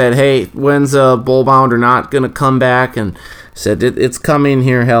earlier and said, hey, when's Bull Bounder not going to come back? And said, it's coming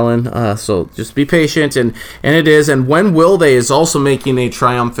here, Helen. So just be patient. And it is. And When Will They is also making a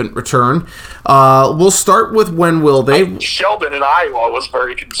triumphant return. We'll start with When Will They. Sheldon in Iowa was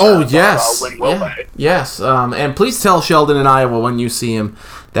very concerned. Oh, yes. When Will They. Yes. And please tell Sheldon in Iowa when you see him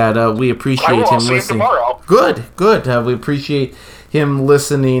that we appreciate him listening. I'll see him tomorrow. Good. We appreciate him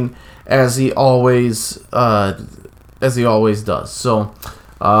listening as he always does. So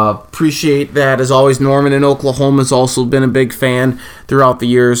appreciate that as always. Norman in Oklahoma has also been a big fan throughout the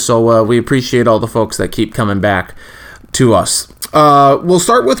years, so we appreciate all the folks that keep coming back to us. We'll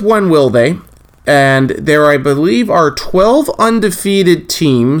start with When Will They, and there I believe are 12 undefeated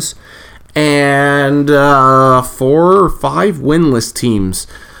teams and 4 or 5 winless teams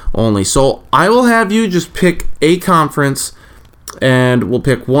only. So I will have you just pick a conference, and we'll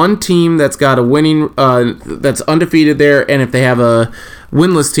pick one team that's got a winning, that's undefeated there, and if they have a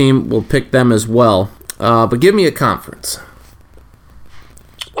winless team, we'll pick them as well. But give me a conference.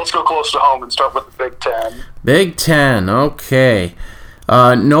 Let's go close to home and start with the Big Ten. Big Ten, okay.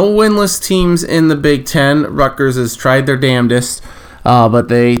 No winless teams in the Big Ten. Rutgers has tried their damnedest, but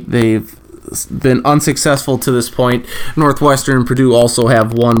they've been unsuccessful to this point. Northwestern and Purdue also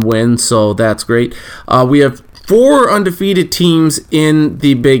have 1 win, so that's great. We have 4 undefeated teams in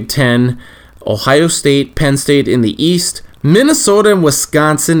the Big Ten: Ohio State, Penn State in the East, Minnesota and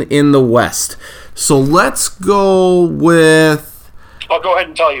Wisconsin in the West. So let's go with... I'll go ahead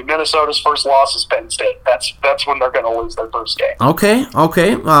and tell you, Minnesota's first loss is Penn State. That's when they're going to lose their first game. Okay. How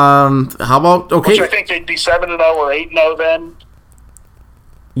about... Okay. Which I think they'd be 7-0 or 8-0 then.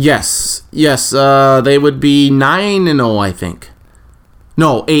 Yes. They would be 9-0, I think.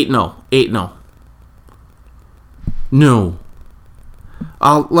 No, 8-0. 8-0. No.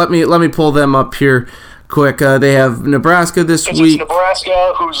 Let me pull them up here quick. They have Nebraska this week. It's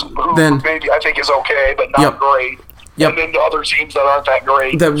Nebraska, who maybe I think is okay, but not great. Yep. And then the other teams that aren't that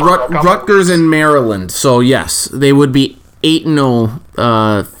great. Rutgers and Maryland. So yes, they would be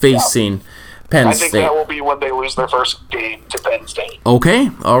 8-0 facing Penn State. I think that will be when they lose their first game to Penn State. Okay.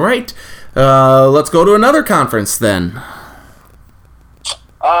 All right. Let's go to another conference then.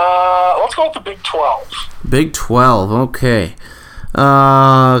 Let's go with the Big 12. Big 12, okay.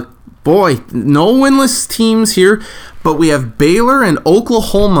 Boy, no winless teams here, but we have Baylor and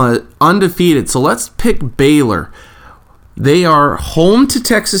Oklahoma undefeated. So let's pick Baylor. They are home to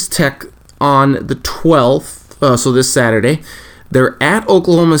Texas Tech on the 12th, so this Saturday. They're at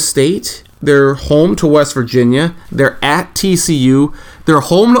Oklahoma State. They're home to West Virginia. They're at TCU. They're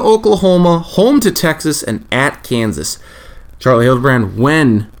home to Oklahoma, home to Texas, and at Kansas. Charlie Hildebrand,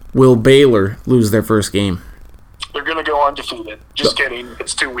 when will Baylor lose their first game? They're going to go undefeated. Just kidding.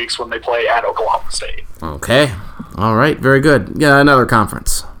 It's 2 weeks when they play at Oklahoma State. Okay. All right, very good. Yeah, another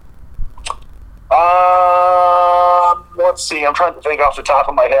conference. Let's see. I'm trying to think off the top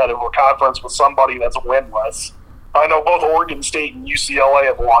of my head of a conference with somebody that's winless. I know both Oregon State and UCLA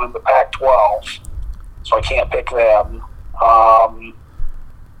have won in the Pac-12, so I can't pick them.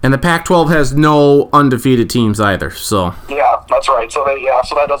 And the Pac-12 has no undefeated teams either. So yeah, that's right. So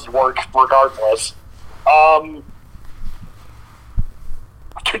that doesn't work regardless.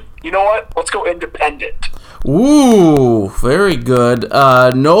 You know what? Let's go independent. Ooh, very good.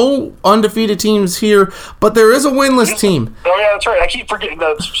 No undefeated teams here, but there is a winless team. Oh, yeah, that's right. I keep forgetting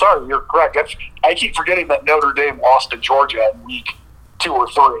that. Sorry, you're correct. I keep forgetting that Notre Dame lost to Georgia in week 2 or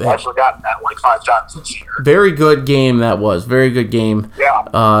 3. Yeah. I've forgotten that like 5 times this year. Very good game that was. Very good game.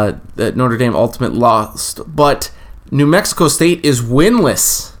 Yeah. That Notre Dame ultimate lost. But New Mexico State is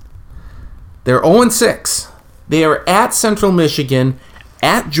winless. They're 0-6. They are at Central Michigan,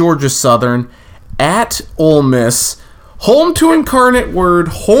 at Georgia Southern, at Ole Miss, home to Incarnate Word,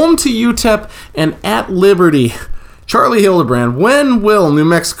 home to UTEP, and at Liberty. Charlie Hildebrand, when will New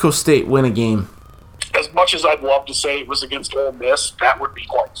Mexico State win a game? As much as I'd love to say it was against Ole Miss, that would be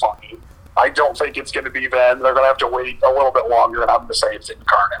quite funny. I don't think it's going to be then. They're going to have to wait a little bit longer, and I'm going to say it's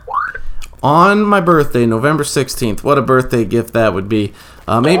Incarnate Word. On my birthday, November 16th. What a birthday gift that would be.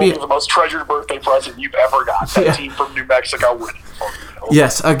 Maybe the most treasured birthday present you've ever got. That team from New Mexico winning for you.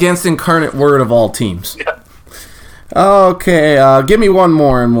 Yes, against Incarnate Word of all teams. Yeah. Okay, give me one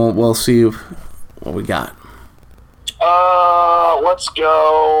more, and we'll see what we got. Let's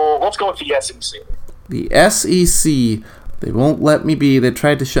go with the SEC. The SEC. They won't let me be. They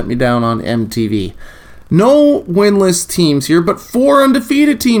tried to shut me down on MTV. No winless teams here, but 4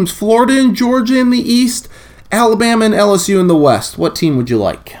 undefeated teams. Florida and Georgia in the East, Alabama and LSU in the West. What team would you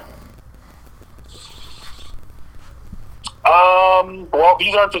like? Well,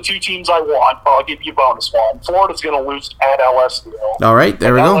 these aren't the 2 teams I want. I'll give you a bonus one. Florida's going to lose at LSU. All right,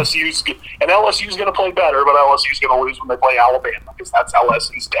 there we go. LSU's going to play better, but LSU's going to lose when they play Alabama because that's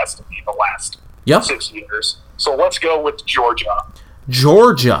LSU's destiny in the last 6 years. So let's go with Georgia.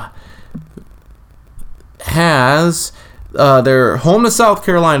 Georgia has they're home to South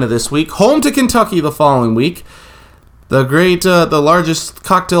Carolina this week, home to Kentucky the following week. The largest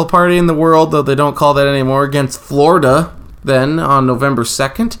cocktail party in the world, though they don't call that anymore, against Florida then on November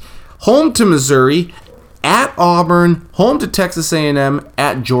 2nd. Home to Missouri, at Auburn, home to Texas A&M,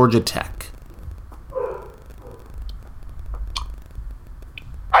 at Georgia Tech.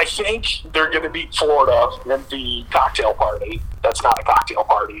 I think they're going to beat Florida in the cocktail party. That's not a cocktail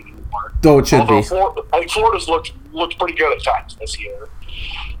party anymore. Though it should be. Florida's looked pretty good at times this year.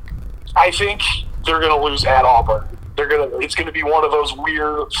 I think they're going to lose at Auburn. It's going to be one of those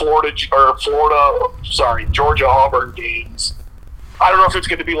weird Georgia Auburn games. I don't know if it's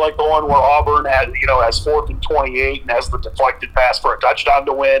going to be like the one where Auburn has 4th and 28 and has the deflected pass for a touchdown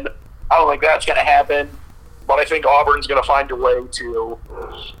to win. I don't think that's going to happen, but I think Auburn's going to find a way to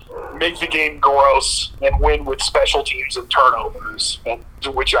make the game gross and win with special teams and turnovers,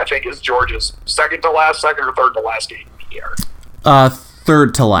 which I think is Georgia's second or third to last game of the year.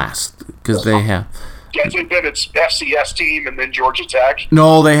 Third to last, because they have. Yeah, then it's FCS team and then Georgia Tech.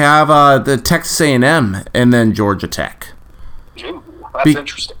 No, they have the Texas A&M and then Georgia Tech. Ooh, that's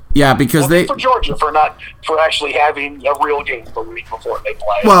interesting. Yeah, because for Georgia for actually having a real game the week before they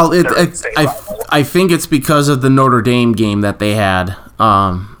play. Well, I think it's because of the Notre Dame game that they had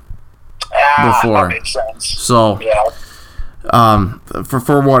before. That makes sense. So yeah.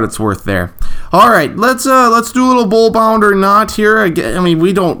 For what it's worth there. All right, let's do a little bowl bound or not here. I mean,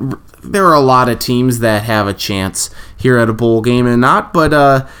 we don't. There are a lot of teams that have a chance here at a bowl game and not, but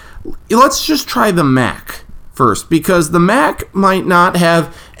let's just try the MAC first, because the MAC might not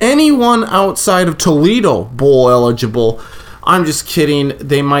have anyone outside of Toledo bowl eligible. I'm just kidding.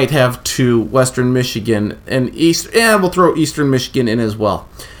 They might have 2, Western Michigan and East. Yeah, we'll throw Eastern Michigan in as well.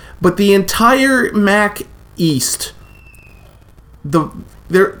 But the entire MAC East,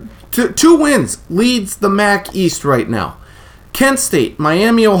 there 2 wins leads the MAC East right now. Kent State,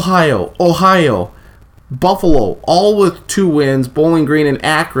 Miami, Ohio, Buffalo, all with 2 wins. Bowling Green and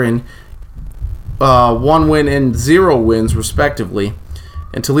Akron, 1 win and 0 wins, respectively.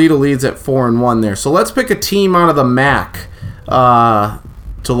 And Toledo leads at 4-1 there. So let's pick a team out of the MAC to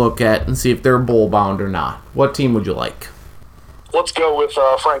look at and see if they're bowl bound or not. What team would you like? Let's go with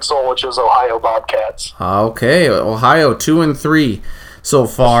Frank Solich's Ohio Bobcats. Okay, Ohio 2-3 so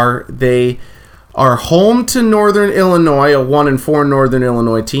far. They are home to Northern Illinois, a 1-4 Northern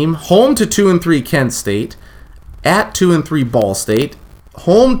Illinois team. Home to 2-3 Kent State. At 2-3 Ball State.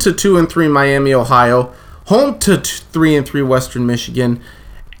 Home to 2-3 Miami, Ohio. Home to 3-3 Western Michigan.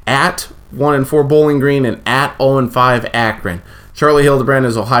 at 1-4 Bowling Green and at 0-5 Akron. Charlie Hildebrand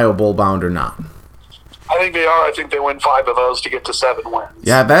is Ohio Bowl bound or not? I think they are. I think they win 5 of those to get to 7 wins.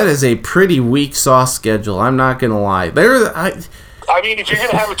 Yeah, that is a pretty weak sauce schedule. I'm not going to lie. I mean, if you're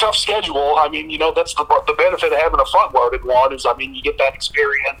going to have a tough schedule, I mean, that's the benefit of having a front-loaded one is, you get that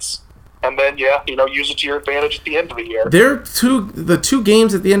experience, and then, use it to your advantage at the end of the year. The two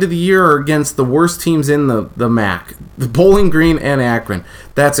games at the end of the year are against the worst teams in the MAC, the Bowling Green and Akron.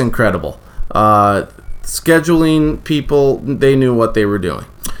 That's incredible. Scheduling people, they knew what they were doing.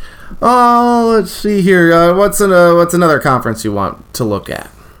 Oh, let's see here. What's another conference you want to look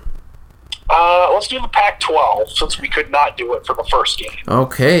at? Let's do the Pac-12, since we could not do it for the first game.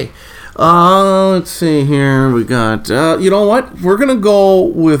 Okay. Let's see here. We got, you know what? We're going to go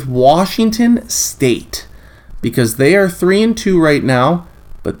with Washington State, because they are 3-2 right now,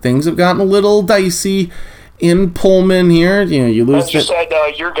 but things have gotten a little dicey in Pullman here. You lose. As you said,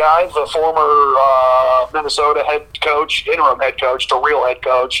 your guy, the former Minnesota head coach, interim head coach to real head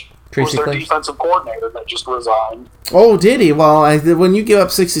coach, was their defensive coordinator that just resigned. Oh, did he? Well, when you give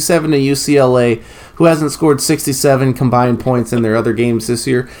up 67 to UCLA, who hasn't scored 67 combined points in their other games this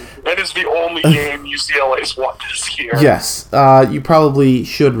year. That is the only game UCLA's won this year. Yes, you probably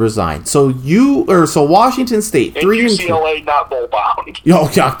should resign. So Washington State, 3-2. UCLA not bowl bound. Oh,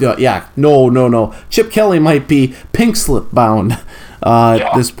 yeah. No. Chip Kelly might be pink slip bound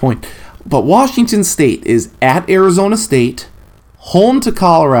at this point. But Washington State is at Arizona State, home to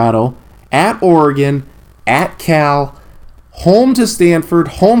Colorado, at Oregon, at Cal, home to Stanford,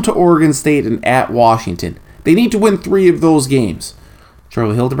 home to Oregon State, and at Washington. They need to win 3 of those games.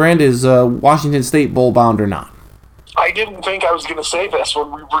 Charlie Hildebrand, is Washington State bowl bound or not? I didn't think I was going to say this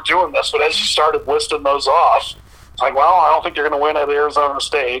when we were doing this, but as you started listing those off, it's like, well, I don't think they're going to win at Arizona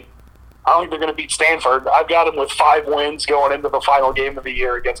State. I don't think they're going to beat Stanford. I've got them with 5 wins going into the final game of the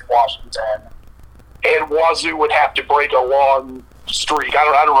year against Washington. And Wazoo would have to break a long streak.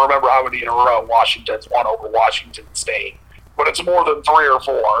 I don't remember how many in a row Washington's won over Washington State, but it's more than 3 or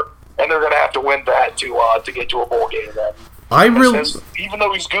 4, and they're going to have to win that to get to a bowl game. Then, even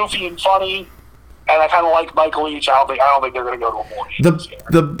though he's goofy and funny, and I kind of like Mike Leach, I don't think they're going to go to a bowl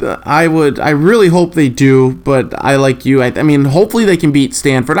game. I really hope they do, but I like you. I mean, hopefully they can beat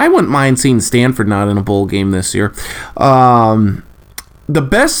Stanford. I wouldn't mind seeing Stanford not in a bowl game this year. The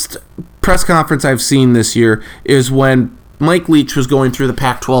best press conference I've seen this year is when Mike Leach was going through the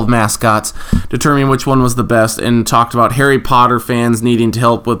Pac-12 mascots, determining which one was the best, and talked about Harry Potter fans needing to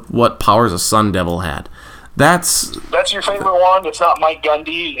help with what powers a Sun Devil had. That's your favorite one? It's not Mike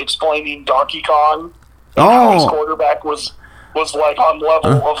Gundy explaining Donkey Kong? How his quarterback was like on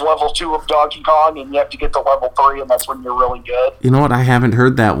level 2 of Donkey Kong, and you have to get to level 3, and that's when you're really good. You know what? I haven't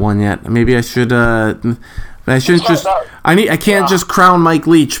heard that one yet. Maybe I should. I shouldn't just. I can't just crown Mike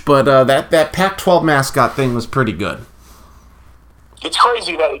Leach, but that Pac-12 mascot thing was pretty good. It's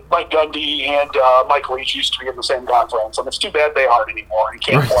crazy that Mike Gundy and Mike Leach used to be in the same conference, and it's too bad they aren't anymore. You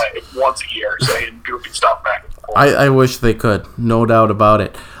can't play once a year saying goofy stuff back and forth. I wish they could, no doubt about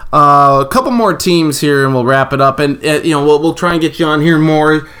it. A couple more teams here, and we'll wrap it up. And we'll try and get you on here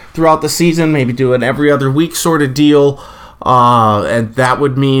more throughout the season. Maybe do an every other week sort of deal. And that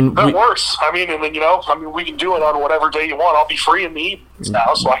would mean that works. We can do it on whatever day you want. I'll be free in the evenings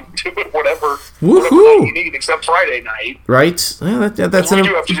now, so I can do it whatever night you need, except Friday night. Right? Yeah, we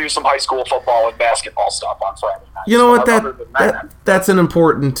do have to do some high school football and basketball stuff on Friday night. You know what? That's an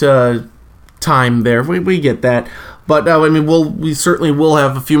important time there. We get that. But we certainly will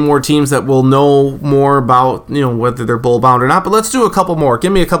have a few more teams that will know more about whether they're bowl bound or not. But let's do a couple more.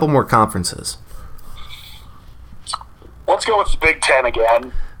 Give me a couple more conferences. Let's go with the Big Ten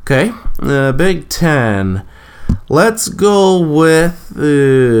again. Okay, the Big Ten. Let's go with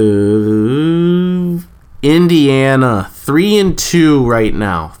Indiana. 3-2 right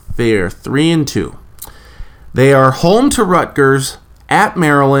now. They're 3-2. They are home to Rutgers, at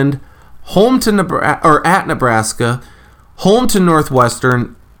Maryland, home to at Nebraska, home to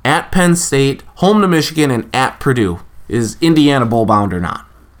Northwestern, at Penn State, home to Michigan, and at Purdue. Is Indiana bowl bound or not?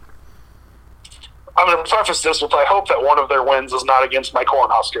 I'm going to preface this with I hope that one of their wins is not against my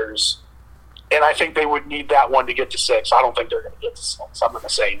Cornhuskers. And I think they would need that one to get to 6. I don't think they're going to get to 6. I'm going to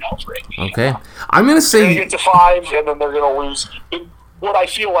say no for Indiana. Okay. I'm going to say... They're going to get to 5, and then they're going to lose. What I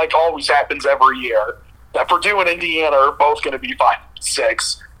feel like always happens every year, that Purdue and Indiana are both going to be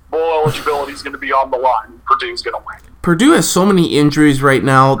 5-6. Bowl eligibility is going to be on the line. Purdue's going to win. Purdue has so many injuries right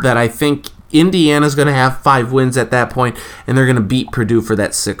now that I think Indiana's going to have 5 wins at that point, and they're going to beat Purdue for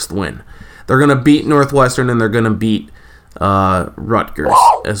that 6th win. They're going to beat Northwestern, and they're going to beat Rutgers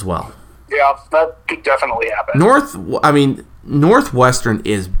as well. Yeah, that could definitely happen. Northwestern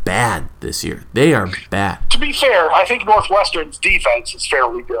is bad this year. They are bad. To be fair, I think Northwestern's defense is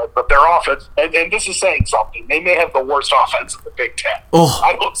fairly good, but their offense, and this is saying something, they may have the worst offense in the Big Ten. Oh.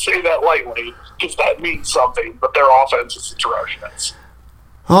 I don't say that lightly because that means something, but their offense is atrocious.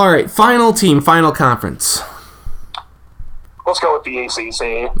 All right, final team, final conference. Let's go with the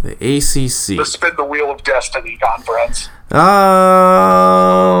ACC. The ACC. The Spin the Wheel of Destiny conference.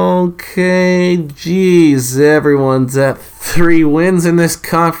 Okay, geez, everyone's at 3 wins in this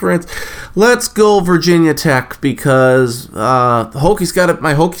conference. Let's go Virginia Tech because my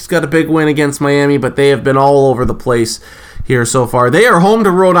Hokies got a big win against Miami, but they have been all over the place here so far. They are home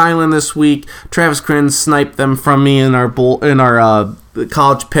to Rhode Island this week. Travis Krin sniped them from me in our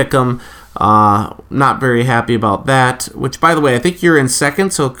college pick'em. Not very happy about that. Which, by the way, I think you're in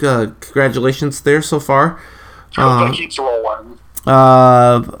second, so congratulations there so far. That keeps rolling.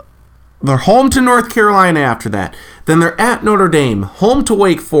 They're home to North Carolina after that. Then they're at Notre Dame, home to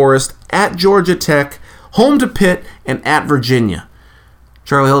Wake Forest, at Georgia Tech, home to Pitt, and at Virginia.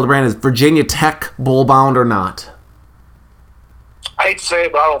 Charlie Hildebrand, is Virginia Tech bowl-bound or not? I hate to say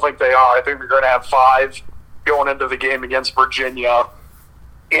it, but I don't think they are. I think they're going to have 5 going into the game against Virginia.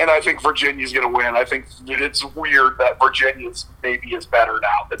 And I think Virginia's going to win. I think it's weird that Virginia's maybe is better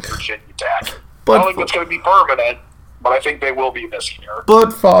now than Virginia Tech. I don't think it's going to be permanent, but I think they will be this year.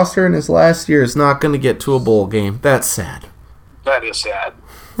 Bud Foster in his last year is not going to get to a bowl game. That's sad. That is sad.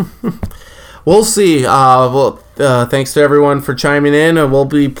 We'll see. Thanks to everyone for chiming in. We'll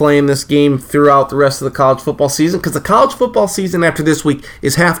be playing this game throughout the rest of the college football season because the college football season after this week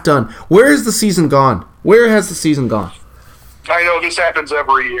is half done. Where is the season gone? Where has the season gone? I know this happens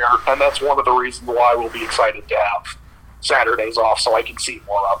every year, and that's one of the reasons why we'll be excited to have Saturdays off so I can see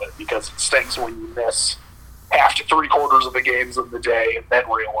more of it, because it stinks when you miss half to 3/4 of the games of the day and then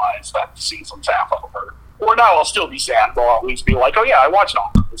realize that the season's half over. Or now I'll still be sad, but I'll at least be like, oh yeah, I watched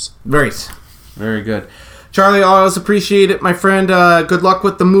all of this. Right. Very good. Charlie, I always appreciate it, my friend. Good luck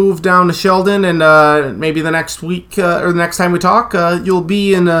with the move down to Sheldon, and maybe the next week or the next time we talk, you'll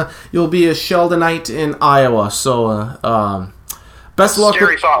be a Sheldonite in Iowa. So, best of luck.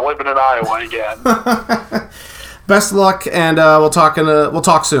 Scary thought, living in Iowa again. Best of luck, and we'll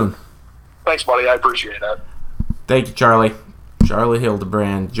talk soon. Thanks, buddy. I appreciate it. Thank you, Charlie. Charlie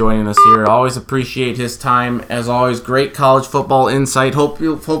Hildebrand joining us here. Always appreciate his time. As always, great college football insight.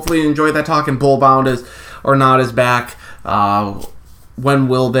 Hopefully you enjoyed that talk. And Bullbound is back. When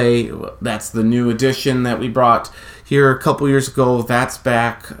will they? That's the new edition that we brought here a couple years ago. That's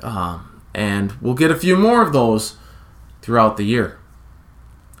back. And we'll get a few more of those throughout the year.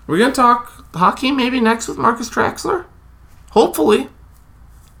 We're going to talk hockey maybe next with Marcus Traxler. Hopefully.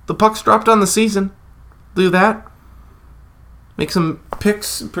 The puck's dropped on the season. Do that. Make some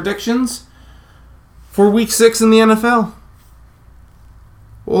picks and predictions for Week 6 in the NFL.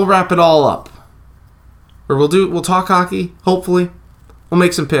 We'll wrap it all up. Or we'll talk hockey, hopefully. We'll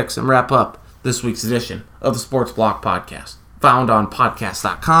make some picks and wrap up this week's edition of the Sports Block Podcast. Found on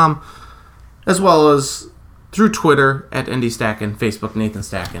podcast.com, as well as through Twitter at Andy Stacken, Facebook Nathan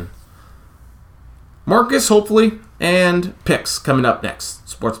Stacken. Marcus, hopefully, and picks coming up next.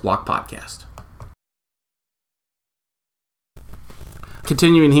 Sports Block Podcast.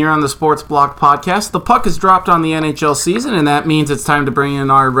 Continuing here on the Sports Block Podcast, the puck is dropped on the NHL season, and that means it's time to bring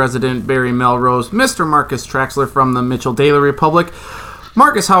in our resident Barry Melrose, Mr. Marcus Traxler from the Mitchell Daily Republic.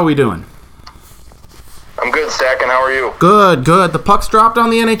 Marcus, how are we doing? I'm good, Stacken. How are you? Good. The puck's dropped on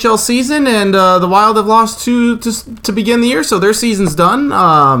the NHL season, and the Wild have lost two to begin the year, so their season's done.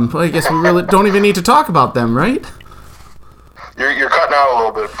 I guess we really don't even need to talk about them, right? You're cutting out a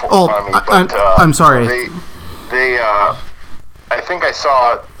little bit for me, but I'm sorry. They I think I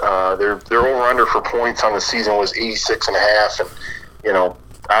saw their over-under for points on the season was 86.5, and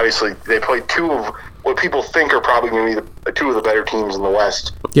obviously they played two of what people think are probably going to be the two of the better teams in the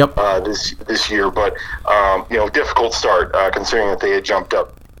West. Yep. This year, but difficult start considering that they had jumped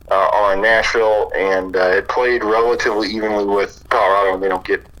up on Nashville and had played relatively evenly with Colorado, and they don't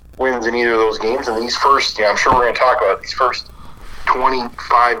get wins in either of those games. And these first, I'm sure we're going to talk about these first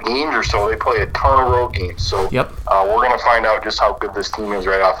 25 games or so, they play a ton of road games. So yep. We're going to find out just how good this team is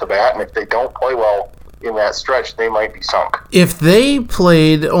right off the bat. And if they don't play well in that stretch, they might be sunk. If they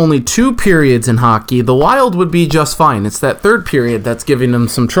played only 2 periods in hockey, the Wild would be just fine. It's that third period that's giving them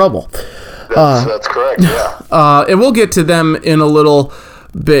some trouble. That's correct, yeah. And we'll get to them in a little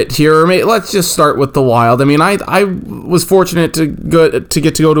bit here. Let's just start with the Wild. I mean, I was fortunate to get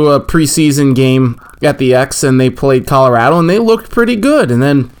to go to a preseason game at the X, and they played Colorado, and they looked pretty good. And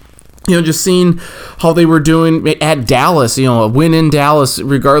then, just seeing how they were doing at Dallas, a win in Dallas,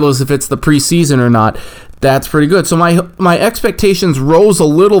 regardless if it's the preseason or not, That's pretty good. So my expectations rose a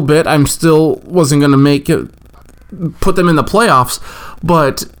little bit. I'm still wasn't going to put them in the playoffs,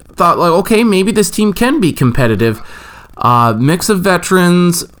 but thought like, okay, maybe this team can be competitive. Mix of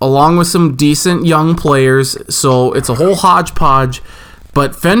veterans along with some decent young players, so it's a whole hodgepodge.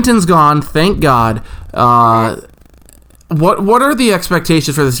 But Fenton's gone, thank God. What are the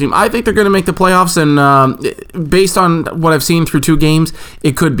expectations for this team? I think they're going to make the playoffs, and based on what I've seen through 2 games,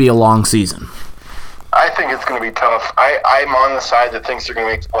 it could be a long season. I think it's going to be tough. I'm on the side that thinks they're going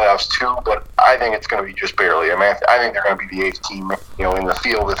to make the playoffs too, but I think it's going to be just barely. I mean, I think they're going to be the 8th team, in the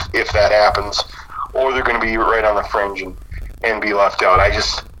field if that happens, or they're going to be right on the fringe and be left out. I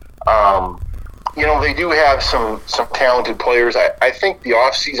just, they do have some talented players. I think the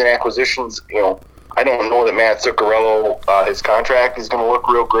offseason acquisitions, I don't know that Matt Zuccarello, his contract is going to look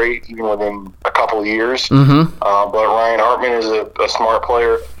real great even within a couple of years. Mm-hmm. But Ryan Hartman is a smart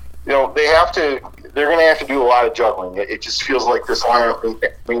player. They're going to have to do a lot of juggling. It just feels like this lineup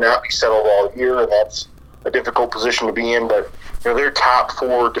may not be settled all year, and that's a difficult position to be in. But their top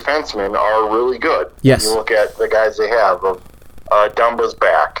 4 defensemen are really good. Yes. You look at the guys they have. Dumba's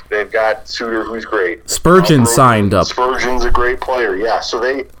back. They've got Suter, who's great. Spurgeon signed up. Spurgeon's a great player. Yeah. So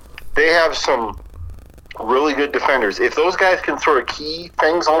they have some really good defenders. If those guys can sort of key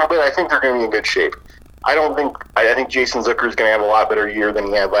things a little bit, I think they're going to be in good shape. I think Jason Zucker is going to have a lot better year than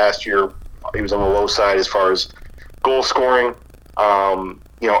he had last year. He was on the low side as far as goal scoring.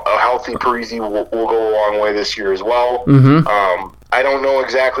 A healthy Parisi will go a long way this year as well. Mm-hmm. I don't know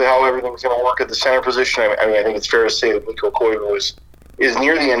exactly how everything's going to work at the center position. I mean, I think it's fair to say that Mikko Koivu is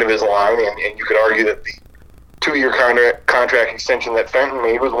near the end of his line, and you could argue that the 2-year contract extension that Fenton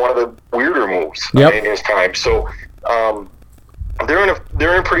made was one of the weirder moves in his time. So they're in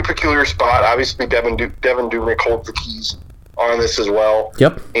a pretty peculiar spot. Obviously, Devin Dubnyk holds the keys on this as well.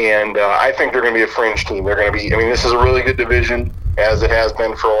 Yep. And I think they're going to be a fringe team. They're going to be. This is a really good division, as it has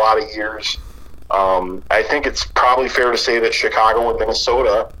been for a lot of years. I think it's probably fair to say that Chicago and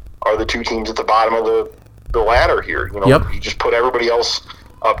Minnesota are the 2 teams at the bottom of the ladder here. You just put everybody else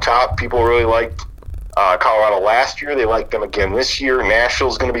up top. People really liked Colorado last year. They like them again this year.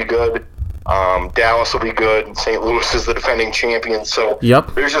 Nashville's going to be good. Dallas will be good. And St. Louis is the defending champion. So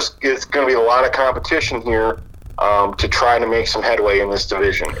it's going to be a lot of competition here to try to make some headway in this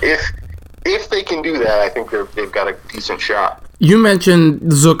division. If they can do that, I think they've got a decent shot. You mentioned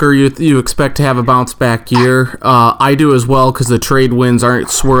Zucker. You expect to have a bounce-back year. I do as well, because the trade winds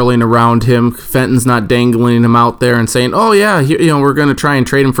aren't swirling around him. Fenton's not dangling him out there and saying, oh, yeah, we're going to try and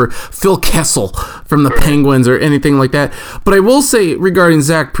trade him for Phil Kessel from the Penguins or anything like that. But I will say, regarding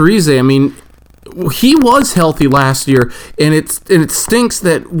Zach Parise, he was healthy last year, and it stinks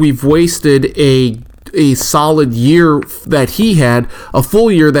that we've wasted a solid year that he had, a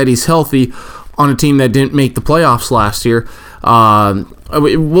full year that he's healthy, on a team that didn't make the playoffs last year.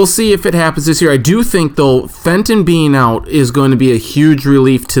 We'll see if it happens this year. I do think, though, Fenton being out is going to be a huge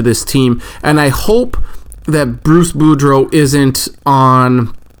relief to this team, and I hope that Bruce Boudreau isn't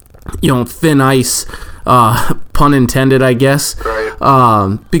on, thin ice, pun intended, I guess,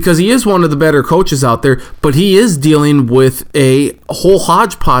 because he is one of the better coaches out there, but he is dealing with a whole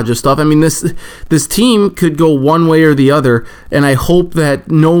hodgepodge of stuff. This team could go one way or the other, and I hope that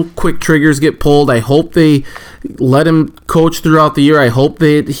no quick triggers get pulled. I hope they let him coach throughout the year. I hope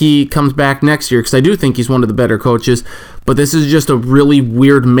that he comes back next year, because I do think he's one of the better coaches, but this is just a really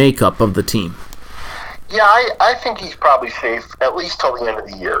weird makeup of the team. Yeah, I think he's probably safe, at least till the end of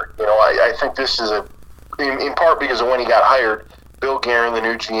the year. I think this is in part because of when he got hired, Bill Guerin, the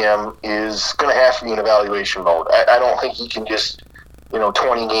new GM, is going to have to be in evaluation mode. I don't think he can just,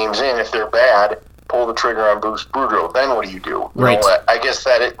 20 games in, if they're bad, pull the trigger on Bruce Boudreau. Then what do you do? Right. I guess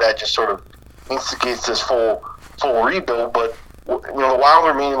that just sort of instigates this full rebuild. But the Wild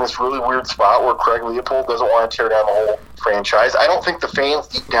remain in this really weird spot where Craig Leopold doesn't want to tear down the whole franchise. I don't think the fans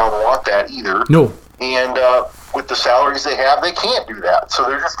deep down want that either. No. And with the salaries they have, they can't do that. So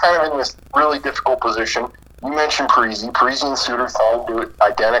they're just kind of in this really difficult position. You mentioned Parisi. Parisi and Suter signed to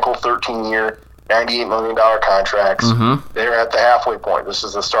identical 13-year, $98 million contracts. Mm-hmm. They're at the halfway point. This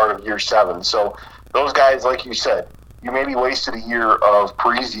is the start of year 7. So those guys, like you said, you maybe wasted a year of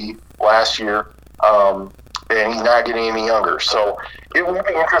Parisi last year, and he's not getting any younger. So it will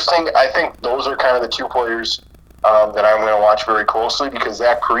be interesting. I think those are kind of the 2 players that I'm going to watch very closely, because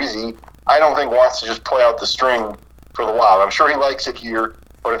Zach Parisi, I don't think wants to just play out the string for the Wild. I'm sure he likes it here,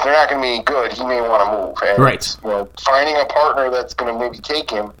 but if they're not going to be any good, he may want to move. And right. Finding a partner that's going to maybe take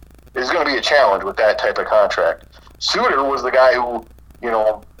him is going to be a challenge with that type of contract. Suter was the guy who,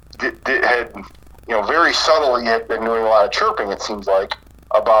 had very subtly had been doing a lot of chirping, it seems like,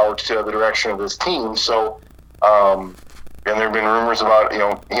 about the direction of this team. So, and there have been rumors about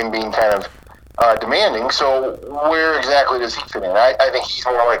him being kind of demanding. So, where exactly does he fit in? I think he's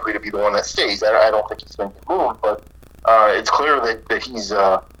more likely to be the one that stays. I don't think he's going to get moved, but it's clear that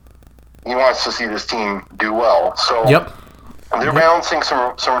he wants to see this team do well. So, yep. They're balancing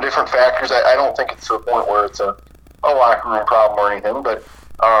some different factors. I don't think it's to the point where it's a locker room problem or anything, but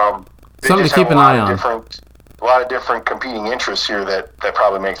something to keep an eye on. A lot of different competing interests here that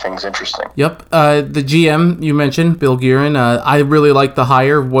probably make things interesting. Yep. The GM you mentioned, Bill Guerin, I really like the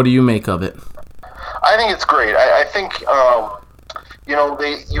hire. What do you make of it? I think it's great. I think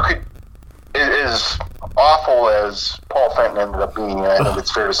you could, as awful as Paul Fenton ended up being, and I think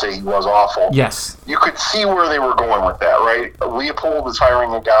it's fair to say he was awful. Yes. You could see where they were going with that, right? Leopold is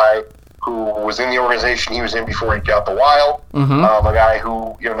hiring a guy who was in the organization he was in before he got the Wild. Mm-hmm. A guy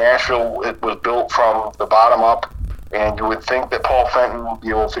who, Nashville, it was built from the bottom up, and you would think that Paul Fenton would be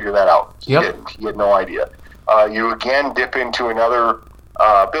able to figure that out. He didn't. He had no idea. You again dip into another.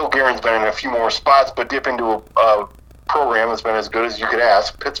 Bill Guerin's been in a few more spots, but dip into a program that's been as good as you could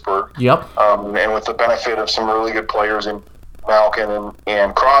ask, Pittsburgh. Yep. And with the benefit of some really good players in Malkin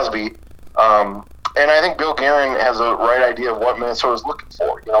and Crosby. And I think Bill Guerin has a right idea of what Minnesota's looking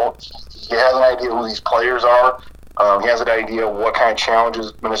for. He has an idea who these players are. He has an idea of what kind of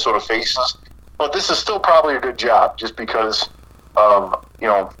challenges Minnesota faces. But this is still probably a good job just because,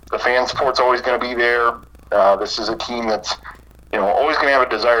 the fan support's always going to be there. This is a team that's, always going to have a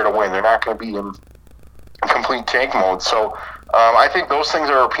desire to win. They're not going to be in complete tank mode. So I think those things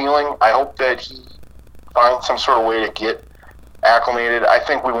are appealing. I hope that he finds some sort of way to get acclimated. I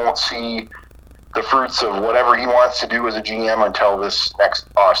think we won't see the fruits of whatever he wants to do as a GM until this next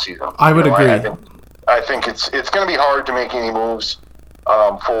offseason. I would agree. I think it's going to be hard to make any moves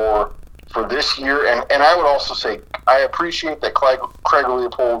for this year. And I would also say I appreciate that Craig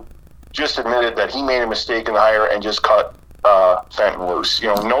Leopold just admitted that he made a mistake in the hire and just cut Fenton loose.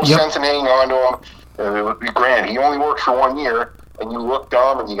 No sense in hanging on to him. It would be granted, he only worked for 1 year, and you look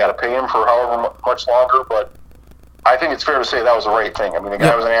dumb, and you got to pay him for however much longer. But I think it's fair to say that was the right thing. I mean, the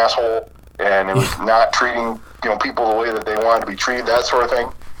guy was an asshole, and it was not treating people the way that they wanted to be treated, that sort of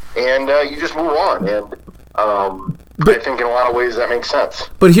thing. And you just move on. And I think in a lot of ways that makes sense.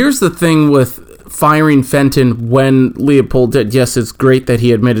 But here's the thing with firing Fenton when Leopold did. Yes, it's great that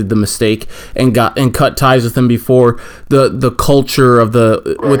he admitted the mistake and cut ties with him before the culture of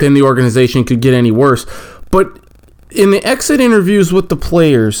within the organization could get any worse. But in the exit interviews with the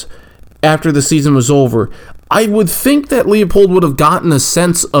players after the season was over, I would think that Leopold would have gotten a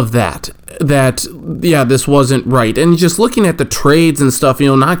sense of that this wasn't right. And just looking at the trades and stuff,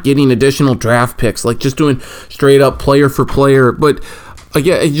 not getting additional draft picks, like just doing straight up player for player. But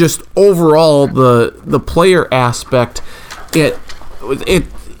again, just overall the player aspect, it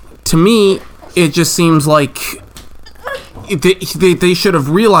to me, it just seems like they should have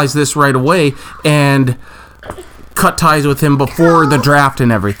realized this right away and cut ties with him before the draft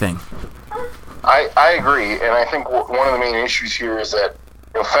and everything. I agree, and I think one of the main issues here is that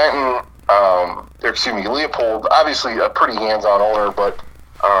Leopold, obviously a pretty hands-on owner, but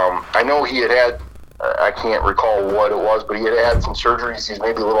I know he had I can't recall what it was, but he had some surgeries. He's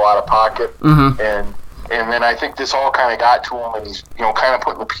maybe a little out of pocket, and then I think this all kind of got to him, and he's kind of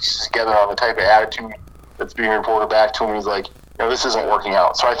putting the pieces together on the type of attitude that's being reported back to him. He's like, this isn't working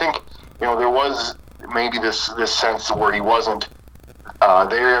out. So I think there was maybe this sense where he wasn't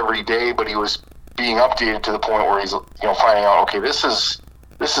there every day, but he was being updated to the point where he's finding out, okay, this is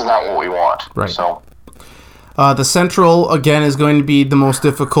not what we want. Right. So the Central again is going to be the most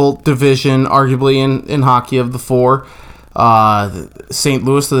difficult division, arguably in hockey of the four. St.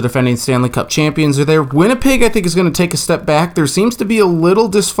 Louis, the defending Stanley Cup champions, are there. Winnipeg, I think, is going to take a step back. There seems to be a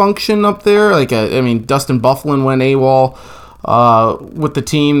little dysfunction up there. Dustin Byfuglien went AWOL with the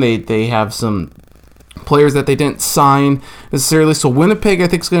team. They have some players that they didn't sign necessarily. So Winnipeg, I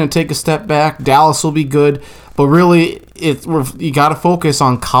think, is going to take a step back. Dallas will be good. But really, you got to focus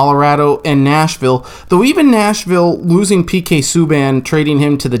on Colorado and Nashville. Though even Nashville, losing PK Subban, trading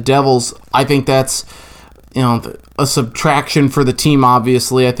him to the Devils, I think that's a subtraction for the team,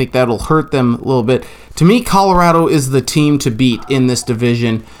 obviously. I think that'll hurt them a little bit. To me, Colorado is the team to beat in this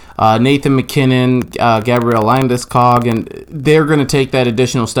division. Nathan McKinnon, Gabriel Landeskog, and they're going to take that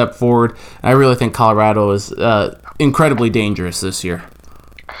additional step forward. I really think Colorado is incredibly dangerous this year.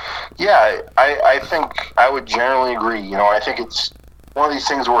 Yeah, I think I would generally agree. I think it's one of these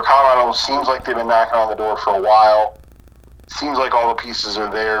things where Colorado seems like they've been knocking on the door for a while. Seems like all the pieces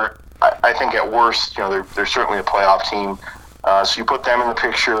are there. I think at worst, they're certainly a playoff team. So you put them in the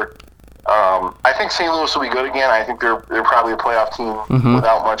picture. I think St. Louis will be good again. I think they're probably a playoff team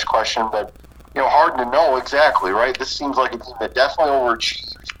without much question. But hard to know exactly, right? This seems like a team that definitely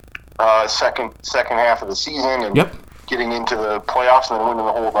overachieved second half of the season and getting into the playoffs and then winning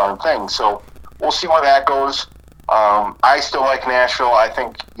the whole darn thing. So we'll see where that goes. I still like Nashville. I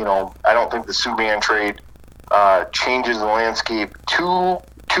think I don't think the Subban trade changes the landscape too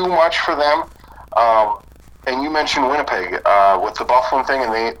much for them. And you mentioned Winnipeg with the Buffalo thing,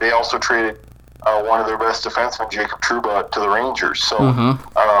 and they also traded one of their best defensemen, Jacob Trouba, to the Rangers. So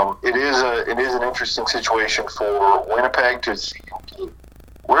it is an interesting situation for Winnipeg to see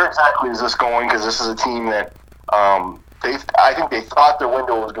where exactly is this going, because this is a team that I think they thought their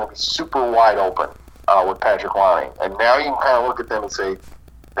window was going to be super wide open with Patrick Laine, and now you can kind of look at them and say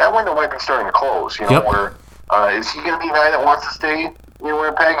that window might be starting to close. Where is he going to be a guy that wants to stay in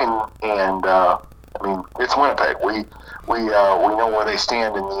Winnipeg? And I mean, it's Winnipeg. We know where they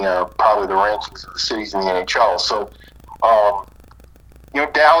stand in the probably the rankings of the cities in the NHL. So,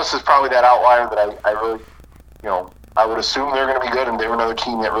 Dallas is probably that outlier that I really, I would assume they're going to be good, and they're another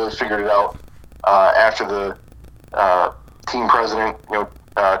team that really figured it out after the team president,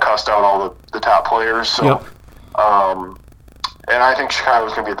 cussed out all the top players. So, and I think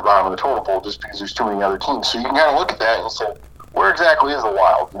Chicago's going to be at the bottom of the total poll just because there's too many other teams. So you can kind of look at that and say, where exactly is the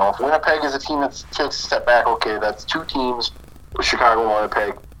Wild? If Winnipeg is a team that takes a step back, okay, that's two teams with Chicago and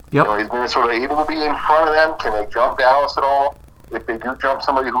Winnipeg. Is Minnesota able to be in front of them? Can they jump Dallas at all? If they do jump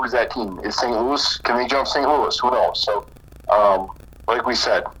somebody, who is that team? Is St. Louis? Can they jump St. Louis? Who knows? So, like we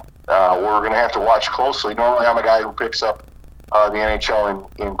said, we're going to have to watch closely. Normally, I'm a guy who picks up the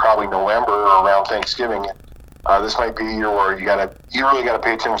NHL in probably November or around Thanksgiving. This might be a year where you really got to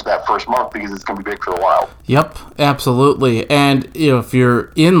pay attention to that first month because it's going to be big for the Wild. Yep, absolutely. And if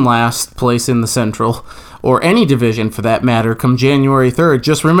you're in last place in the Central, or any division for that matter, come January 3rd,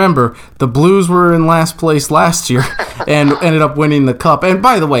 just remember, the Blues were in last place last year and ended up winning the Cup. And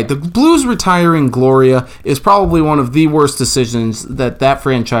by the way, the Blues retiring Gloria is probably one of the worst decisions that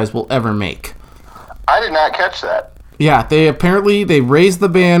franchise will ever make. I did not catch that. Yeah, they raised the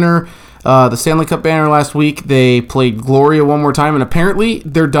banner, the Stanley Cup banner last week. They played Gloria one more time, and apparently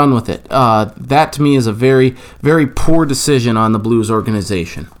they're done with it. That to me is a very, very poor decision on the Blues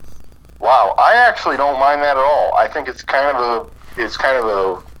organization. Wow, I actually don't mind that at all. I think it's kind of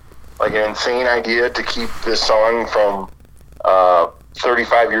a like an insane idea to keep this song from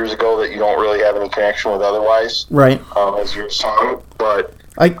 35 years ago that you don't really have any connection with otherwise. Right. As your song, but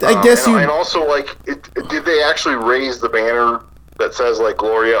I guess and also did they actually raise the banner that says like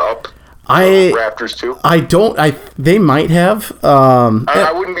Gloria up? Raptors too. They might have.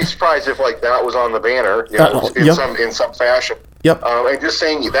 I wouldn't be surprised if that was on the banner, in some fashion. Yep. And just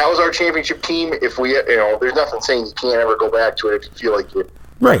saying that was our championship team. If we, there's nothing saying you can't ever go back to it if you feel like you,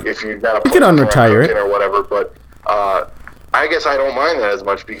 right. If you've got a you can unretire it or whatever. But I guess I don't mind that as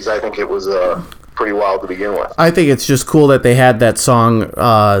much because I think it was pretty wild to begin with. I think it's just cool that they had that song,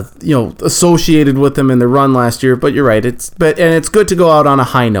 associated with them in the run last year. But you're right. It's good to go out on a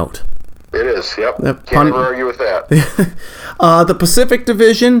high note. It is. Yep. Can't ever argue with that. The Pacific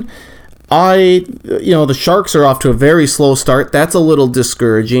Division. The Sharks are off to a very slow start. That's a little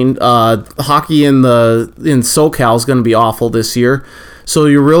discouraging. Hockey in SoCal is going to be awful this year. So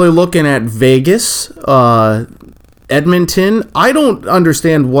you're really looking at Vegas, Edmonton. I don't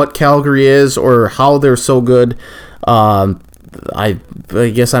understand what Calgary is or how they're so good. I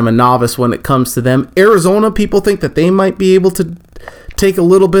guess I'm a novice when it comes to them. Arizona, people think that they might be able to take a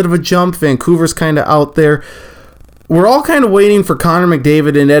little bit of a jump. Vancouver's kind of out there. We're all kind of waiting for Connor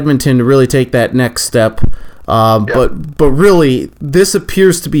McDavid in Edmonton to really take that next step. But really, this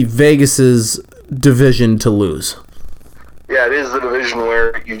appears to be Vegas's division to lose. Yeah, it is the division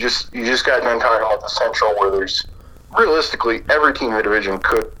where you just got done talking about the Central, where there's realistically every team in the division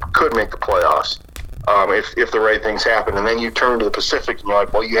could make the playoffs if the right things happen. And then you turn to the Pacific and you're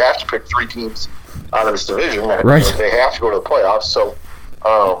like, well, you have to pick three teams out of this division. Right. They have to go to the playoffs. So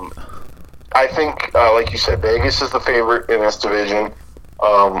I think, like you said, Vegas is the favorite in this division.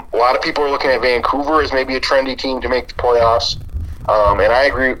 A lot of people are looking at Vancouver as maybe a trendy team to make the playoffs. And I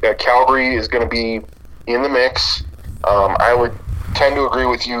agree that Calgary is going to be in the mix. I would tend to agree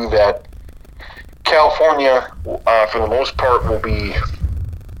with you that California, for the most part, will be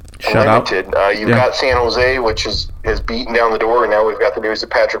limited. You've got San Jose, which has beaten down the door, and now we've got the news that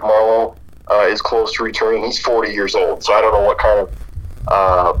Patrick Marleau is close to returning. He's 40 years old, so I don't know what kind of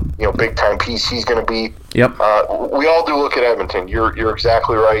big time piece he's going to be. Yep. We all do look at Edmonton. You're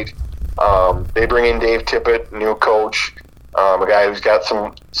exactly right. They bring in Dave Tippett, new coach, a guy who's got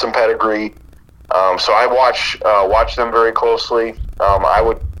some pedigree. So I watch them very closely. I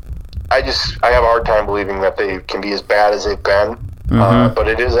would have a hard time believing that they can be as bad as they've been. But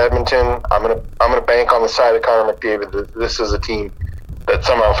it is Edmonton. I'm gonna bank on the side of Connor McDavid. This is a team that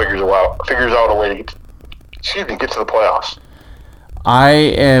somehow figures out a way to get to the playoffs.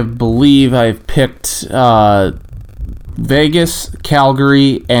 I believe I've picked Vegas,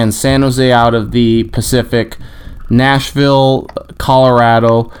 Calgary, and San Jose out of the Pacific, Nashville,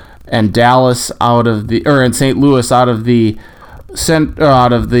 Colorado, and Dallas and St. Louis out of the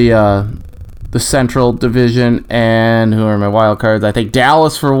the Central Division. And who are my wild cards? I think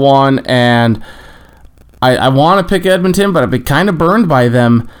Dallas for one, and I want to pick Edmonton, but I've been kind of burned by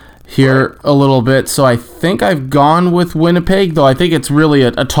them here a little bit, so I think I've gone with Winnipeg, though I think it's really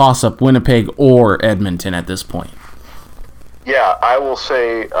a toss-up, Winnipeg or Edmonton at this point. Yeah, I will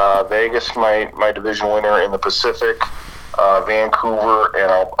say Vegas, my division winner in the Pacific, Vancouver,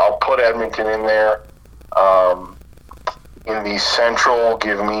 and I'll put Edmonton in there. In the Central,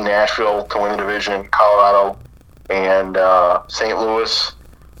 give me Nashville to win the division, Colorado, and St. Louis.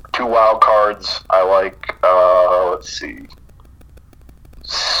 2 wild cards. I like, let's see,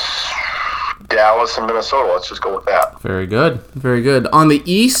 Dallas and Minnesota. Let's just go with that. Very good. Very good. On the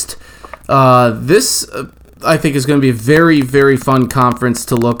East, this I think is going to be a very, very fun conference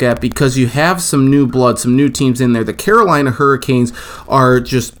to look at because you have some new blood, some new teams in there. The Carolina Hurricanes are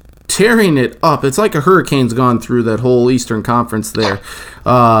just tearing it up. It's like a hurricane's gone through that whole Eastern Conference there.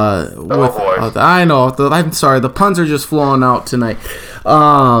 Boy. I know. I'm sorry. The puns are just flowing out tonight.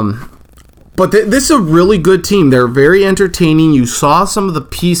 But this is a really good team. They're very entertaining. You saw some of the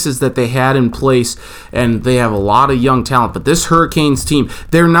pieces that they had in place, and they have a lot of young talent. But this Hurricanes team,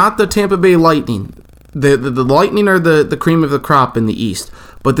 they're not the Tampa Bay Lightning. The Lightning are the cream of the crop in the East.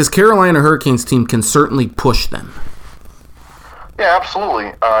 But this Carolina Hurricanes team can certainly push them. Yeah,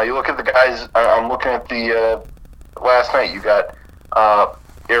 absolutely. You look at the guys. I'm looking at the last night. You got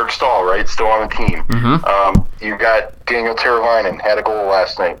Eric Stahl, right, still on the team. Mm-hmm. You got Daniel Teravainen, had a goal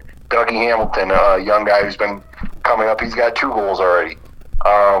last night. Dougie Hamilton, a young guy who's been coming up. He's got 2 goals already.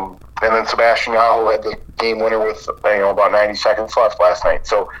 And then Sebastian Aho had the game winner with about 90 seconds left last night.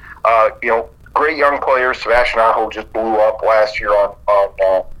 So, great young players. Sebastian Aho just blew up last year on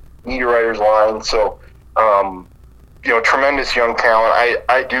Niederreiter's line. So, tremendous young talent.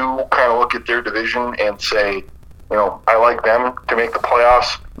 I do kind of look at their division and say, I like them to make the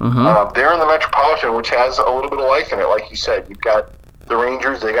playoffs. Mm-hmm. They're in the Metropolitan, which has a little bit of life in it. Like you said, you've got the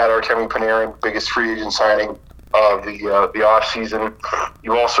Rangers. They got Artemi Panarin, biggest free agent signing of the offseason.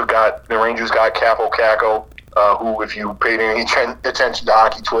 You also got the Rangers got Capo Caco, who, if you paid any attention to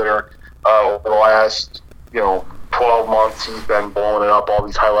hockey Twitter over the last 12 months, he's been blowing it up, all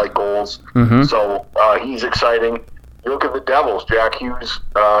these highlight goals. Mm-hmm. So he's exciting. You look at the Devils, Jack Hughes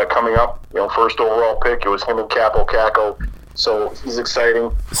coming up, first overall pick. It was him and Capo Caco. So he's exciting.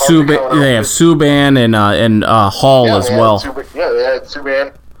 They have Subban and Hall as well. They had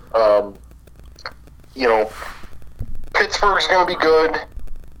Subban. Pittsburgh's going to be good.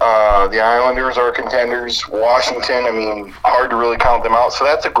 The Islanders are contenders. Washington, hard to really count them out. So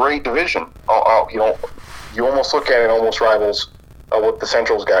that's a great division. You almost look at it, almost rivals what the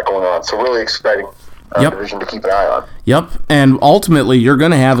Central's got going on. So really exciting division to keep an eye on. Yep, and ultimately you're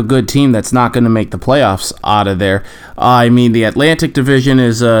going to have a good team that's not going to make the playoffs out of there. The Atlantic Division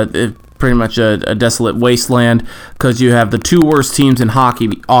is pretty much a desolate wasteland because you have the 2 worst teams in hockey,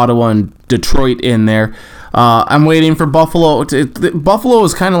 Ottawa and Detroit, in there. I'm waiting for Buffalo. Buffalo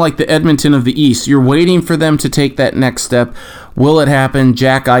is kind of like the Edmonton of the East. You're waiting for them to take that next step. Will it happen?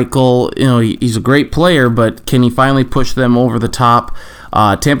 Jack Eichel, he's a great player, but can he finally push them over the top?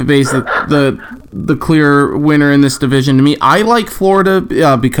 Tampa Bay's the clear winner in this division to me. I like Florida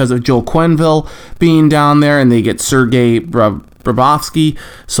because of Joel Quenneville being down there, and they get Sergei Bobrovsky,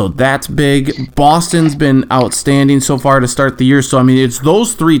 so that's big. Boston's been outstanding so far to start the year, so it's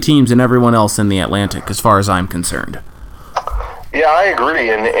those 3 teams and everyone else in the Atlantic as far as I'm concerned. Yeah, I agree,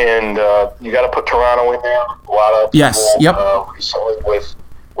 and you got to put Toronto in there. A lot of people, recently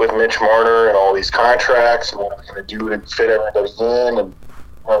with Mitch Marner and all these contracts and what we're going to do to fit everybody in, and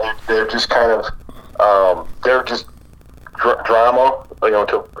they're just kind of they're just drama,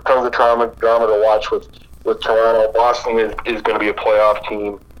 tons of drama to watch with Toronto. Boston is going to be a playoff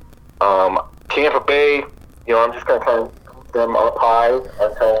team. Tampa Bay, I'm just going to kind of keep them up high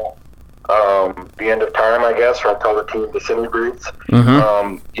until the end of time, I guess, or until the team disintegrates.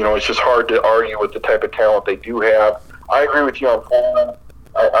 Mm-hmm. It's just hard to argue with the type of talent they do have. I agree with you on Florida.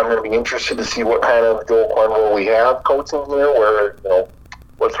 I'm going to be interested to see what kind of Joel Quenneville we have coaching here, where,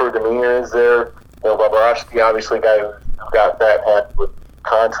 what sort of demeanor is there. Bobrovsky, obviously, a guy who's got that hand with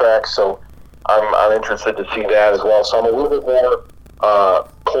contracts, so I'm interested to see that as well. So I'm a little bit more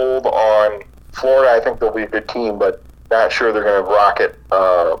cold on Florida. I think they'll be a good team, but not sure they're going to rocket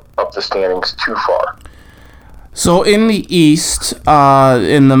up the standings too far. So in the East,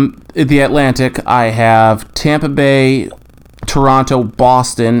 in the Atlantic, I have Tampa Bay, Toronto,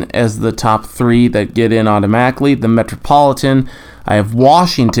 Boston as the top three that get in automatically. The Metropolitan, I have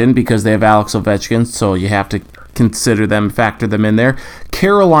Washington because they have Alex Ovechkin, so you have to consider them, factor them in there.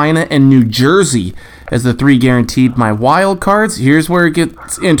 Carolina and New Jersey as the three guaranteed. My wild cards, here's where it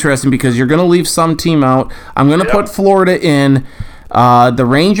gets interesting because you're going to leave some team out. I'm going to put Florida in. The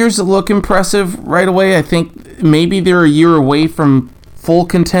Rangers look impressive right away. I think maybe they're a year away from full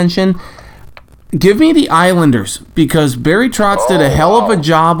contention. Give me the Islanders because Barry Trotz did a hell of a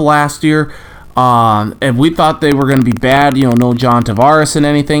job last year. And we thought they were going to be bad, no John Tavares and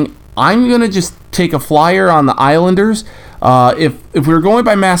anything. I'm going to just take a flyer on the Islanders. If we were going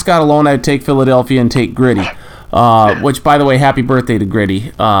by mascot alone, I'd take Philadelphia and take Gritty. Which, by the way, happy birthday to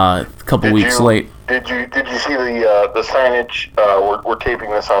Gritty. A couple weeks late. Did you see the signage? We're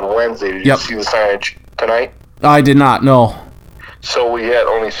taping this on Wednesday. Did you see the signage tonight? I did not, no. So we had,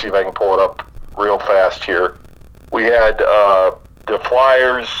 let me see if I can pull it up real fast here. We had the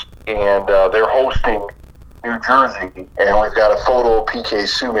Flyers, and they're hosting New Jersey, and we've got a photo of PK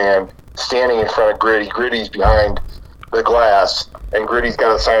Subban standing in front of Gritty. Gritty's behind the glass, and Gritty's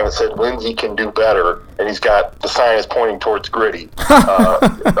got a sign that said, Lindsay can do better, and he's got, the sign is pointing towards Gritty,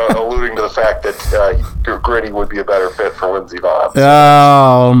 alluding to the fact that Gritty would be a better fit for Lindsay Vonn.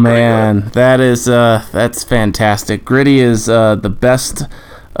 Oh, man, that's fantastic. Gritty is the best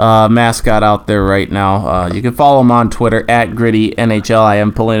mascot out there right now. You can follow him on Twitter, @GrittyNHL. I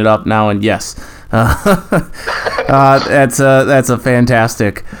am pulling it up now, and yes, that's a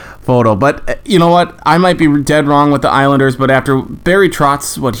fantastic photo. But you know what? I might be dead wrong with the Islanders, but after Barry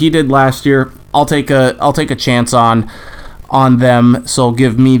Trotz, what he did last year, I'll take a chance on them. So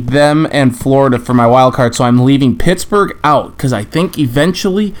give me them and Florida for my wild card. So I'm leaving Pittsburgh out because I think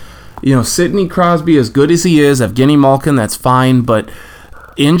eventually, Sidney Crosby, as good as he is, Evgeny Malkin, that's fine, but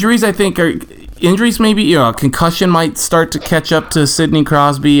injuries, I think, maybe, a concussion might start to catch up to Sidney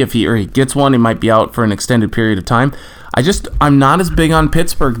Crosby. If he gets one, he might be out for an extended period of time. I'm not as big on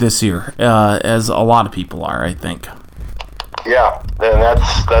Pittsburgh this year as a lot of people are, I think. Yeah, and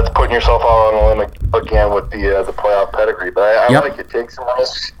that's putting yourself out on a limb again with the playoff pedigree. But I like it. Take some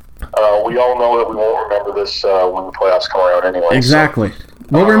risks. We all know that we won't remember this when the playoffs come around anyway. Exactly. So,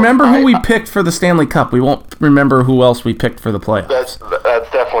 we'll remember who we picked for the Stanley Cup. We won't remember who else we picked for the playoffs. That's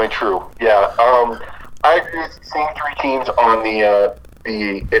definitely true. Yeah. I agree with the same three teams on the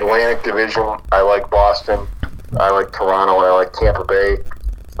Atlantic Division. I like Boston. I like Toronto. I like Tampa Bay.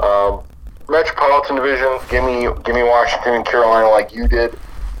 Metropolitan Division, give me Washington and Carolina like you did.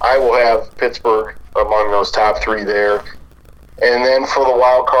 I will have Pittsburgh among those top three there. And then for the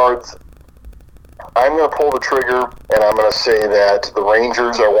wild cards, I'm going to pull the trigger, and I'm going to say that the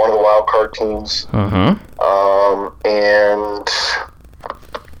Rangers are one of the wild card teams. Mm-hmm. And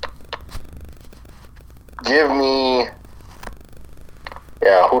give me,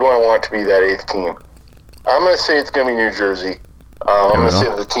 who do I want to be that eighth team? I'm going to say it's going to be New Jersey. I'm going to say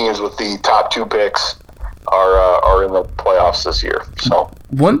that the teams with the top two picks are in the playoffs this year. So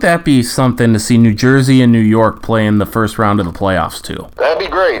wouldn't that be something to see New Jersey and New York play in the first round of the playoffs too? That'd be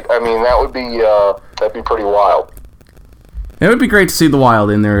great. I mean, that'd be pretty wild. It would be great to see the Wild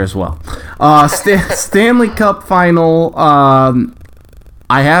in there as well. Stanley Cup final.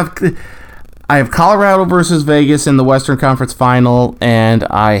 I have Colorado versus Vegas in the Western Conference final, and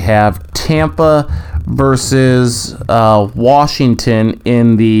I have Tampa versus Washington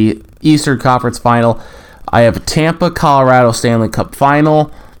in the Eastern Conference final. I have Tampa, Colorado Stanley Cup final.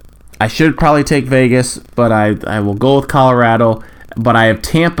 I should probably take Vegas, but I will go with Colorado. But I have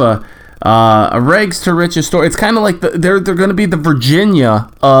Tampa, a rags to riches story. It's kind of like they're going to be the Virginia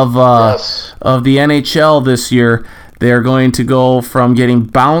of the NHL this year. They're going to go from getting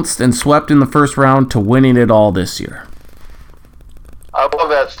bounced and swept in the first round to winning it all this year. I love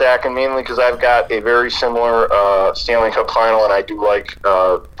that stack, and mainly because I've got a very similar Stanley Cup final, and I do like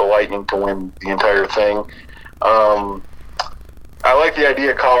the Lightning to win the entire thing. I like the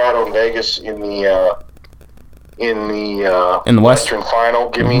idea of Colorado and Vegas in the Western final.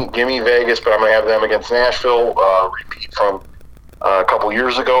 Give me Vegas, but I'm going to have them against Nashville, repeat from a couple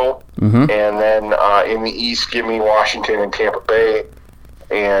years ago. Mm-hmm. And then in the East, give me Washington and Tampa Bay.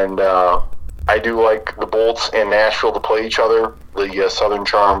 And I do like the Bolts and Nashville to play each other, the Southern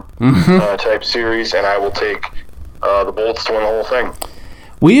Charm type series, and I will take the Bolts to win the whole thing.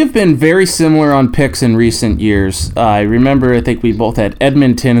 We have been very similar on picks in recent years. I remember, I think we both had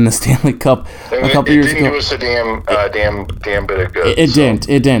Edmonton in the Stanley Cup a couple years ago. It didn't do us a damn bit of good. It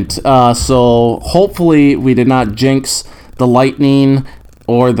didn't. So hopefully we did not jinx the Lightning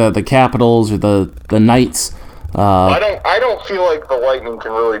or the Capitals or the Knights. I don't feel like the Lightning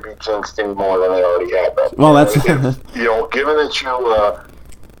can really be jinxed any more than they already have. Well, that's given that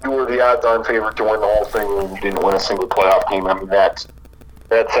you were the odds-on favorite to win the whole thing and you didn't win a single playoff game. I mean that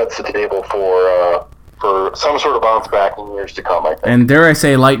sets the table for some sort of bounce back in years to come, I think. And dare I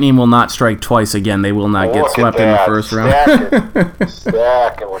say, Lightning will not strike twice again. They will not get swept in the first round.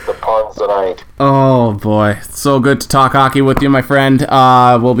 Stacking with the puns tonight. Oh, boy. So good to talk hockey with you, my friend.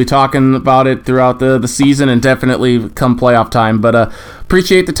 We'll be talking about it throughout the season and definitely come playoff time. But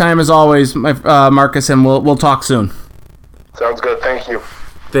appreciate the time as always, Marcus, and we'll talk soon. Sounds good. Thank you.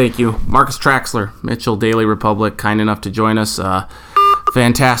 Thank you. Marcus Traxler, Mitchell Daily Republic, kind enough to join us.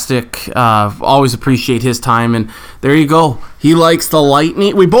 Fantastic. Always appreciate his time. And there you go. He likes the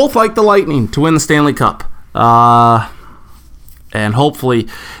Lightning. We both like the Lightning to win the Stanley Cup. And hopefully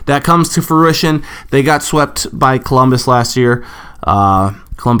that comes to fruition. They got swept by Columbus last year.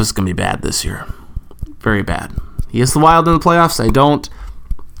 Columbus is going to be bad this year. Very bad. He is the Wild in the playoffs. I don't.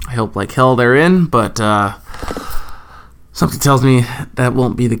 I hope like hell they're in, but something tells me that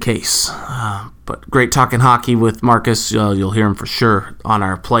won't be the case. But great talking hockey with Marcus. You'll hear him for sure on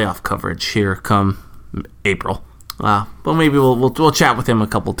our playoff coverage here come April. But maybe we'll chat with him a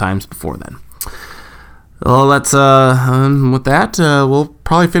couple times before then. Well, let's with that, we'll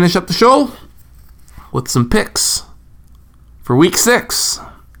probably finish up the show with some picks for Week 6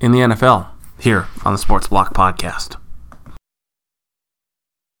 in the NFL here on the Sports Block Podcast.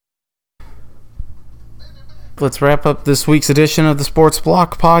 Let's wrap up this week's edition of the Sports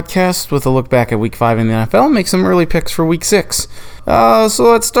Block Podcast with a look back at Week 5 in the NFL and make some early picks for Week 6. So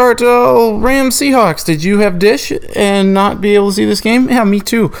let's start. Rams Seahawks. Did you have Dish and not be able to see this game? Yeah, me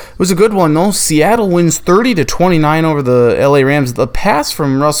too. It was a good one though. Seattle wins 30-29 over the LA Rams. The pass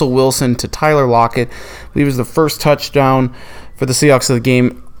from Russell Wilson to Tyler Lockett, I believe, was the first touchdown for the Seahawks of the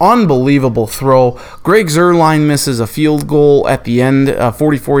game. Unbelievable throw. Greg Zuerlein misses a field goal at the end, a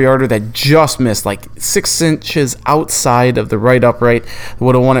 44-yarder that just missed, like 6 inches outside of the right upright.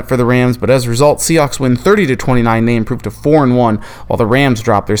 Would have won it for the Rams, but as a result, Seahawks win 30-29. They improve to 4-1, while the Rams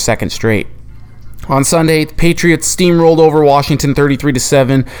drop their second straight. On Sunday, the Patriots steamrolled over Washington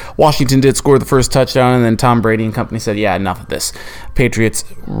 33-7. Washington did score the first touchdown, and then Tom Brady and company said, yeah, enough of this. Patriots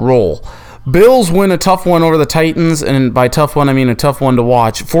roll. Bills win a tough one over the Titans, and by tough one, I mean a tough one to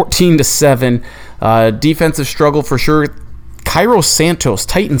watch, 14-7. Defensive struggle for sure. Cairo Santos,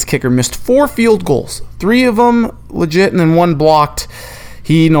 Titans kicker, missed 4 field goals. 3 of them legit and then 1 blocked.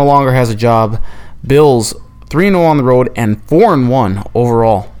 He no longer has a job. Bills 3-0 on the road and 4-1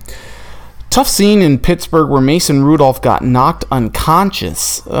 overall. Tough scene in Pittsburgh where Mason Rudolph got knocked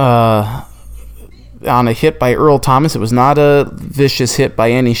unconscious on a hit by Earl Thomas. It was not a vicious hit by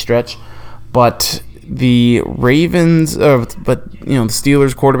any stretch. But the Ravens, the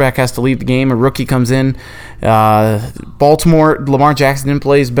Steelers quarterback has to leave the game. A rookie comes in. Baltimore, Lamar Jackson didn't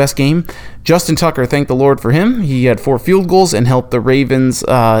play his best game. Justin Tucker, thank the Lord for him. He had 4 field goals and helped the Ravens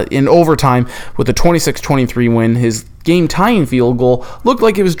in overtime with a 26-23 win. His game-tying field goal looked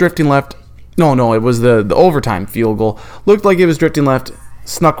like it was drifting left. No, it was the overtime field goal. Looked like it was drifting left,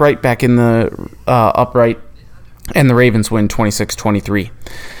 snuck right back in the upright, and the Ravens win 26-23.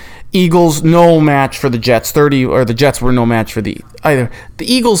 Eagles, no match for the Jets. The Jets were no match for either. The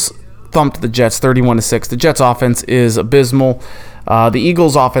Eagles thumped the Jets 31-6. The Jets offense is abysmal. The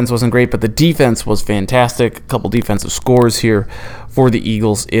Eagles offense wasn't great, but the defense was fantastic. A couple defensive scores here for the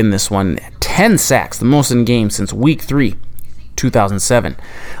Eagles in this one. 10 sacks, the most in games since Week 3. 2007.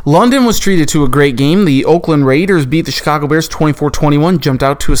 London was treated to a great game. The Oakland Raiders beat the Chicago Bears 24-21, jumped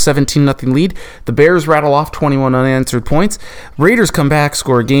out to a 17-0 lead. The Bears rattle off 21 unanswered points. Raiders come back,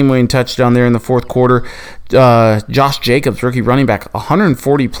 score a game-winning touchdown there in the fourth quarter. Josh Jacobs, rookie running back,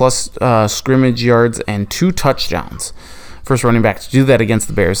 140-plus scrimmage yards and 2 touchdowns. First running back to do that against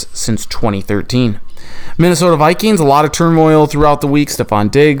the Bears since 2013. Minnesota Vikings, a lot of turmoil throughout the week.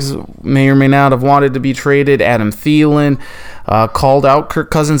 Stephon Diggs may or may not have wanted to be traded. Adam Thielen called out Kirk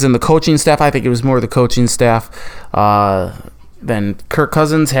Cousins and the coaching staff. I think it was more the coaching staff than Kirk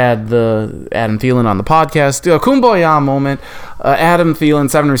Cousins. Had the Adam Thielen on the podcast. A kumbaya moment. Adam Thielen,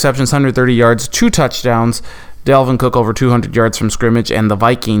 7 receptions, 130 yards, 2 touchdowns. Dalvin Cook over 200 yards from scrimmage, and the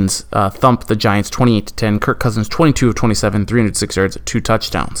Vikings thumped the Giants 28-10. Kirk Cousins 22 of 27, 306 yards, 2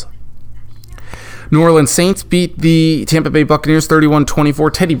 touchdowns. New Orleans Saints beat the Tampa Bay Buccaneers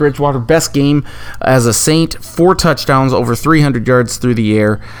 31-24. Teddy Bridgewater, best game as a Saint. 4 touchdowns, over 300 yards through the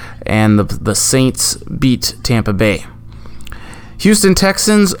air, and the Saints beat Tampa Bay. Houston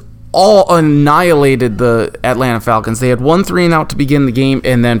Texans all annihilated the Atlanta Falcons. They had 1 3-and-out to begin the game,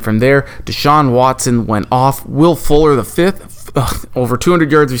 and then from there, Deshaun Watson went off. Will Fuller, the 5th, over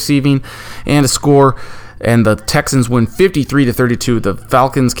 200 yards receiving and a score, and the Texans win 53-32. The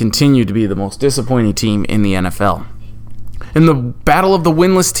Falcons continue to be the most disappointing team in the NFL. In the battle of the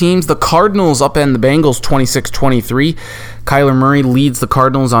winless teams, the Cardinals upend the Bengals 26-23. Kyler Murray leads the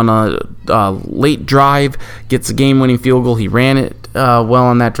Cardinals on a late drive, gets a game-winning field goal. He ran it well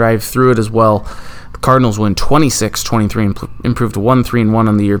on that drive, threw it as well. The Cardinals win 26-23 and improved to 1-3-1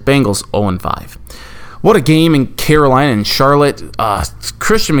 on the year. Bengals 0-5. What a game in Carolina and Charlotte.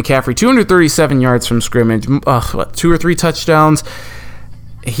 Christian McCaffrey, 237 yards from scrimmage, 2 or 3 touchdowns.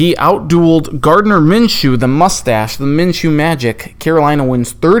 He outdueled Gardner Minshew, the mustache, the Minshew Magic. Carolina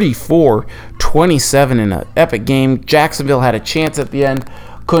wins 34-27 in an epic game. Jacksonville had a chance at the end,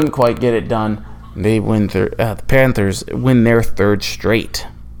 couldn't quite get it done. They win. The Panthers win their 3rd straight.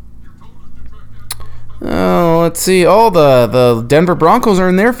 Let's see. The Denver Broncos are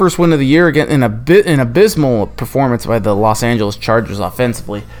in their first win of the year again in an abysmal performance by the Los Angeles Chargers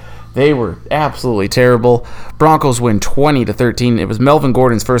offensively. They were absolutely terrible. Broncos win 20-13. It was Melvin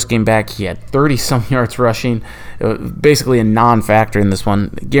Gordon's first game back. He had 30-some yards rushing. It was basically a non-factor in this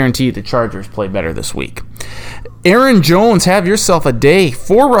one. Guaranteed the Chargers play better this week. Aaron Jones, have yourself a day.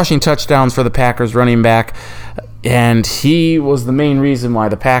 4 rushing touchdowns for the Packers running back. And he was the main reason why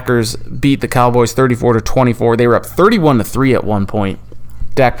the Packers beat the Cowboys 34-24. They were up 31-3 at one point.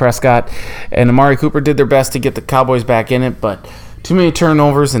 Dak Prescott and Amari Cooper did their best to get the Cowboys back in it, but too many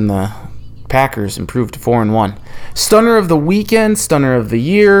turnovers, and the Packers improved to 4-1. Stunner of the weekend, stunner of the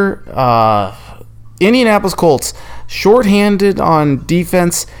year. Indianapolis Colts, shorthanded on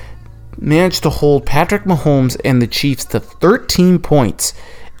defense, managed to hold Patrick Mahomes and the Chiefs to 13 points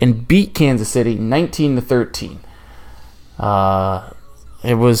and beat Kansas City 19-13.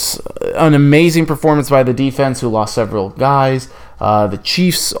 It was an amazing performance by the defense, who lost several guys. The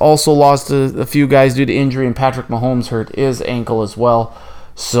Chiefs also lost a few guys due to injury, and Patrick Mahomes hurt his ankle as well.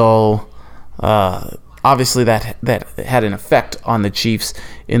 So, obviously that had an effect on the Chiefs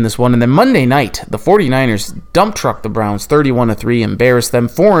in this one. And then Monday night, the 49ers dump trucked the Browns 31-3, embarrassed them.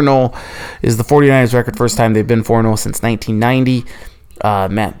 4-0 is the 49ers record, first time they've been 4-0 since 1990.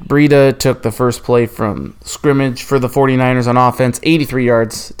 Matt Breida took the first play from scrimmage for the 49ers on offense, 83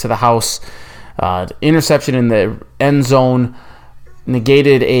 yards to the house. Interception in the end zone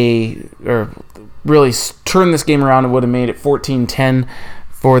negated really turned this game around and would have made it 14-10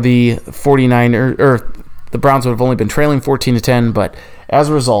 for the 49ers, or the Browns would have only been trailing 14-10, but as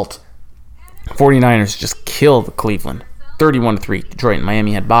a result, 49ers just killed Cleveland. 31-3. Detroit and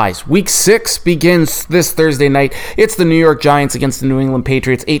Miami had byes. Week 6 begins this Thursday night. It's the New York Giants against the New England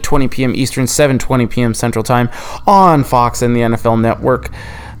Patriots, 8:20 p.m. Eastern, 7:20 p.m. Central Time on Fox and the NFL Network.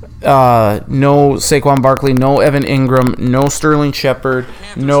 No Saquon Barkley, no Evan Ingram, no Sterling Shepard,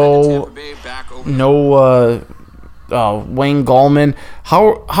 no Wayne Gallman.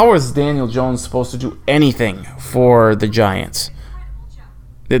 How is Daniel Jones supposed to do anything for the Giants?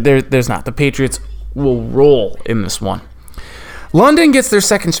 There's not. The Patriots will roll in this one. London gets their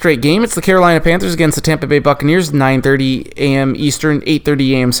second straight game. It's the Carolina Panthers against the Tampa Bay Buccaneers, 9:30 a.m. Eastern,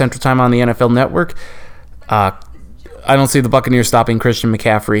 8:30 a.m. Central Time on the NFL Network. I don't see the Buccaneers stopping Christian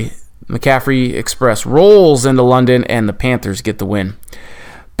McCaffrey. McCaffrey Express rolls into London, and the Panthers get the win.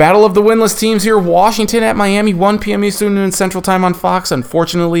 Battle of the winless teams here. Washington at Miami, 1 p.m. Eastern and Central Time on Fox.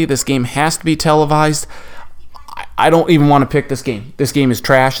 Unfortunately, this game has to be televised. I don't even want to pick this game. This game is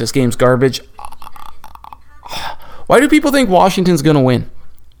trash. This game's garbage. Why do people think Washington's going to win?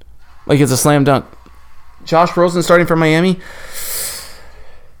 Like it's a slam dunk. Josh Rosen starting for Miami?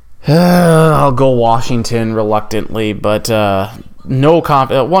 I'll go Washington reluctantly, but one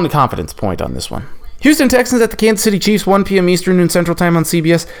confidence point on this one. Houston Texans at the Kansas City Chiefs, 1 p.m. Eastern and Central Time on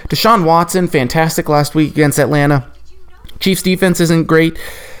CBS. Deshaun Watson, fantastic last week against Atlanta. Chiefs defense isn't great.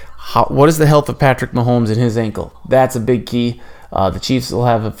 What is the health of Patrick Mahomes and his ankle? That's a big key. The Chiefs will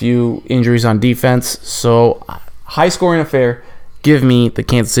have a few injuries on defense, so high-scoring affair. Give me the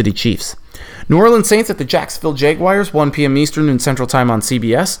Kansas City Chiefs. New Orleans Saints at the Jacksonville Jaguars, 1 p.m. Eastern and Central Time on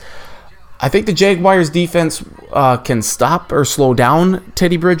CBS. I think the Jaguars' defense can stop or slow down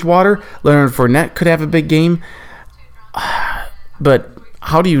Teddy Bridgewater. Leonard Fournette could have a big game. But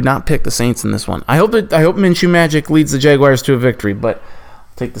how do you not pick the Saints in this one? I hope Minshew Magic leads the Jaguars to a victory, but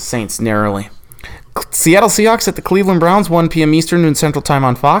I'll take the Saints narrowly. Seattle Seahawks at the Cleveland Browns, 1 p.m. Eastern and Central Time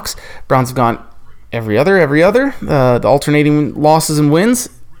on Fox. Browns have gone every other. The alternating losses and wins.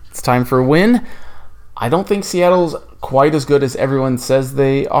 It's time for a win. I don't think Seattle's quite as good as everyone says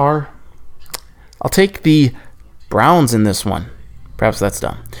they are. I'll take the Browns in this one. Perhaps that's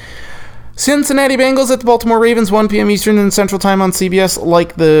dumb. Cincinnati Bengals at the Baltimore Ravens, 1 p.m. Eastern and Central Time on CBS.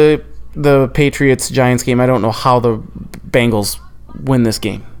 Like the Patriots-Giants game, I don't know how the Bengals win this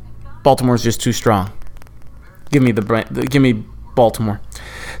game. Baltimore's just too strong. Give me Baltimore.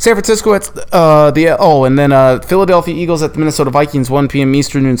 San Francisco at Philadelphia Eagles at the Minnesota Vikings, 1 p.m.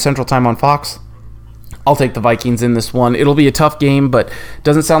 Eastern and Central Time on Fox. I'll take the Vikings in this one. It'll be a tough game, but it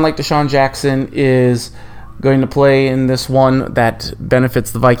doesn't sound like Deshaun Jackson is going to play in this one. That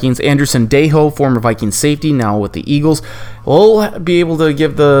benefits the Vikings. Anderson Dejo, former Vikings safety, now with the Eagles. We'll be able to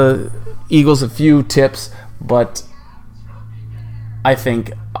give the Eagles a few tips, but I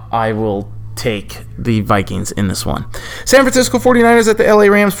think I will take the Vikings in this one. San Francisco 49ers at the LA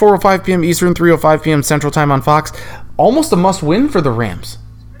Rams, 4:05 p.m. Eastern, 3:05 p.m. Central Time on Fox. Almost a must-win for the Rams.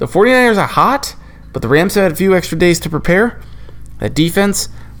 The 49ers are hot, but the Rams have had a few extra days to prepare. That defense,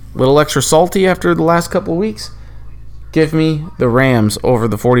 a little extra salty after the last couple of weeks. Give me the Rams over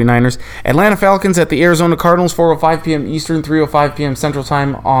the 49ers. Atlanta Falcons at the Arizona Cardinals, 4:05 p.m. Eastern, 3:05 p.m. Central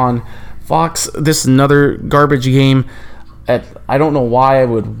Time on Fox. This is another garbage game. I don't know why I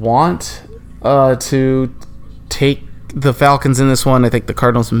would want to take the Falcons in this one. I think the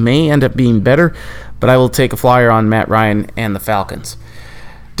Cardinals may end up being better, but I will take a flyer on Matt Ryan and the Falcons.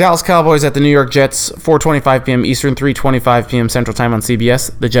 Dallas Cowboys at the New York Jets, 4:25 p.m. Eastern, 3:25 p.m. Central Time on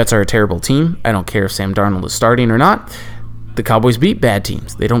CBS. The Jets are a terrible team. I don't care if Sam Darnold is starting or not. The Cowboys beat bad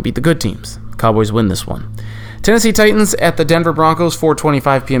teams. They don't beat the good teams. The Cowboys win this one. Tennessee Titans at the Denver Broncos,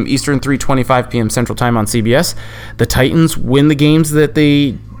 4:25 p.m. Eastern, 3:25 p.m. Central Time on CBS. The Titans win the games that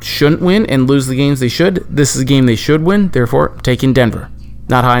they shouldn't win and lose the games they should. This is a game they should win, therefore taking Denver.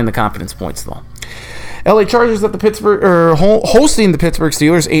 Not high in the confidence points though. LA Chargers at the hosting the Pittsburgh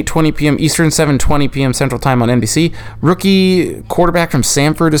Steelers, 8:20 p.m. Eastern, 7:20 p.m. Central Time on NBC. Rookie quarterback from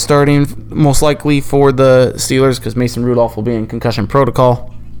Samford is starting most likely for the Steelers because Mason Rudolph will be in concussion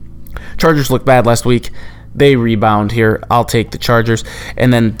protocol. Chargers looked bad last week. They rebound here. I'll take the Chargers.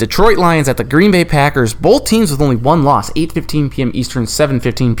 And then Detroit Lions at the Green Bay Packers. Both teams with only one loss. 8:15 p.m. Eastern,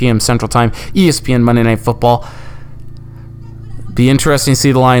 7:15 p.m. Central Time. ESPN Monday Night Football. Be interesting to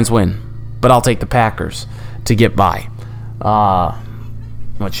see the Lions win. But I'll take the Packers to get by.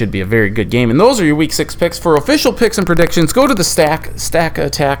 It should be a very good game. And those are your Week 6 picks. For official picks and predictions, go to the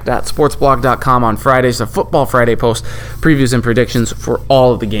stackattack.sportsblog.com on Fridays. A Football Friday post, previews and predictions for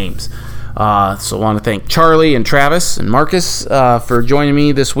all of the games. So I want to thank Charlie and Travis and Marcus for joining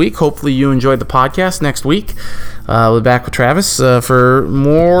me this week. Hopefully you enjoyed the podcast. Next week, we'll be back with Travis for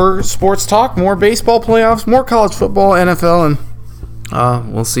more sports talk, more baseball playoffs, more college football, NFL, and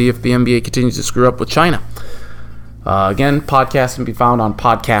we'll see if the NBA continues to screw up with China. Again, podcasts can be found on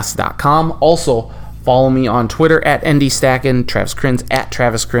podcasts.com. Also, follow me on Twitter at NDStacken, Travis Krins at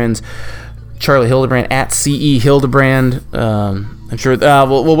Travis Krins, Charlie Hildebrand at CE Hildebrand. I'm sure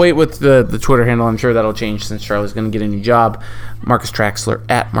we'll wait with the Twitter handle. I'm sure that'll change since Charlie's going to get a new job. Marcus Traxler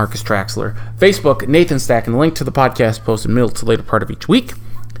at Marcus Traxler. Facebook, Nathan Stacken. Link to the podcast posted middle to later part of each week.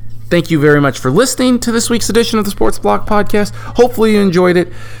 Thank you very much for listening to this week's edition of the Sports Block Podcast. Hopefully you enjoyed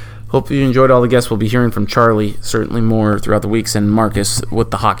it. Hopefully you enjoyed all the guests. We'll be hearing from Charlie certainly more throughout the weeks, and Marcus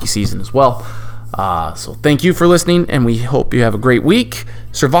with the hockey season as well. So thank you for listening, and we hope you have a great week.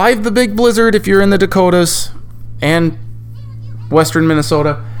 Survive the big blizzard if you're in the Dakotas and western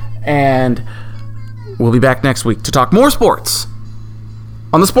Minnesota, and we'll be back next week to talk more sports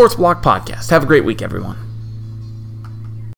on the Sports Block Podcast. Have a great week, everyone.